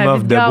 la vie La m'offre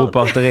vie de de beaux gâte.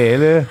 portraits,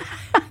 là.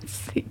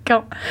 C'est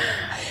con.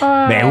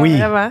 Ah. Ben oui.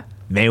 Vraiment.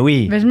 Mais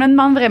oui. Mais je me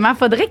demande vraiment,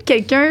 faudrait que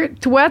quelqu'un,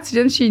 toi, tu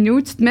viennes chez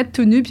nous, tu te mettes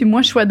tout nu, puis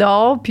moi, je sois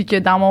dehors, puis que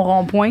dans mon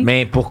rond-point.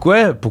 Mais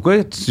pourquoi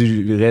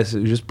tu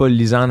restes juste pas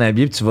Lisanne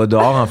habillée puis tu vas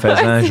dehors en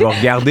faisant je vais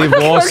regarder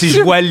voir si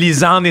je vois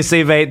Lisanne et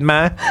ses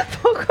vêtements.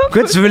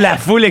 Pourquoi tu veux la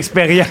full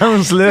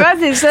expérience là? Ouais,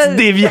 c'est ça. Petite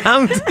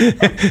déviante.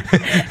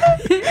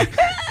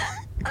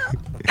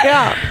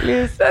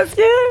 Parce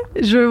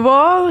que je veux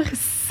voir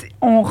si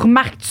on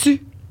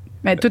remarque-tu.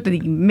 Mais toi, t'as des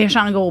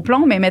méchants gros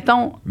plombs, mais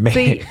mettons, Mais- tu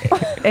sais,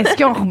 est-ce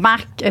qu'on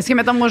remarque, est-ce que,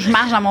 mettons, moi, je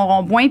marche dans mon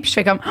rond-point, puis je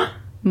fais comme, Ah,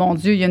 mon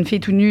Dieu, il y a une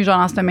fille tout nue, genre,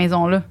 dans cette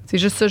maison-là. C'est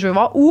juste ça, que je veux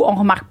voir. Ou on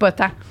remarque pas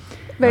tant.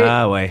 Ben,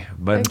 Ah ouais,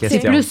 bonne Ok. C'est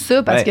question. plus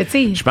ça, parce Ouais, que,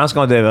 tu sais, je pense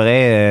qu'on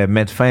devrait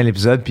mettre fin à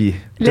l'épisode puis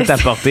tout Laisse-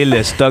 apporter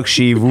le stock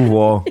chez vous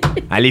voir.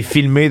 Aller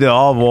filmer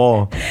dehors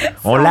voir.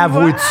 On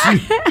l'avoue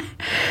dessus.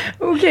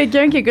 ou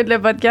quelqu'un qui écoute le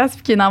podcast,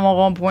 puis qui est dans mon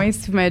rond-point,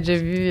 si vous m'avez déjà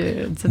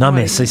vu. dites-moi. Non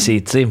mais ça c'est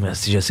tu sais moi,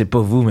 je sais pas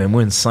vous mais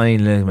moi une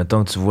scène là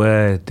mettons tu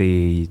vois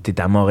t'es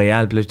à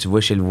Montréal puis là tu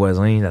vois chez le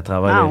voisin à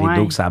travers Ah, le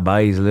rideau ouais. que ça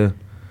baise là.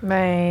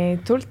 Ben,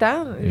 tout le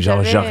temps.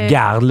 Genre, je J'avais-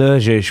 regarde, là,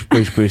 je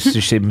peux,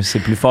 c'est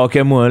plus fort que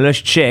moi, là,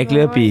 je check,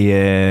 là, Ouais. puis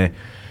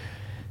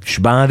je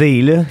suis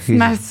bandé, là. Tu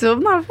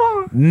masturbes, dans le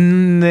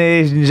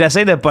fond.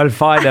 J'essaie de pas le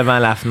faire devant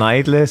la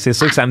fenêtre, là. C'est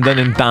sûr que ça me donne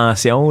une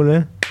tension,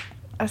 là.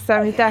 Ça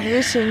m'est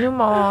arrivé chez nous,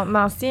 mon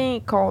ancien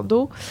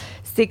condo.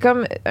 C'était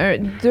comme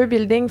deux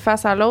buildings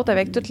face à l'autre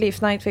avec toutes les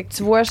fenêtres. Fait que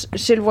tu vois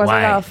chez le voisin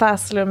Ouais. en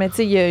face, là. Mais tu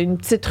sais, il y a une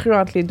petite rue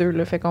entre les deux,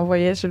 là. Fait qu'on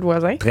voyait chez le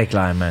voisin. Très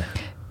clairement.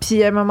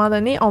 Puis à un moment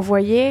donné, on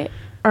voyait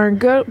un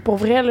gars, pour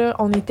vrai, là,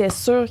 on était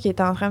sûr qu'il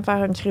était en train de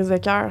faire une crise de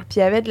cœur. Puis il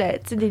y avait tu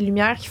sais, des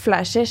lumières qui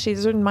flashaient chez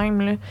eux de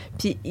même, là.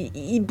 Puis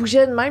il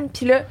bougeait de même.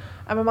 Puis là,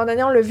 à un moment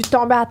donné, on l'a vu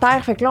tomber à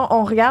terre. Fait que là,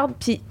 on regarde,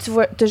 puis tu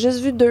vois, t'as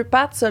juste vu deux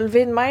pattes se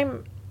lever de même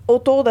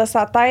autour de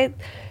sa tête.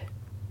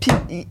 Puis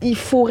il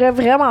fourrait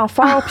vraiment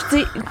fort. Puis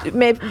tu sais,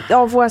 mais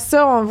on voit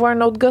ça, on voit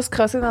un autre gars se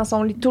crosser dans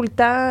son lit tout le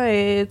temps.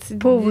 Et, tu sais,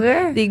 Pour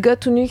vrai? des gars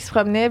tout nus qui se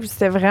promenaient, puis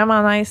c'était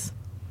vraiment nice.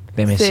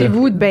 T'aimais C'est ça?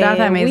 Vous, Ben, dans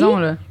ta maison,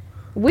 oui. là.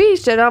 Oui,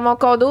 j'étais dans mon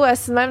condo,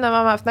 assis de même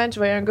devant ma fenêtre. Je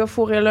voyais un gars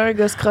fourrer là, un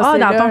gars se crosser Ah,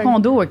 là. dans ton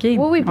condo, OK. Oui,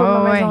 oui, pour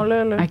ma Ouais, maison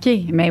là. OK,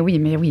 mais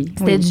oui.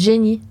 C'était oui. du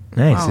génie.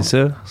 Ouais, Wow. c'est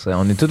ça.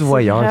 On est tous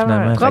voyeurs, vraiment-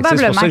 finalement. Fait que Probablement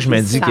c'est pour ça que je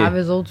me dis savent, que.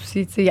 eux autres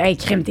aussi. Tu sais, hey,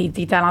 crime,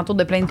 t'es alentour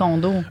de plein de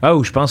condos. Ah,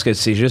 ou je pense que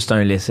c'est juste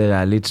un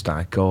laisser-aller, tu t'en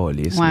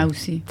calisses. Ouais, là.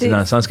 aussi. Tu sais, dans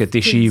le sens que t'es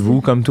C'est chez dit.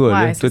 vous, comme toi, Ouais,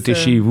 là. Toi, c'est t'es ça.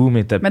 chez vous,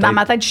 mais t'as Mais dans peut-être.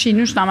 ma tête, je suis chez nous,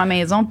 je suis dans ma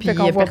maison, puis Fait il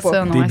qu'on n'y a voit pas.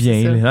 personne. T'es ouais, bien,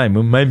 c'est ça. là. Ouais,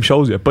 moi, même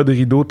chose, il n'y a pas de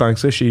rideau tant que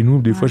ça chez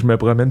nous. Des fois, je me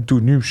promène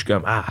tout nu, puis je suis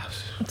comme, ah,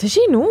 C'est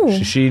chez nous. je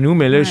suis chez nous,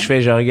 mais là, Ouais.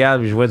 je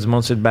regarde, puis je vois du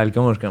monde sur le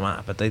balcon, je suis comme,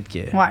 ah, peut-être que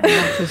Ouais, non,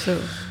 c'est ça.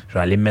 je vais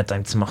aller me mettre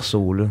un petit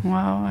morceau, là.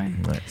 Ouais.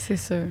 C'est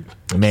sûr.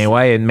 Mais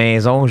ouais, une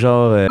maison,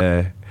 genre,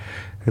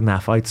 une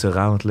affaire que tu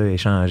rentres, là,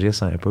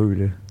 échangiste un peu,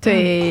 là.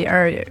 T'es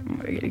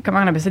comment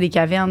on appelle ça, des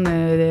cavernes?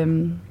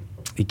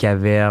 Des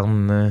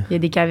cavernes. Il y a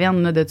des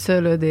cavernes là, de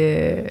ça, là,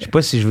 Je sais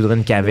pas si je voudrais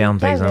une caverne,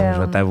 par exemple.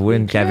 Je vais t'avouer,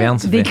 une caverne,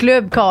 ça des fait...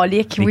 clubs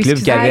caliques. Des Oui, clubs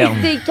excusez. cavernes.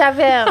 Hey, des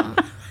cavernes.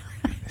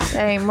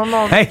 Hey, moi,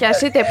 mon Hey.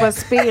 cachet était pas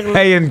si pire.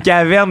 Là. Hey, une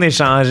caverne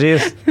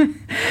échangiste.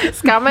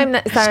 C'est quand même...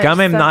 C'est quand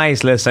même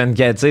nice, là. C'est une,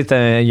 tu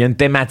sais, il y a une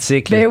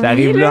thématique, là. Ben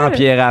T'arrives oui, là là. en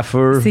pierre à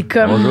feu. C'est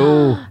comme-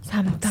 Bonjour. Ça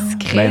me tente.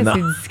 Discret, Ben non.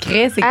 c'est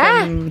discret, c'est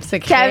Ah! comme secret.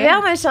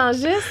 Caverne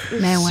échangiste,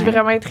 Ben je suis ouais.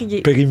 vraiment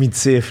intriguée.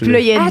 Primitif, Puis là,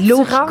 il y a Ah, de l'eau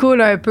tu qui rentres?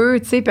 coule un peu,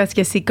 tu sais, parce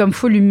que c'est comme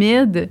full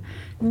humide.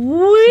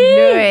 Oui!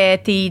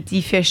 Puis là,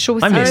 il fait chaud.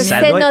 Ah, c'est mais Un humide. ça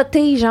doit être-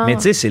 cénoté, genre. Mais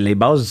tu sais, c'est les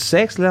bases du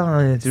sexe,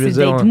 là. Tu veux C'est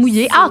dire, d'être on-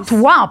 mouillé. Ah,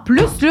 toi, en plus,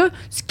 là,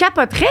 tu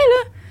capoterais,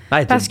 là, Ouais,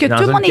 t'es parce que dans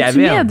tout le une monde est caverne.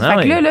 humide. Ah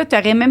Fait que ouais. là,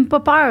 t'aurais même pas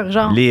peur,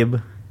 genre. Libre.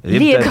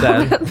 Libre.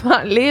 total.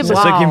 Complètement libre. C'est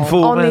ça qu'il me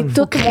faut. On man. est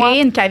Faut toutes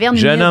créer une caverne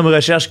Jeune humide. homme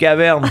recherche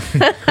caverne.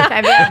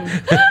 Caverne.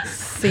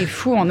 C'est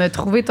fou, on a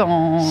trouvé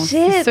ton... Shit.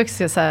 C'est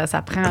ça que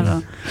ça prend, là.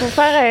 Pour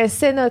faire un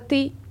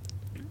cénoté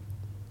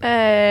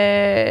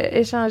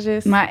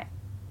échangiste. Ouais.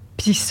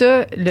 Puis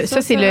ça,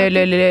 Ça, c'est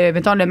ça-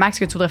 mettons, le max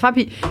que tu voudrais faire.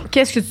 Puis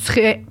qu'est-ce que tu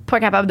serais pas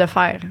capable de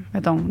faire,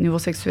 mettons, au niveau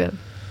sexuel?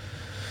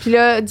 Puis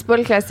là, dis pas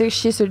le classique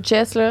chier sur le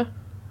chest, là.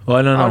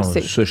 Ouais, non, On non. le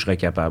sait. Ça, je serais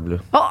capable, là.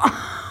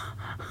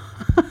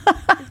 Oh!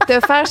 Te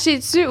faire chier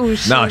dessus ou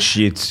chier? Non,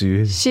 chier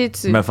dessus. Chier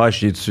dessus. Me faire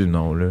chier dessus,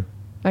 non, là.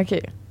 OK.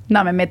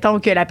 Non, mais mettons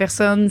que la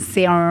personne,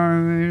 c'est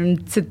une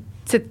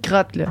petite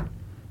crotte, là.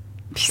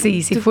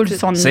 Puis c'est full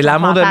son C'est son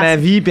l'amour de fantasme. ma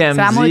vie, puis elle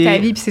C'est me l'amour de dit... ta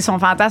vie, puis c'est son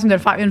fantasme de le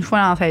faire une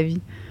fois dans sa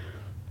vie.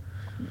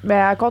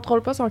 Ben, elle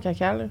contrôle pas son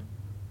caca, là.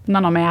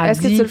 Non, mais elle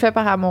Est-ce que dit... tu le fais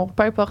par amour?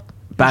 Peu importe.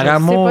 Par Je sais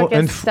amour, pas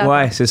qu'est-ce une qui fois. t'attend.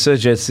 Ouais, c'est ça.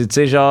 Tu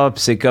sais, genre,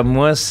 pis c'est comme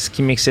moi, ce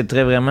qui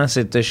m'exciterait vraiment,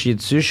 c'est de te chier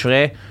dessus. Je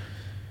ferais,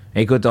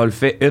 écoute, on le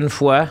fait une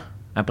fois.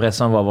 Après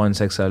ça, on va avoir une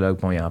sexologue,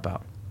 puis on y en parle.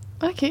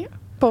 OK.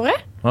 Pour vrai?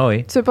 Ah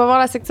oui. Tu veux pas voir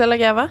la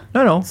sexologue avant?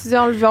 Non, non. Tu dis,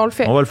 on le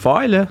fait. On va le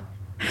faire, là.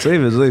 Tu sais,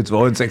 veux dire, tu vas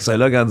voir une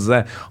sexologue en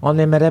disant, on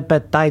aimerait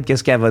peut-être,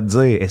 qu'est-ce qu'elle va te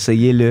dire?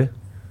 Essayez-le.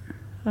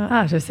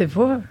 Ah, je sais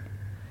pas.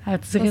 Ah,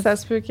 tu dirais... Ça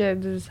se peut qu'elle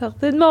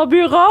sortait de mon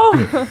bureau.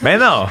 Ben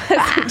non!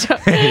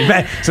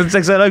 Ben, c'est une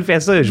sexologue qui fait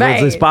ça. Je vais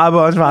dire, c'est pas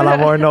bon, je vais en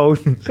avoir un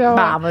autre.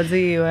 Ben, on va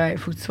dire, ouais, il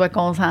faut que tu sois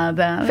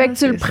consentant. Fait que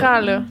tu le prends,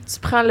 là. Tu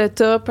prends le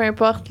tas, peu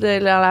importe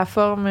la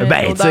forme.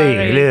 Ben, tu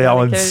sais, là,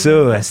 on dit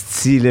ça,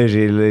 asti, là,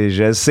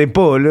 je sais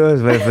pas, là.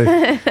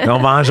 On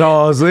va en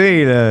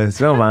jaser, là. Tu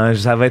sais,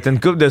 ça va être une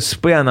coupe de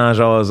souper à en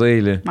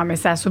jaser, là. Non, mais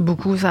ça soupe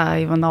beaucoup, il va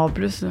en avoir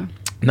plus, là.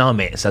 Non,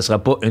 mais ça sera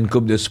pas une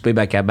coupe de souper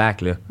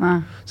back-à-back, là. Ah.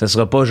 Ça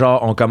sera pas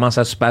genre, on commence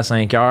à souper à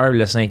 5 heures,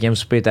 le 5e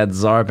souper est à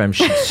 10 heures, puis elle me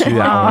chie dessus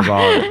à 11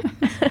 heures.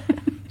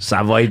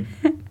 Ça va être...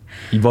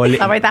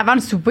 Ça va être avant le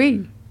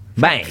souper.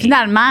 Ben...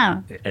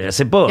 Finalement, je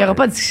sais pas. il n'y aura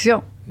pas de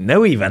discussion. Ben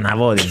oui, il va en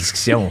avoir des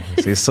discussions,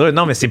 c'est sûr.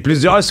 Non, mais c'est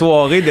plusieurs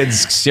soirées de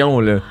discussion,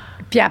 là.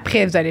 Puis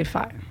après, vous allez le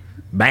faire.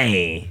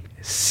 Ben,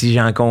 si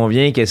j'en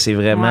conviens que c'est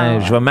vraiment...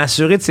 Ouais. Je vais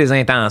m'assurer de ses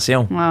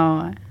intentions.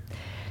 Ouais.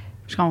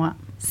 Je comprends.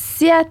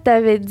 Si elle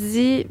t'avait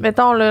dit,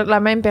 mettons la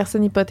même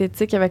personne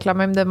hypothétique avec la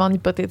même demande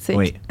hypothétique,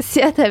 Oui. si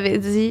elle t'avait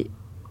dit,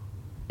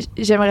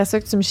 j'aimerais ça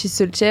que tu me chies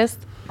sur le chest,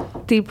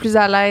 t'es plus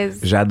à l'aise.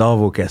 J'adore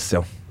vos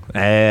questions.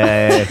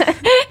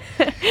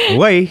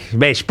 Oui,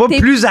 ben je suis pas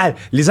plus à...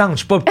 Lisande, je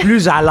suis pas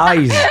plus à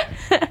l'aise.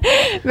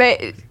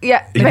 Mais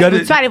Tu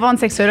vas aller voir une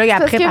sexologue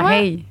après, que moi-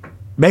 pareil.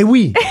 Ben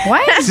oui. Ouais.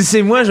 Si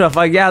c'est moi, je vais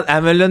faire garde.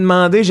 Elle me l'a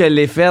demandé, je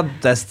l'ai fait.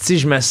 Si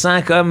je me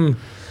sens comme...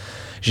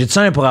 J'ai-tu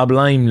un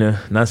problème, là?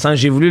 Dans le sens,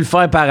 j'ai voulu le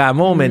faire par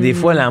amour, mais des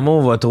fois,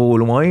 l'amour va trop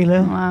loin,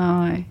 là.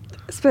 Ouais.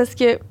 c'est parce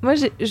que moi,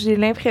 j'ai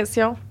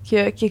l'impression qu'il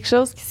y a quelque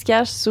chose qui se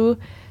cache sous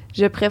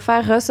je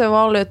préfère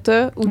recevoir le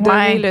tas ou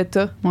donner le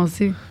tas. Moi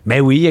aussi.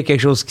 Ben oui, il y a quelque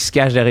chose qui se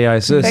cache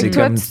derrière ça. Fait C'est que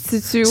toi, comme... tu te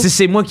situes où? Si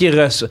c'est moi qui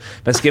reçois...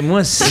 Parce que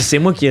moi, si c'est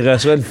moi qui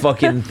reçois le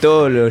fucking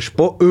tas, là, je suis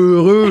pas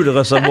heureux de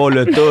recevoir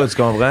le tas, tu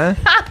comprends?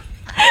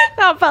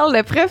 On parle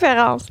de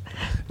préférence.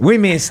 Oui,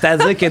 mais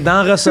c'est-à-dire que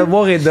dans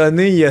recevoir et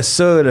donner, il y a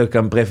ça là,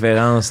 comme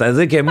préférence.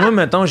 C'est-à-dire que moi,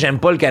 mettons, j'aime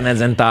pas le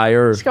Canadian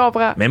Tire. Je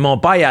comprends. Mais mon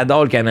père, il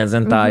adore le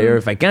Canadian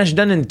Tire. Fait que quand je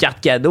donne une carte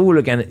cadeau,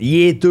 là,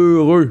 il est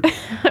heureux.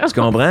 Tu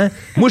comprends?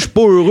 Moi, je suis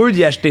pas heureux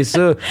d'y acheter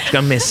ça. Je suis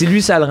comme, mais si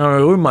lui, ça le rend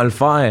heureux, m'a le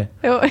faire.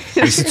 Ouais.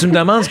 Et si tu me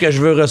demandes ce que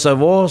je veux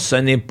recevoir, ce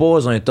n'est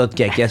pas un tas de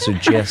caca sur le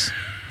chest.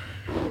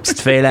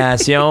 Petite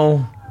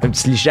fellation, un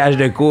petit lichage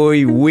de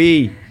couilles,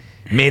 oui.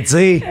 Mais tu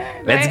sais,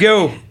 let's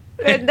go!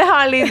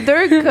 Dans les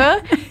deux cas,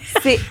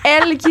 c'est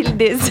elle qui le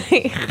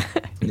désire.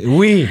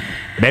 Oui.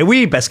 Ben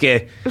oui, parce que...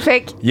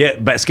 Fait que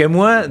Parce que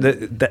moi,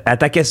 à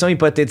ta question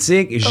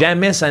hypothétique,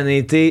 jamais ça n'a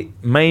été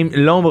même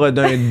l'ombre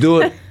d'un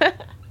doute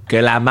que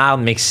la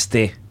marde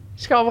m'excitait.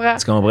 je comprends.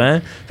 Tu comprends?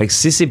 Fait que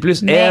si c'est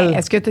plus Mais elle...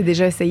 est-ce que tu as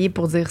déjà essayé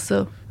pour dire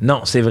ça?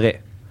 Non, c'est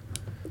vrai.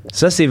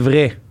 Ça, c'est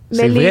vrai. Mais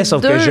C'est les vrai,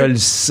 sauf deux- que je le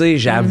sais,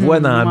 je la vois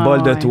dans le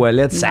bol de ouais.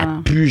 toilette, ça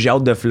Non. pue, j'ai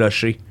hâte de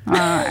flusher. Ouais.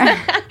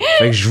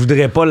 Fait que je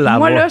voudrais pas l'avoir.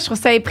 Moi, là, je trouve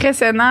ça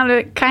impressionnant.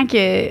 Là, quand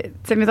que, tu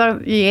sais, mettons, quand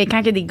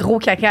il y a des gros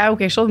caca ou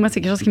quelque chose, moi, c'est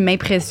quelque chose qui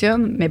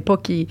m'impressionne, mais pas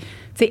qui. Tu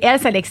sais, elle,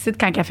 ça l'excite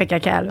quand elle fait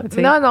caca. Là, tu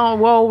sais. Non,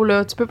 wow,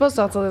 là, tu peux pas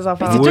sortir des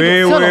enfants. c'est toi qui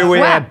dis ça, l'autre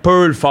fois. elle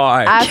peut le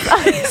faire.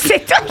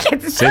 C'est toi qui as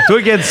dit ça. C'est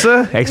toi qui as dit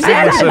ça?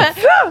 Explique-moi ça.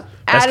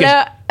 Parce Elle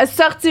que a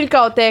sorti le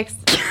contexte.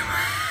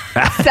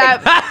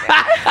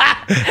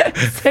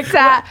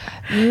 ça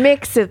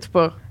m'excite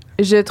pas.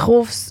 Je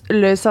trouve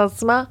le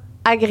sentiment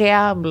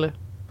agréable.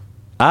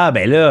 Ah,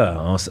 ben là,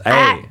 on s... Ah,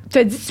 Hey! tu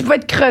as dit que tu peux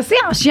être crossé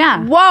en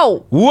chiant.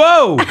 Wow!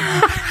 Wow!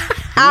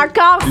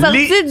 Encore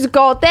sorti du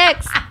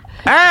contexte.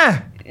 Hein?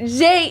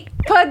 J'ai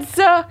pas dit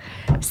ça.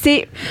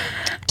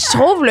 Je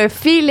trouve le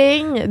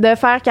feeling de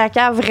faire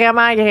caca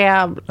vraiment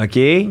agréable. OK.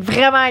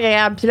 Vraiment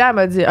agréable. Puis là, elle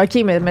m'a dit,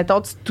 OK, mais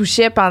mettons, tu te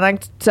touchais pendant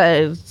que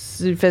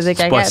tu faisais C'est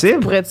caca. possible?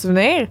 Pourrais-tu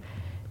venir?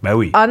 Ben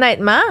oui.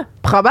 Honnêtement,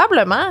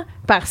 probablement,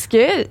 parce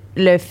que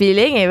le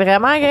feeling est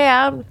vraiment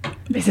agréable.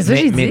 Mais c'est ça que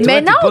j'ai Mais dit. toi,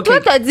 Mais t'es non, pas toi,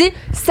 quel- t'as dit,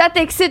 ça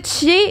t'excite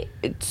chier,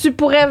 tu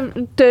pourrais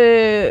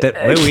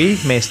Oui,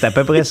 mais c'est à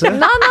peu près ça.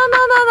 Non.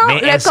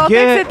 Mais Le est-ce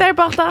contexte que- est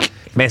important.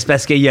 Mais c'est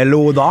parce qu'il y a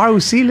l'odeur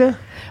aussi, là.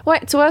 Ouais,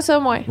 tu vois ça,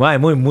 moi. Ouais,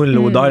 moi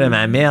l'odeur de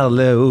ma merde,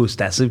 là,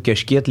 c'est assez que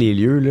je quitte les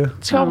lieux, là.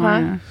 Tu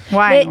comprends?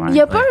 Ouais, Mais il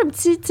y a ouais. pas un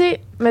petit, tu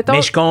sais, mettons.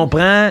 Mais je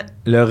comprends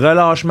le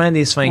relâchement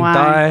des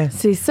sphincters.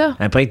 C'est ça.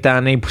 Après que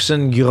t'en aies poussé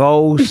une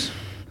grosse,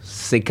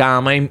 c'est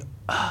quand même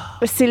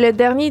C'est le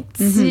dernier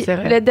petit, c'est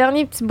vrai. le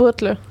dernier petit bout,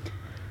 là.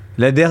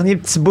 le dernier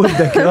petit bout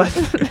de crotte.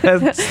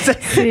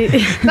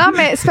 Non,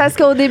 mais c'est parce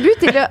qu'au début,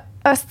 t'es là,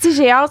 hostie,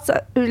 j'ai hâte.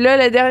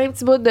 Là, le dernier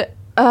petit bout de.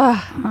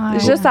 Ouais.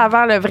 Juste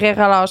avant le vrai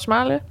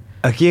relâchement, là.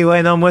 OK,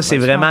 ouais, non, moi, c'est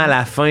vraiment à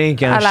la fin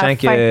quand À je la sens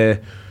que...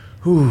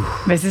 Ouh.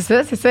 Mais c'est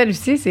ça,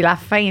 Lucie, c'est la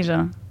fin,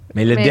 genre.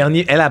 Mais le Mais-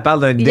 dernier... Elle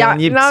parle d'un Il y a-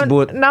 dernier non, petit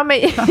bout. Non,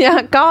 mais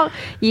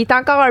il est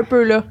encore un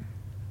peu là.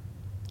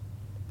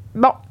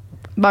 Bon,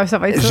 Bon, ça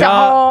va être ça.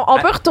 Genre- on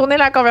peut retourner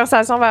la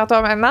conversation vers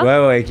toi maintenant.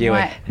 Ouais, OK, ouais.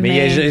 Ouais, Mais, il y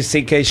a- mais-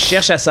 c'est que je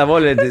cherche à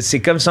savoir... c'est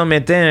comme si on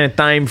mettait un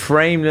time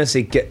frame, là.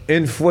 C'est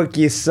qu'une fois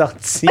qu'il est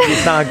sorti, il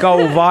est encore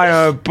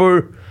ouvert un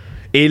peu.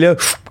 Et là,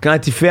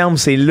 quand il ferme,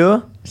 c'est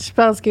là. Je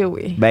pense que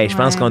oui. Ben, je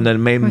pense Ouais. qu'on a le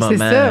même Ouais, moment. c'est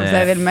ça, vous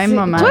avez le même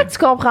moment. Toi, tu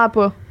comprends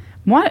pas.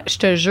 Moi, je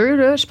te jure,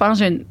 là, je pense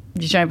que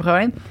j'ai un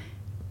problème.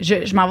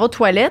 je m'en vais aux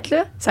toilettes,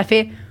 là, ça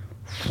fait...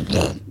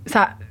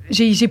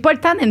 J'ai pas le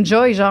temps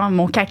d'enjoy, genre,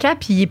 mon caca,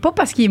 puis il est pas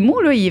parce qu'il est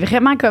mou, là, il est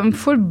vraiment comme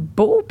full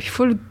beau, puis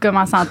full comme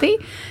en santé,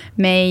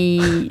 mais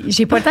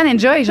j'ai pas le temps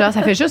d'enjoy, genre,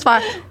 ça fait juste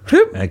faire...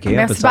 OK,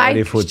 Merci, bye.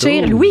 des Je photos.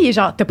 tire. Louis, il est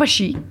genre, t'as pas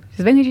chié.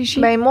 C'est bien, j'ai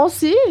chié. Ben, moi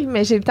aussi,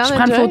 mais j'ai le temps je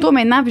prends une d'enjoy. photo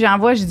maintenant, puis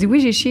j'envoie, je dis oui,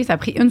 j'ai chié, ça a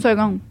pris 1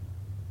 seconde.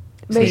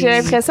 Ben, j'ai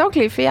l'impression que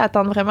les filles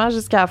attendent vraiment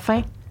jusqu'à la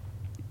fin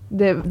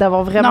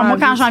d'avoir vraiment Non, moi,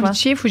 quand envie, j'ai envie souvent. de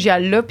chier, il faut que j'y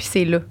aille là, puis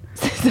c'est là.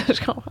 C'est ça, je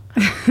comprends.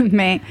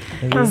 Mais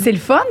c'est le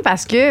fun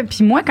parce que,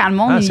 puis moi, quand le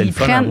monde, c'est ils le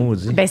fun prennent. en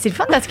maudit. Ben, c'est le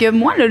fun parce que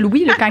moi, le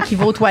Louis, là, quand il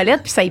va aux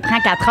toilettes, puis ça, il prend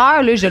 4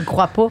 heures, là, je le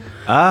crois pas.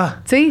 Ah!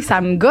 Tu sais,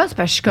 ça me gosse parce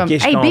que je suis comme, Ok,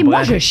 je hey, ben, comprends.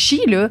 moi, je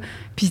chie, là.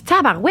 Puis,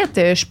 tabarouette,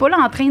 je suis pas là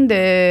en train de.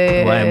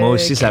 Ouais, moi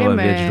aussi, ça va crème,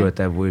 vite, je dois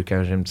t'avouer,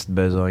 quand j'ai une petite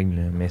besogne.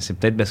 Là. Mais c'est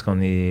peut-être parce qu'on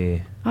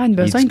est... Ah, une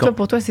besogne, Il est toi, du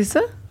pour toi, c'est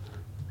ça?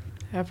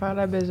 À faire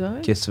la besogne.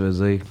 Qu'est-ce que tu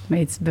veux dire?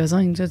 Mais petites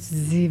besognes, toi, tu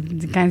dis,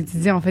 quand tu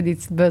dis on fait des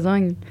petites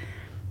besognes,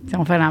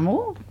 on fait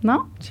l'amour,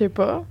 non? Je sais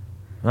pas.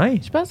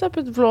 Oui. Je pense que ça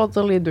peut vouloir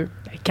dire les deux.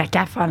 Ben,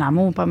 caca, faire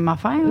l'amour, pas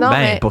m'affaire. Non, Ben,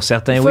 mais pour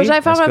certains, faut oui. que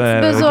j'aille faire parce ma que,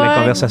 petite avec besogne. la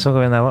conversation qu'on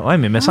vient d'avoir. Oui,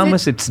 mais me semble, moi,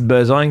 ces petites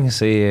besognes,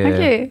 c'est...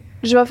 OK.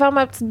 je vais faire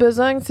ma petite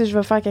besogne si je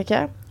veux faire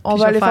caca. On Puis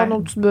va je aller vais faire faire- nos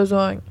petites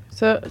besognes.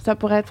 Ça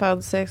pourrait être faire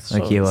du sexe. OK,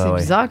 je trouve. ouais, C'est ouais.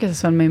 bizarre que ce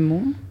soit le même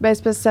mot. Ben,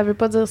 c'est parce que ça veut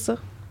pas dire ça.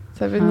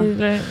 Ça veut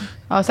dire...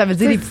 Ah, ça veut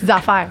dire les petites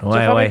affaires. Je vais Ouais,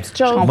 faire ouais. mes petites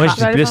choses. Moi, je Je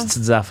dis vais aller plus faire-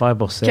 petites affaires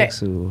pour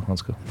sexe, ou en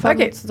tout cas. Faire OK.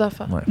 mes petites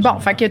affaires. Ouais, Bon,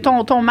 fait que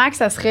ton max,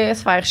 ça serait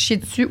se faire chier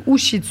dessus ou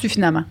chier dessus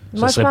finalement.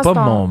 Moi, ça je serait pense pas qu'on-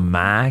 mon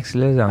max,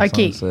 là, dans OK.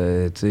 le sens,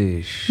 tu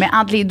sais... Mais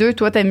entre les deux,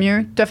 toi, t'aimes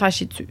mieux te faire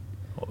chier dessus.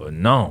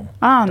 Non.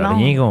 Ah T'as non.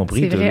 rien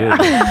compris, C'est toi, vrai. là.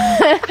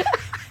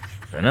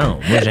 Non,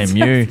 moi, j'aime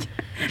mieux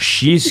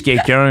chier sur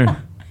quelqu'un.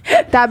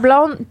 Ta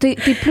blonde, t'es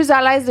plus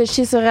à l'aise de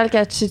chier sur elle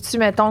qu'à te chier dessus,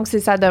 mettons que c'est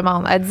sa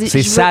demande. Elle dit...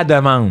 C'est je veux- sa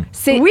demande.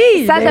 C'est Oui,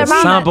 sa ben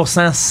demande.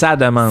 100% sa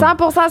demande.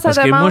 100% sa Parce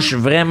que demande. moi, je suis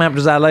vraiment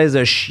plus à l'aise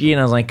de chier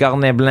dans un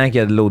cornet blanc qu'il y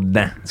a de l'eau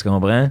dedans. Tu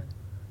comprends?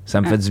 Ça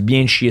me fait du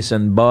bien de chier sur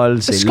une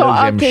bolle. C'est là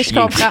que j'aime OK, chier. je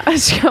comprends.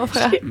 Je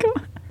comprends.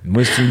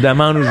 Moi, si tu me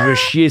demandes où je veux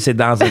chier, c'est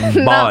dans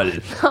une bolle.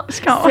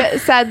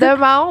 Sa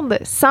demande,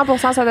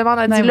 100% sa demande.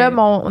 Elle dit Ben là, oui.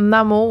 mon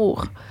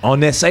amour.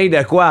 On essaye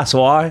de quoi à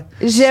soir?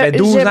 Ça fait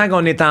 12 ans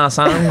qu'on est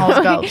ensemble. On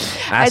se gâte.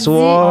 À Elle dit,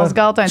 soir, on se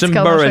gâte un tu petit me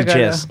cœur de beurres le chocolat.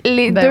 chest.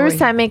 Les Ben deux, oui.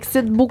 ça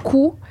m'excite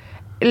beaucoup.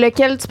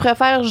 Lequel tu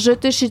préfères, je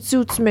te chie dessus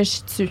ou tu me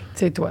chies dessus?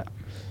 C'est toi.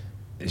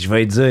 Je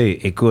vais te dire,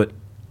 écoute,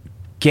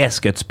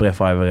 qu'est-ce que tu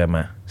préfères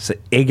vraiment? C'est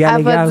égal,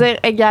 Elle va égal? dire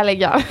égal,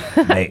 égal.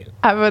 Ben,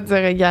 Elle va dire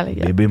égal,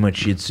 égal. bébé m'a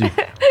chié dessus.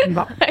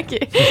 Bon. OK.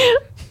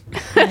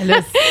 Ben là,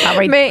 ça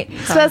va être. Mais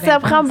va être ça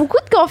intense. prend beaucoup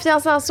de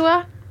confiance en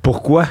soi.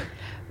 Pourquoi?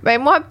 Ben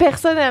moi,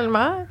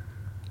 personnellement,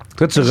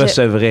 Toi, tu Je-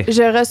 recevrais.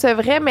 je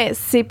recevrais, mais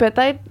c'est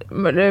peut-être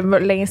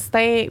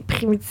l'instinct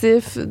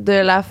primitif de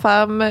la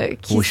femme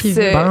qui Oh, je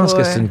se... pense que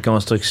ouais. c'est une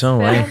construction,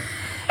 ouais.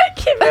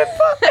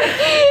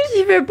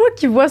 Qui veut pas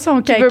qu'il voit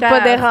son caca. veut pas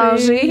tu sais.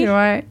 déranger.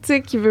 Ouais. Tu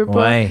sais, qui veut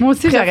pas. Ouais. Moi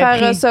aussi, j'aurais Préfère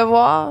pris.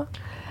 recevoir.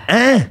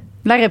 Hein?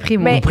 L'air pris,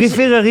 moi. Mais- Vous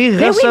préféreriez Mais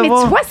oui, recevoir?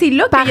 mais tu vois, c'est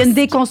là qu'il y a une Parce-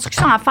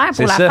 déconstruction à faire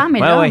C'est pour la ça. femme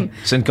et Ouais, l'homme. ouais.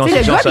 C'est une Tu sais, le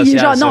construction gars, il est sociale.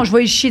 genre, non, ça. je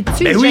vais y chier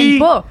dessus, Ben je oui. gêne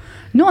pas.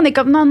 Nous, on est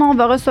comme, non, on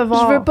va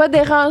recevoir. Je veux pas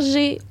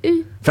déranger.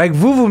 Fait que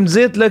vous me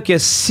dites là, que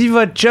si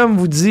votre chum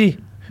vous dit,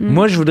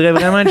 moi, je voudrais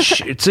vraiment...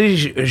 tu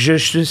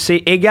sais,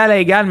 c'est égal à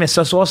égal, mais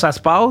ce soir, ça se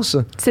passe.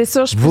 C'est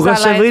sûr, je suis Vous plus à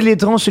recevrez l'aise. les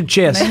troncs sur le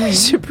chest. Ben oui. Je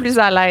suis plus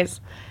à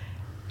l'aise.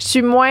 Je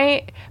suis moins...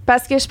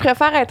 Parce que je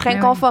préfère être Ben oui.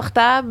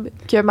 inconfortable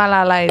que mal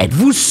à l'aise.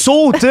 Êtes-vous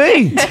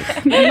sauté?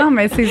 Non,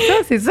 mais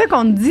c'est ça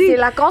qu'on te dit. C'est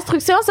la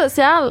construction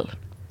sociale.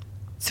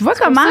 Tu vois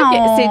C'est pour comment ça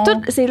que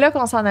on... c'est là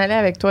qu'on s'en allait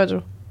avec toi,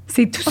 Joe.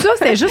 C'est tout ça,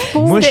 c'est juste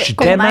pour... Moi, je suis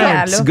qu'on tellement aille un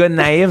là. petit gars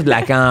naïf de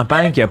la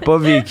campagne qui a pas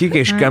vécu que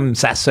je suis comme,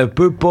 ça se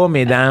peut pas,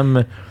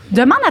 mesdames.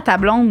 Demande à ta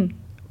blonde,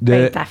 De...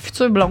 ben, ta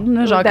future blonde,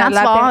 là, genre Dans quand tu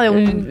la vas avoir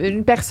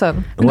une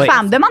personne. une Ouais.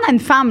 femme, demande à une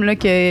femme là,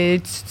 que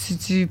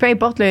tu peu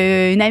importe,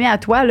 là, une amie à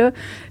toi, là,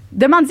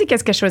 demande-y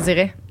qu'est-ce qu'elle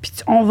choisirait. Puis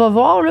on va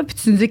voir, là, puis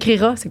tu nous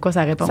écriras c'est quoi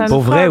sa réponse. Ça Pour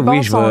nous fera vrai, un bon oui,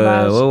 je vais.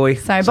 sondage. Oui, oui.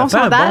 C'est un Ça bon fait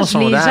sondage.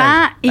 Les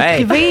gens,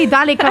 Hey, écrivez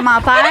dans les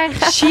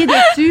commentaires, chier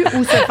dessus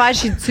ou se faire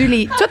chier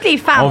dessus. Toutes les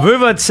femmes. on veut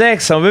votre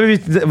sexe, on veut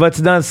votre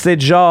identité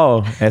de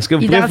genre. Est-ce que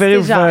vous Identité préférez de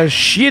vous genre. faire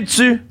chier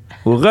dessus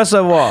ou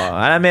recevoir?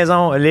 À la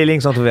maison, les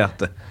lignes sont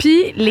ouvertes.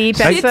 Puis les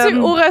Chier dessus personnes.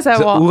 ou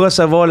recevoir. Ou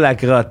recevoir la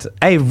crotte.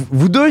 Hey,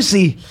 vous deux,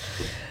 c'est.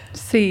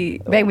 C'est.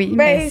 Ben oui. Ben,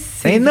 mais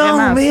c'est Eh non,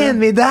 vraiment ça. man,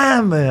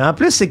 mesdames! En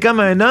plus, c'est comme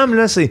un homme,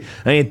 là. C'est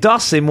un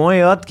torse, c'est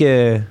moins hot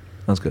que.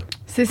 En tout cas.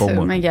 C'est pour ça,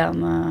 moi. mais regarde.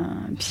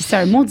 Puis c'est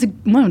un mot,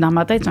 moi, dans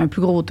ma tête, c'est un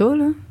plus gros tas,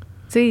 là.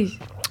 Tu sais.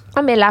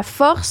 Ah, mais la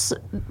force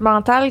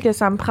mentale que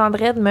ça me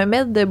prendrait de me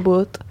mettre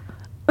debout.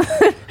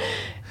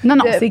 Non,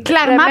 non, De- c'est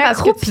clairement de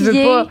parce que tu veux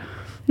m'accroupiller. pas.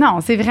 Non,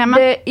 c'est vraiment.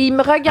 Il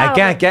me regarde.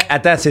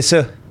 Attends, c'est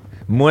ça.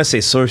 Moi,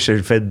 c'est sûr que je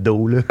le fais de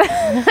dos, là.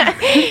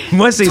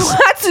 Moi, c'est Toi,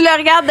 tu le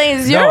regardes dans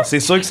les yeux. Non, c'est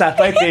sûr que sa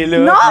tête est là.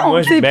 Non, Puis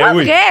moi, c'est ben pas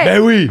oui. vrai. Ben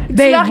oui.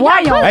 Ben le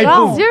voyons regardes Hey, pas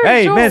donc. dans les yeux,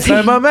 hey, Joe. mais c'est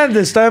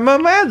un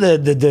moment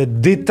de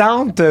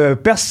détente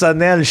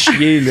personnelle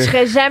chier, là. Je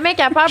serais jamais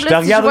capable Je là,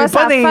 te si je vois regarderai pas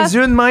sa dans face. les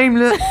yeux de même,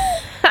 là.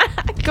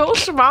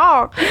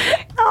 Cauchemar!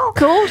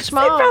 C'est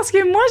parce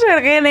que moi,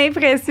 j'aurais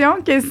l'impression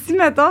que si,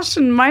 mettons, je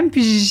suis de même,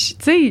 puis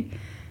tu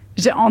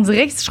sais, on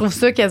dirait que je trouve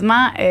ça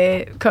quasiment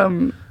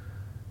comme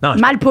Non,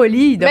 mal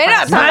poli. De Mais faire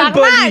là, ça. mal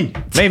poli.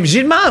 Même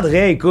j'y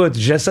demanderais, écoute,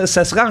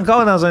 ça serait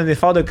encore dans un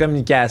effort de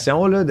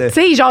communication, là. Tu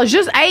sais, genre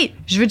juste, hey,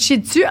 je veux te chier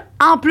dessus.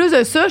 En plus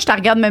de ça, je te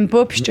regarde même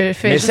pas, puis je te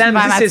fais Mais juste ça me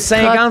ma dit c'est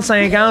petite trotte.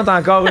 50-50,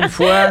 encore une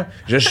fois,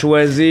 je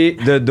choisis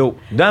de dos.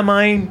 De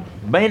même,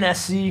 bien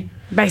assis.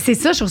 Ben, c'est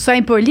ça, je trouve ça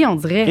impoli, on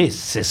dirait. Hey,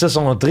 c'est ça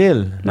son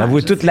thrill. Non, On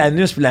voit je toute sais.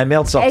 l'anus puis la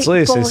merde sortir,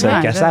 Hey, c'est pour ça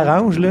vrai, qu'elle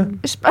s'arrange, là.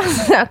 Je pense que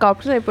c'est encore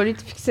plus impoli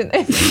de fictionner.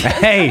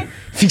 Hey,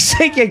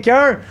 fixer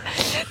quelqu'un.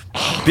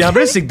 Puis en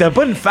plus, c'est que t'as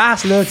pas une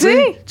face, là, tu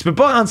sais. Tu peux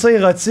pas rendre ça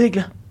érotique,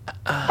 là.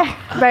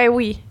 Ben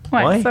oui.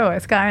 Ouais, Ouais. ça, ouais,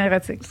 c'est quand même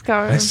érotique. C'est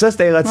quand même. Ça,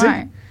 c'était érotique.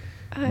 Ouais.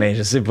 Mais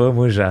je sais pas,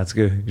 moi, en tout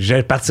cas,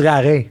 je partirais à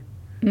rire.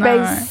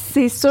 Ben, Ouais.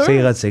 c'est sûr. C'est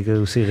érotique,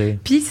 aussi rire.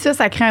 Puis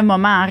ça crée un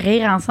moment à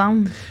rire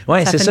ensemble.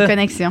 Ouais, Ça c'est fait ça. une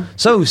connexion.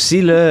 Ça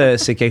aussi, là,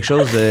 c'est quelque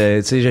chose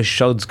de. Tu sais, je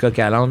chaude du coq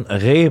à l'âne.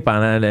 Rire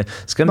pendant le.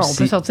 C'est comme Bon, si.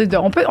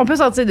 on peut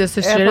sortir de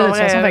ce sujet-là de toute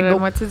façon. Fait que la go.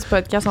 moitié du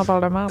podcast, on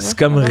parle de merde. C'est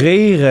comme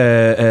rire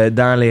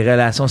dans les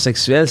relations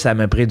sexuelles, ça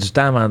m'a pris du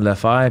temps avant de le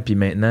faire, puis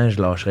maintenant, je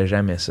lâcherai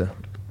jamais ça.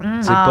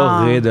 C'est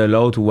pas rire de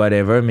l'autre ou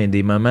whatever, mais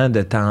des moments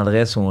de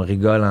tendresse où on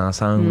rigole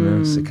ensemble, là,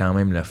 c'est quand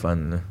même le fun.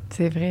 Là.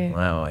 C'est vrai.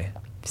 Ouais.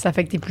 Puis ça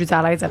fait que t'es plus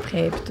à l'aise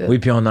après. Puis tout. Oui,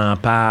 puis on en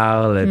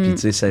parle, puis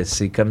tu sais,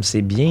 c'est comme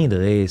c'est bien de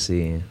rire.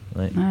 C'est...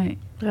 Ouais. Ouais.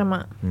 Vraiment.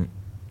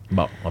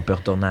 Bon, on peut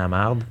retourner à la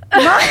marde.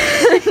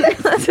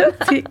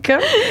 T'es comme.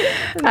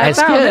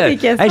 Est-ce Attends, on a que... des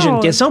questions. Hey, j'ai une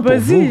question pour Vas-y.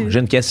 vous. J'ai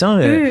une question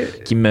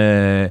qui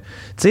me...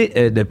 Tu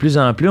sais, de plus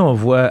en plus,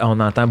 on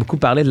entend beaucoup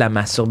parler de la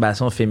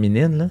masturbation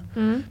féminine.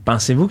 Là.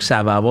 Pensez-vous que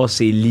ça va avoir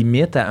ses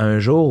limites à un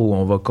jour où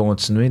on va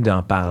continuer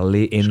d'en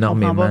parler comprends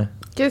énormément? pas.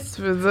 Qu'est-ce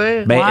que tu veux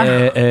dire? Ben,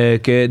 Ouais.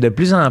 que de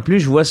plus en plus,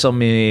 je vois sur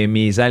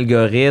mes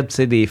algorithmes, tu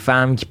sais, des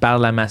femmes qui parlent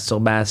de la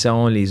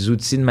masturbation, les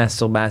outils de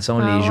masturbation,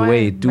 les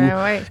jouets et tout. Ben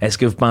ouais. Est-ce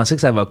que vous pensez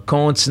que ça va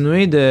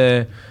continuer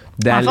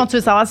En fond, tu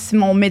veux savoir si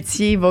mon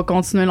métier va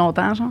continuer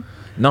longtemps, genre?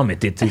 Non, mais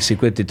c'est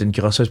quoi? T'es une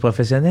crosseuse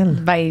professionnelle?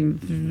 Ben,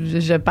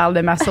 je parle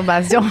de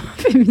masturbation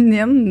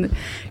féminine.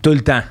 Tout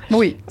le temps.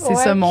 Oui, c'est Ouais.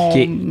 ça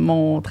OK.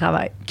 mon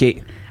travail. OK.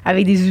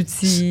 Avec des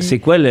outils. C'est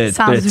quoi le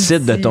sans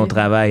titre de outils. ton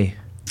travail?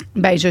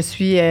 Ben, je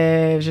suis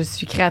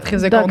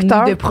créatrice de Docteur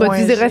contenu de produits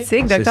point G.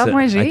 érotiques. C'est ça.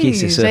 Docteur.g. OK,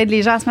 c'est ça. J'aide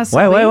les gens à se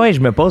masturber. Ouais, je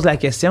me pose la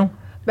question.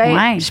 Ben,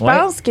 Ouais. je Ouais.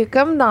 pense que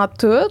comme dans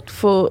tout,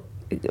 faut.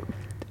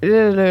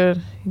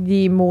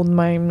 Les mots de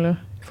même, là.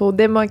 Faut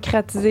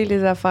démocratiser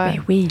les affaires.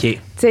 Ben oui. OK. Tu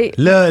sais,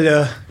 Là,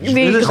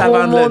 Les juste gros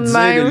avant de mots le de dire,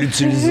 même. de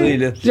l'utiliser,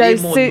 là. Je Les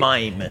le mots sais. de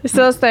même.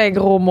 ça, c'est un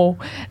gros mot.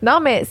 Non,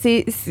 mais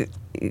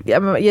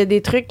il y a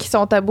des trucs qui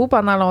sont tabous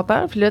pendant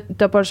longtemps, puis là,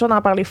 t'as pas le choix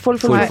d'en parler full,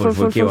 Full,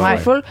 pour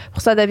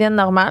que ça devienne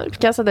normal. Puis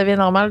quand ça devient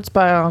normal, tu peux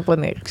en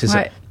revenir. C'est ça.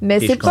 Ouais. Mais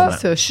Ok, c'est je pas... comprends.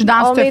 Ça, je suis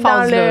dans on cette est dans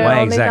le... phase-là. Ouais,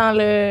 on exact. est dans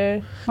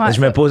le... Ouais.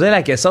 Je me posais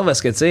la question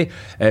parce que, tu sais,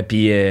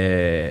 puis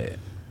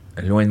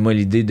loin de moi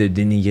l'idée de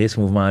dénigrer ce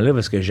mouvement-là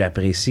parce que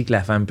j'apprécie que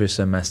la femme puisse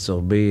se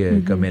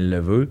masturber comme elle le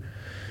veut.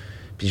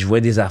 Puis je vois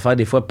des affaires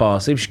des fois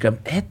passer, puis je suis comme,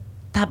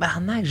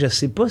 tabarnak, je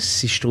sais pas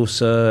si je trouve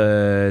ça,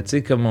 tu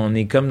sais, comme on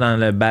est comme dans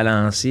le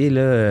balancier,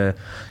 là.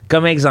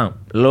 Comme exemple,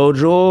 l'autre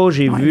jour,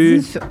 j'ai Ouais, vu...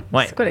 dis ça.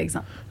 Ouais. C'est quoi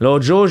l'exemple?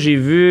 L'autre jour, j'ai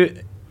vu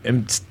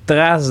une petite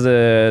trace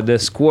de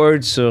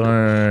squirt sur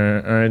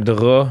un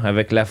drap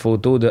avec la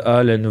photo de «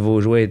 Ah, le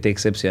nouveau jouet est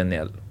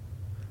exceptionnel ».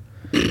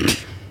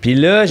 Puis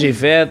là, j'ai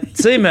fait...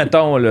 Tu sais,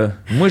 mettons, là,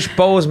 moi, je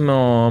pose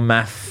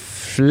ma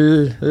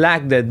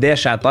flaque de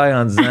dèche à terre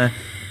en disant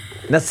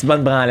 « Là, c'est une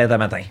bonne branlette à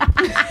matin.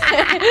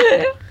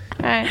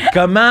 Ouais. »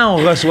 Comment on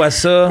reçoit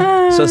ça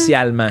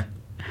socialement?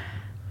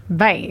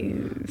 Ben,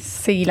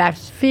 c'est la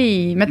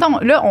fille. Mettons,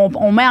 là,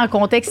 on met en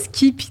contexte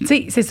qui, puis tu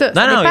sais, c'est ça.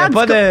 Non, ça non, il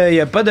dépend n'y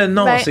a pas de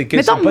nom. Ben, C'est que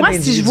Mettons, c'est pas moi, si je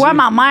d'individu. vois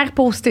ma mère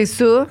poster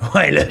ça,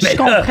 Ouais, là, je mais là,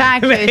 comprends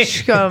que mais- je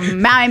suis comme...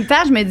 Mais en même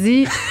temps, je me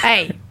dis,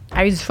 hey, elle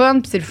a eu du fun,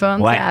 puis c'est le fun.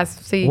 Ouais.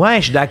 c'est- Ouais,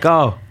 je suis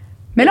d'accord.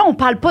 Mais là, on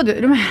parle pas de...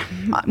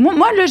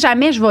 Moi, là,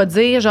 jamais je vais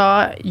dire,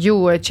 genre,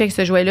 yo, check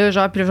ce jouet-là,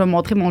 genre, puis là, je vais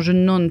montrer mon jeu de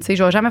noun, tu sais.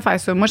 Je vais jamais faire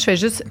ça. Moi, je fais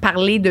juste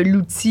parler de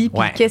l'outil, puis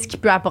Ouais. qu'est-ce qu'il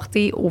peut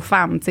apporter aux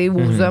femmes, tu sais,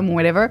 aux hommes, ou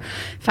whatever.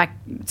 Fait que,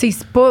 tu sais,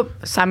 c'est pas...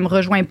 Ça me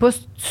rejoint pas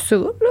ça,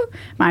 là.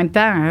 Mais en même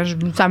temps, hein,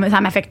 ça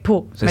m'affecte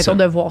pas, C'est mettons, ça.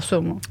 de voir ça,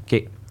 moi.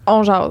 OK.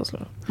 On jase, là.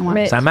 Ouais.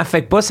 Mais Ça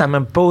m'affecte pas, ça me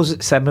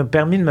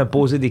permet de me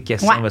poser des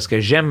questions Ouais. parce que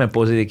j'aime me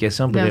poser des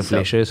questions pour Bien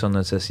réfléchir sur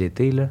notre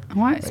société. Là.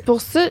 Ouais. c'est pour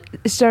ça...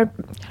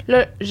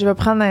 Là, je vais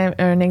prendre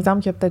un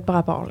exemple qui a peut-être pas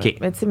rapport. Là. OK.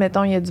 Mais tu sais,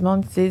 mettons, il y a du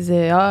monde qui disent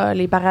 « Ah,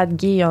 les parades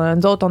gays,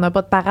 nous autres, on n'a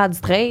pas de parade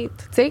straight. »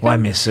 Tu sais, Ouais,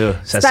 comme... mais ça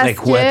C'est serait parce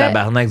quoi, que-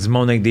 tabarnak, du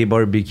monde avec des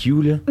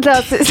barbecues, là? Non,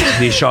 c'est...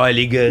 Des chars Non,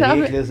 allégoriques,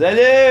 mais- là.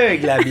 Salut,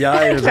 avec la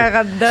bière. là.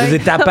 Parade Je veux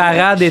dire, ta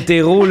parade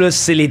hétéro, là,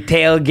 c'est les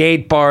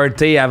tailgate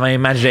party avant un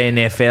match de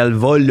NFL.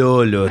 Va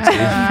là, tu sais.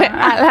 Mais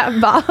à la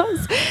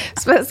base,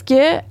 C'est parce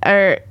que,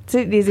 tu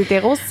sais, les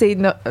hétéros, c'est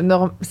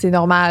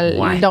normal,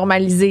 Ouais.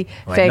 normalisé.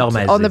 Ouais, Fait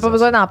normalisé, on n'a pas ça.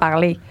 besoin d'en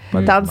parler.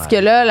 Pas Tandis normal. que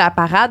là, la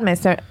parade, mais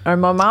c'est un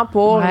moment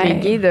pour Ouais. les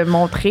gays de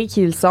montrer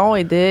qui ils sont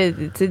et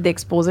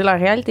d'exposer leur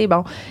réalité,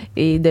 bon,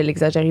 et de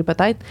l'exagérer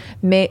peut-être.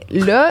 Mais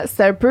là,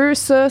 c'est un peu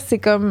ça, c'est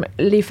comme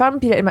les femmes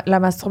puis la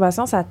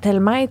masturbation, ça a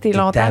tellement été C'est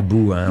longtemps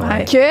tabou, hein.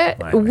 Ouais. que,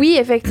 Ouais. oui,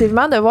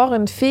 effectivement, de voir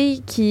une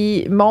fille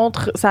qui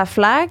montre sa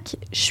flaque,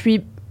 je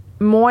suis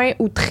moins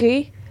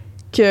outrée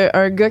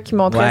qu'un gars qui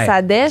montrait Ouais, sa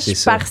c'est dèche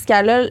ça. parce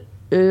qu'elle a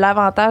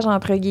l'avantage,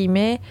 entre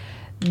guillemets,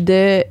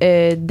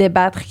 de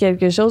débattre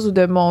quelque chose ou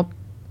de montrer.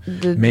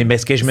 Mais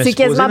ce que je me C'est suis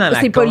posé quasiment dans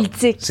la c'est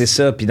politique. C'est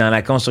ça. Puis dans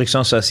la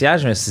construction sociale,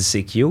 je me suis dit,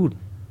 c'est cute. Tu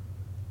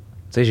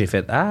sais, j'ai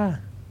fait,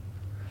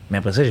 Mais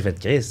après ça, j'ai fait,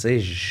 Chris, tu sais,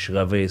 je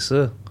revais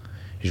ça.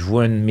 Je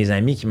vois un de mes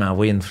amis qui m'a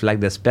envoyé une flaque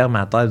de sperme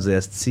à terre, je disais,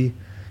 esti.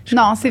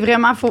 Non, c'est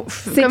vraiment faux.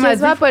 C'est Comme elle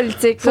quasiment dit,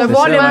 politique. faut C'est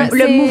voir ça,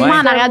 le ouais. mouvement Ouais.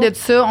 en arrière de tout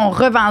ça. On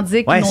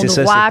revendique Ouais, nos c'est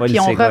ça, droits, c'est puis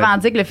on politique, ouais.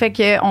 revendique le fait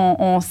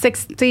qu'on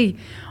s'excite.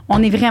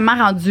 On est vraiment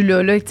rendu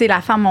là. Tu sais,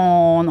 la femme,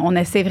 on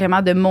essaie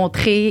vraiment de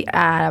montrer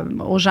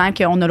aux gens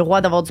qu'on a le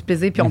droit d'avoir du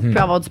plaisir, puis on peut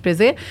avoir du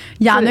plaisir.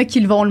 Il y en a qui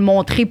vont le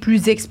montrer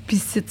plus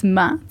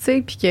explicitement, tu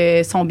sais, puis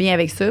qui sont bien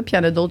avec ça. Puis il y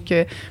en a d'autres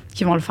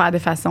qui vont le faire de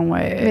façon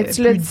Mais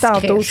tu l'as plus dit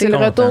discrète. tantôt, Je suis c'est le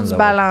content retour de du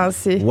l'avoir.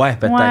 balancier. Ouais,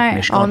 peut-être. Ouais, mais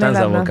je suis on est content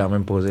d'avoir là-dedans. quand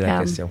même posé la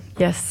Calme. question.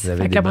 Yes. Vous avez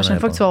Fait que des la bonnes prochaine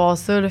fois que tu vas voir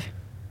ça, là,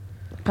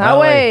 Ah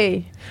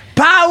ouais!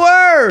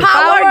 Power!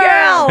 Power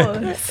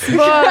girl!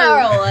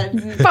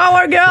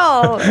 Power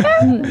girl!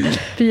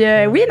 Puis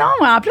oui,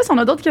 non, en plus, on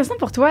a d'autres questions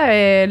pour toi.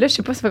 Là, je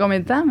sais pas ça fait combien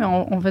de temps, mais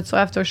on fait sur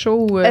After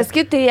Show ou, Est-ce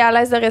que tu es à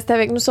l'aise de rester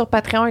avec nous sur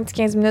Patreon un petit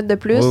 15 minutes de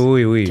plus?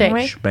 Oui. Ok.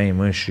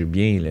 Moi, je suis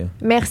bien, là.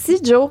 Merci,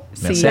 Joe.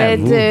 Merci à d'être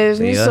vous.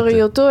 venu C'est sur hot.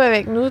 YouTube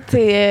avec nous. Tu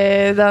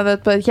es dans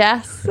notre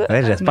podcast.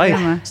 Ouais, j'espère.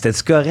 Vraiment.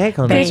 C'était-tu correct?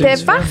 On Ben, a-tu C'était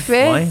du fun?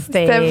 parfait. Ouais.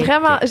 C'était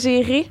vraiment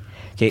géré.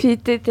 OK. Puis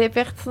t'étais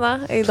pertinent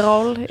et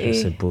drôle. Je Et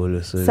sais pas, là.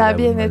 ça a à vous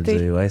bien de me le été.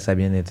 dire. Ouais, ça a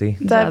bien été.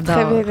 ça a J'adore.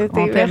 très bien été.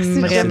 On t'aime Merci, C'est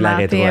de la vraiment. T'es un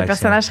rétroaction.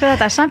 personnage très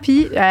attachant.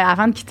 Puis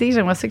avant de quitter,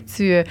 j'aimerais ça que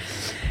tu...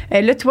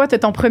 là, toi, tu as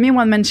ton premier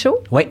one-man show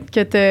Oui.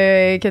 que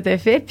t'as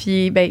fait.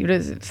 Puis ben, là,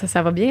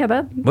 ça va bien, à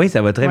date? Oui,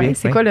 ça va très Ouais, bien.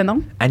 c'est Oui. quoi le nom?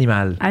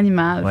 Animal.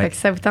 Animal. Ouais. Fait que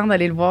ça vous tente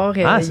d'aller le voir.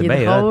 Ah, il c'est est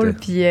bien drôle. hot.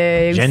 Puis,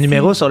 J'ai un aussi-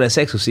 numéro sur le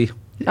sexe aussi.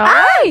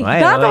 Hey!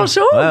 Ouais, Dans ouais, ton ouais.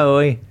 show?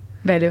 Ouais.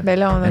 Ben là. Ben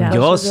là, on a Une la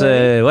grosse. chose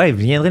à- Ouais, vous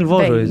viendrez le voir.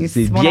 Ben,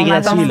 C'est bon, bien on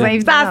attend gratuit, vos là.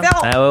 invitations.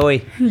 Ah,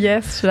 oui.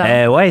 Yes, je suis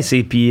là. Ouais,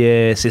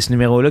 c'est ce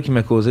numéro-là qui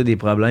m'a causé des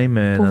problèmes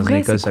Pour dans vrai, une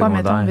école c'est quoi,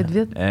 secondaire. mettons,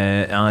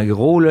 vite? En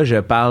gros, là, je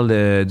parle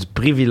du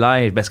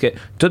privilège parce que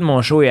tout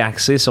mon show est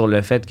axé sur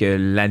le fait que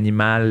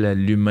l'animal,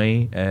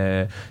 l'humain,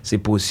 s'est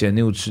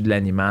positionné au-dessus de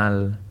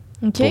l'animal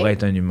OK. pour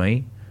être un humain.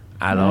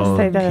 Alors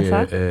c'est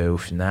intéressant. qu'au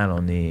final,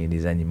 on est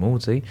des animaux,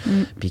 tu sais. Mm.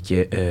 Puis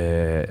que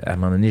à un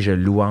moment donné, je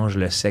louange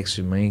le sexe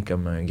humain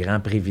comme un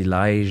grand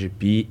privilège.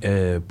 Puis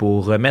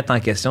pour remettre en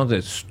question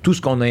tout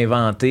ce qu'on a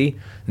inventé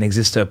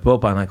n'existe pas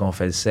pendant qu'on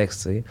fait le sexe,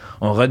 tu sais.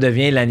 On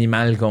redevient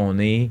l'animal qu'on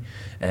est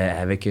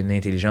avec une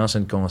intelligence,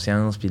 une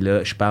conscience. Puis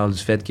là, je parle du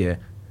fait que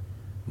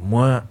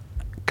moi,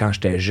 quand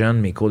j'étais jeune,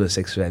 mes cours de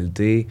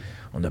sexualité,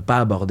 on n'a pas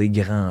abordé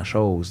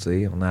grand-chose, tu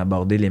sais. On a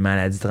abordé les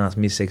maladies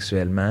transmises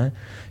sexuellement.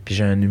 Puis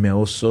j'ai un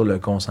numéro sur le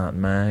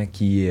consentement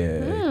qui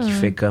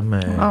fait comme...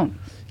 Oh.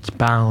 qui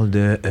parle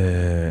de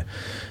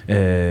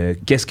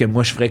qu'est-ce que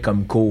moi je ferais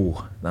comme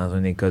cours dans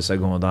une école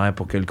secondaire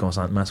pour que le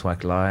consentement soit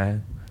clair.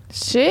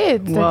 Shit,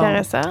 c'est Wow.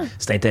 intéressant.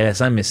 C'est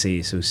intéressant, mais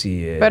c'est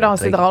aussi Ben non,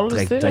 c'est drôle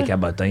très, aussi, très là.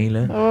 cabotin,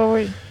 là.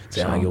 Oui.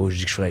 T'sais, en gros, je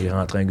dis que je ferais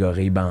rentrer un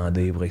gorille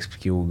bandé pour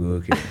expliquer aux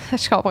gars que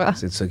Je comprends.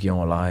 c'est de ça qu'ils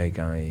ont l'air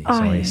quand ils Ah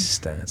sont ouais.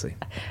 insistants, tu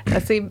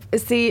sais.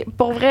 C'est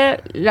pour vrai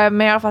la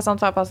meilleure façon de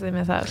faire passer des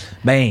messages.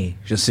 Ben,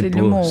 je sais C'est pas.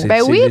 l'humour. C'est, Ben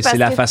c'est- oui, c'est parce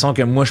la que- façon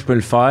que moi je peux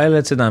le faire,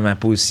 là, tu sais, dans ma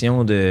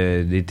position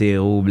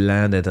d'hétéro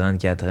blanc de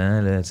 34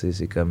 ans, là, tu sais,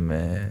 c'est comme...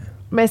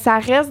 Mais ça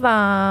reste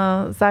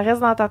dans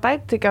ta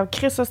tête. T'es comme,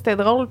 Chris, ça c'était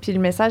drôle, puis le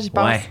message, il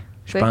passe. ouais,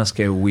 je t'sais. pense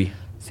que oui.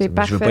 C'est Je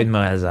parfait. veux pas être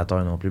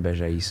moralisateur non plus, ben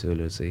j'haïs ça,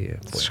 là, tu sais.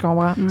 Je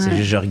comprends. C'est Ouais.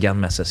 juste je regarde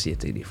ma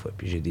société des fois,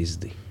 puis j'ai des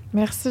idées.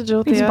 Merci,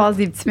 Joe. Tu t'es hot. passes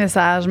des petits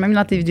messages, même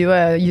dans tes vidéos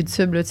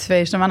YouTube, là, tu fais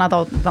justement dans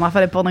ton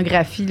affaire de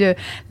pornographie, là,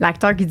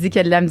 l'acteur qui dit qu'il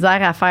a de la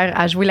misère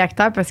à jouer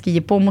l'acteur parce qu'il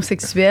est pas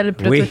homosexuel.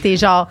 Puis là, Oui. toi, t'es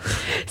genre,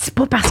 c'est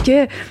pas parce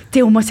que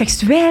t'es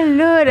homosexuel,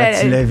 là. Ah,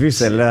 tu l'as vu,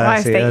 celle-là? Ouais,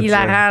 c'est c'était hot, ça.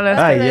 hilarant, là.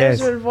 Ah, Je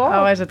yes. veux le voir.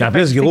 Ah ouais, j'étais Puis en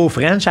plus, fatiguée. gros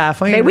French à la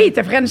fin. Ben là. oui, il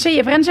a Frenché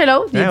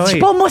l'autre. Il Ah dit, je suis oui.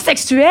 pas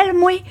homosexuel,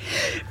 moi.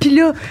 Puis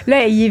là,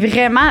 il est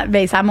vraiment.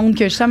 Ben, ça montre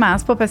que justement,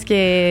 c'est pas parce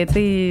que. Tu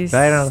sais.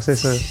 Ben non, c'est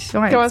ça.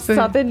 Ouais, Comment tu c'est te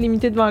ça. sentais de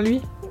l'imiter devant lui?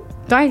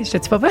 Ouais, je te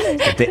dis pas.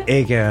 C'était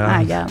écœurant. Ah,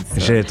 regarde. ça.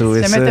 J'ai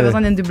trouvé Si ça. jamais t'as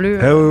besoin d'une doublure.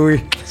 Ah oui,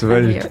 tu vas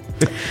le...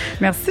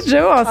 Merci,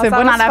 Joe. On se s'en voit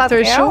va dans sur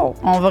l'after Patreon. show.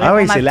 On va Ah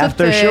oui, répondre c'est à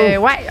l'after toutes, show.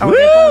 ouais, on Wouh!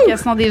 répond aux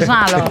questions des gens,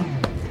 alors.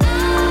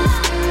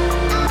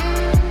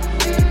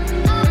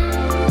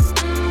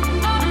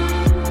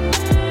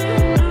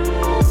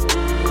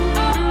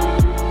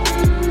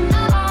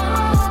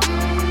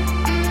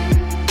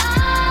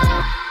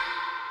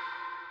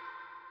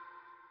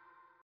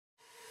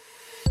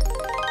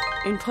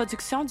 Une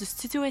production du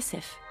Studio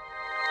SF.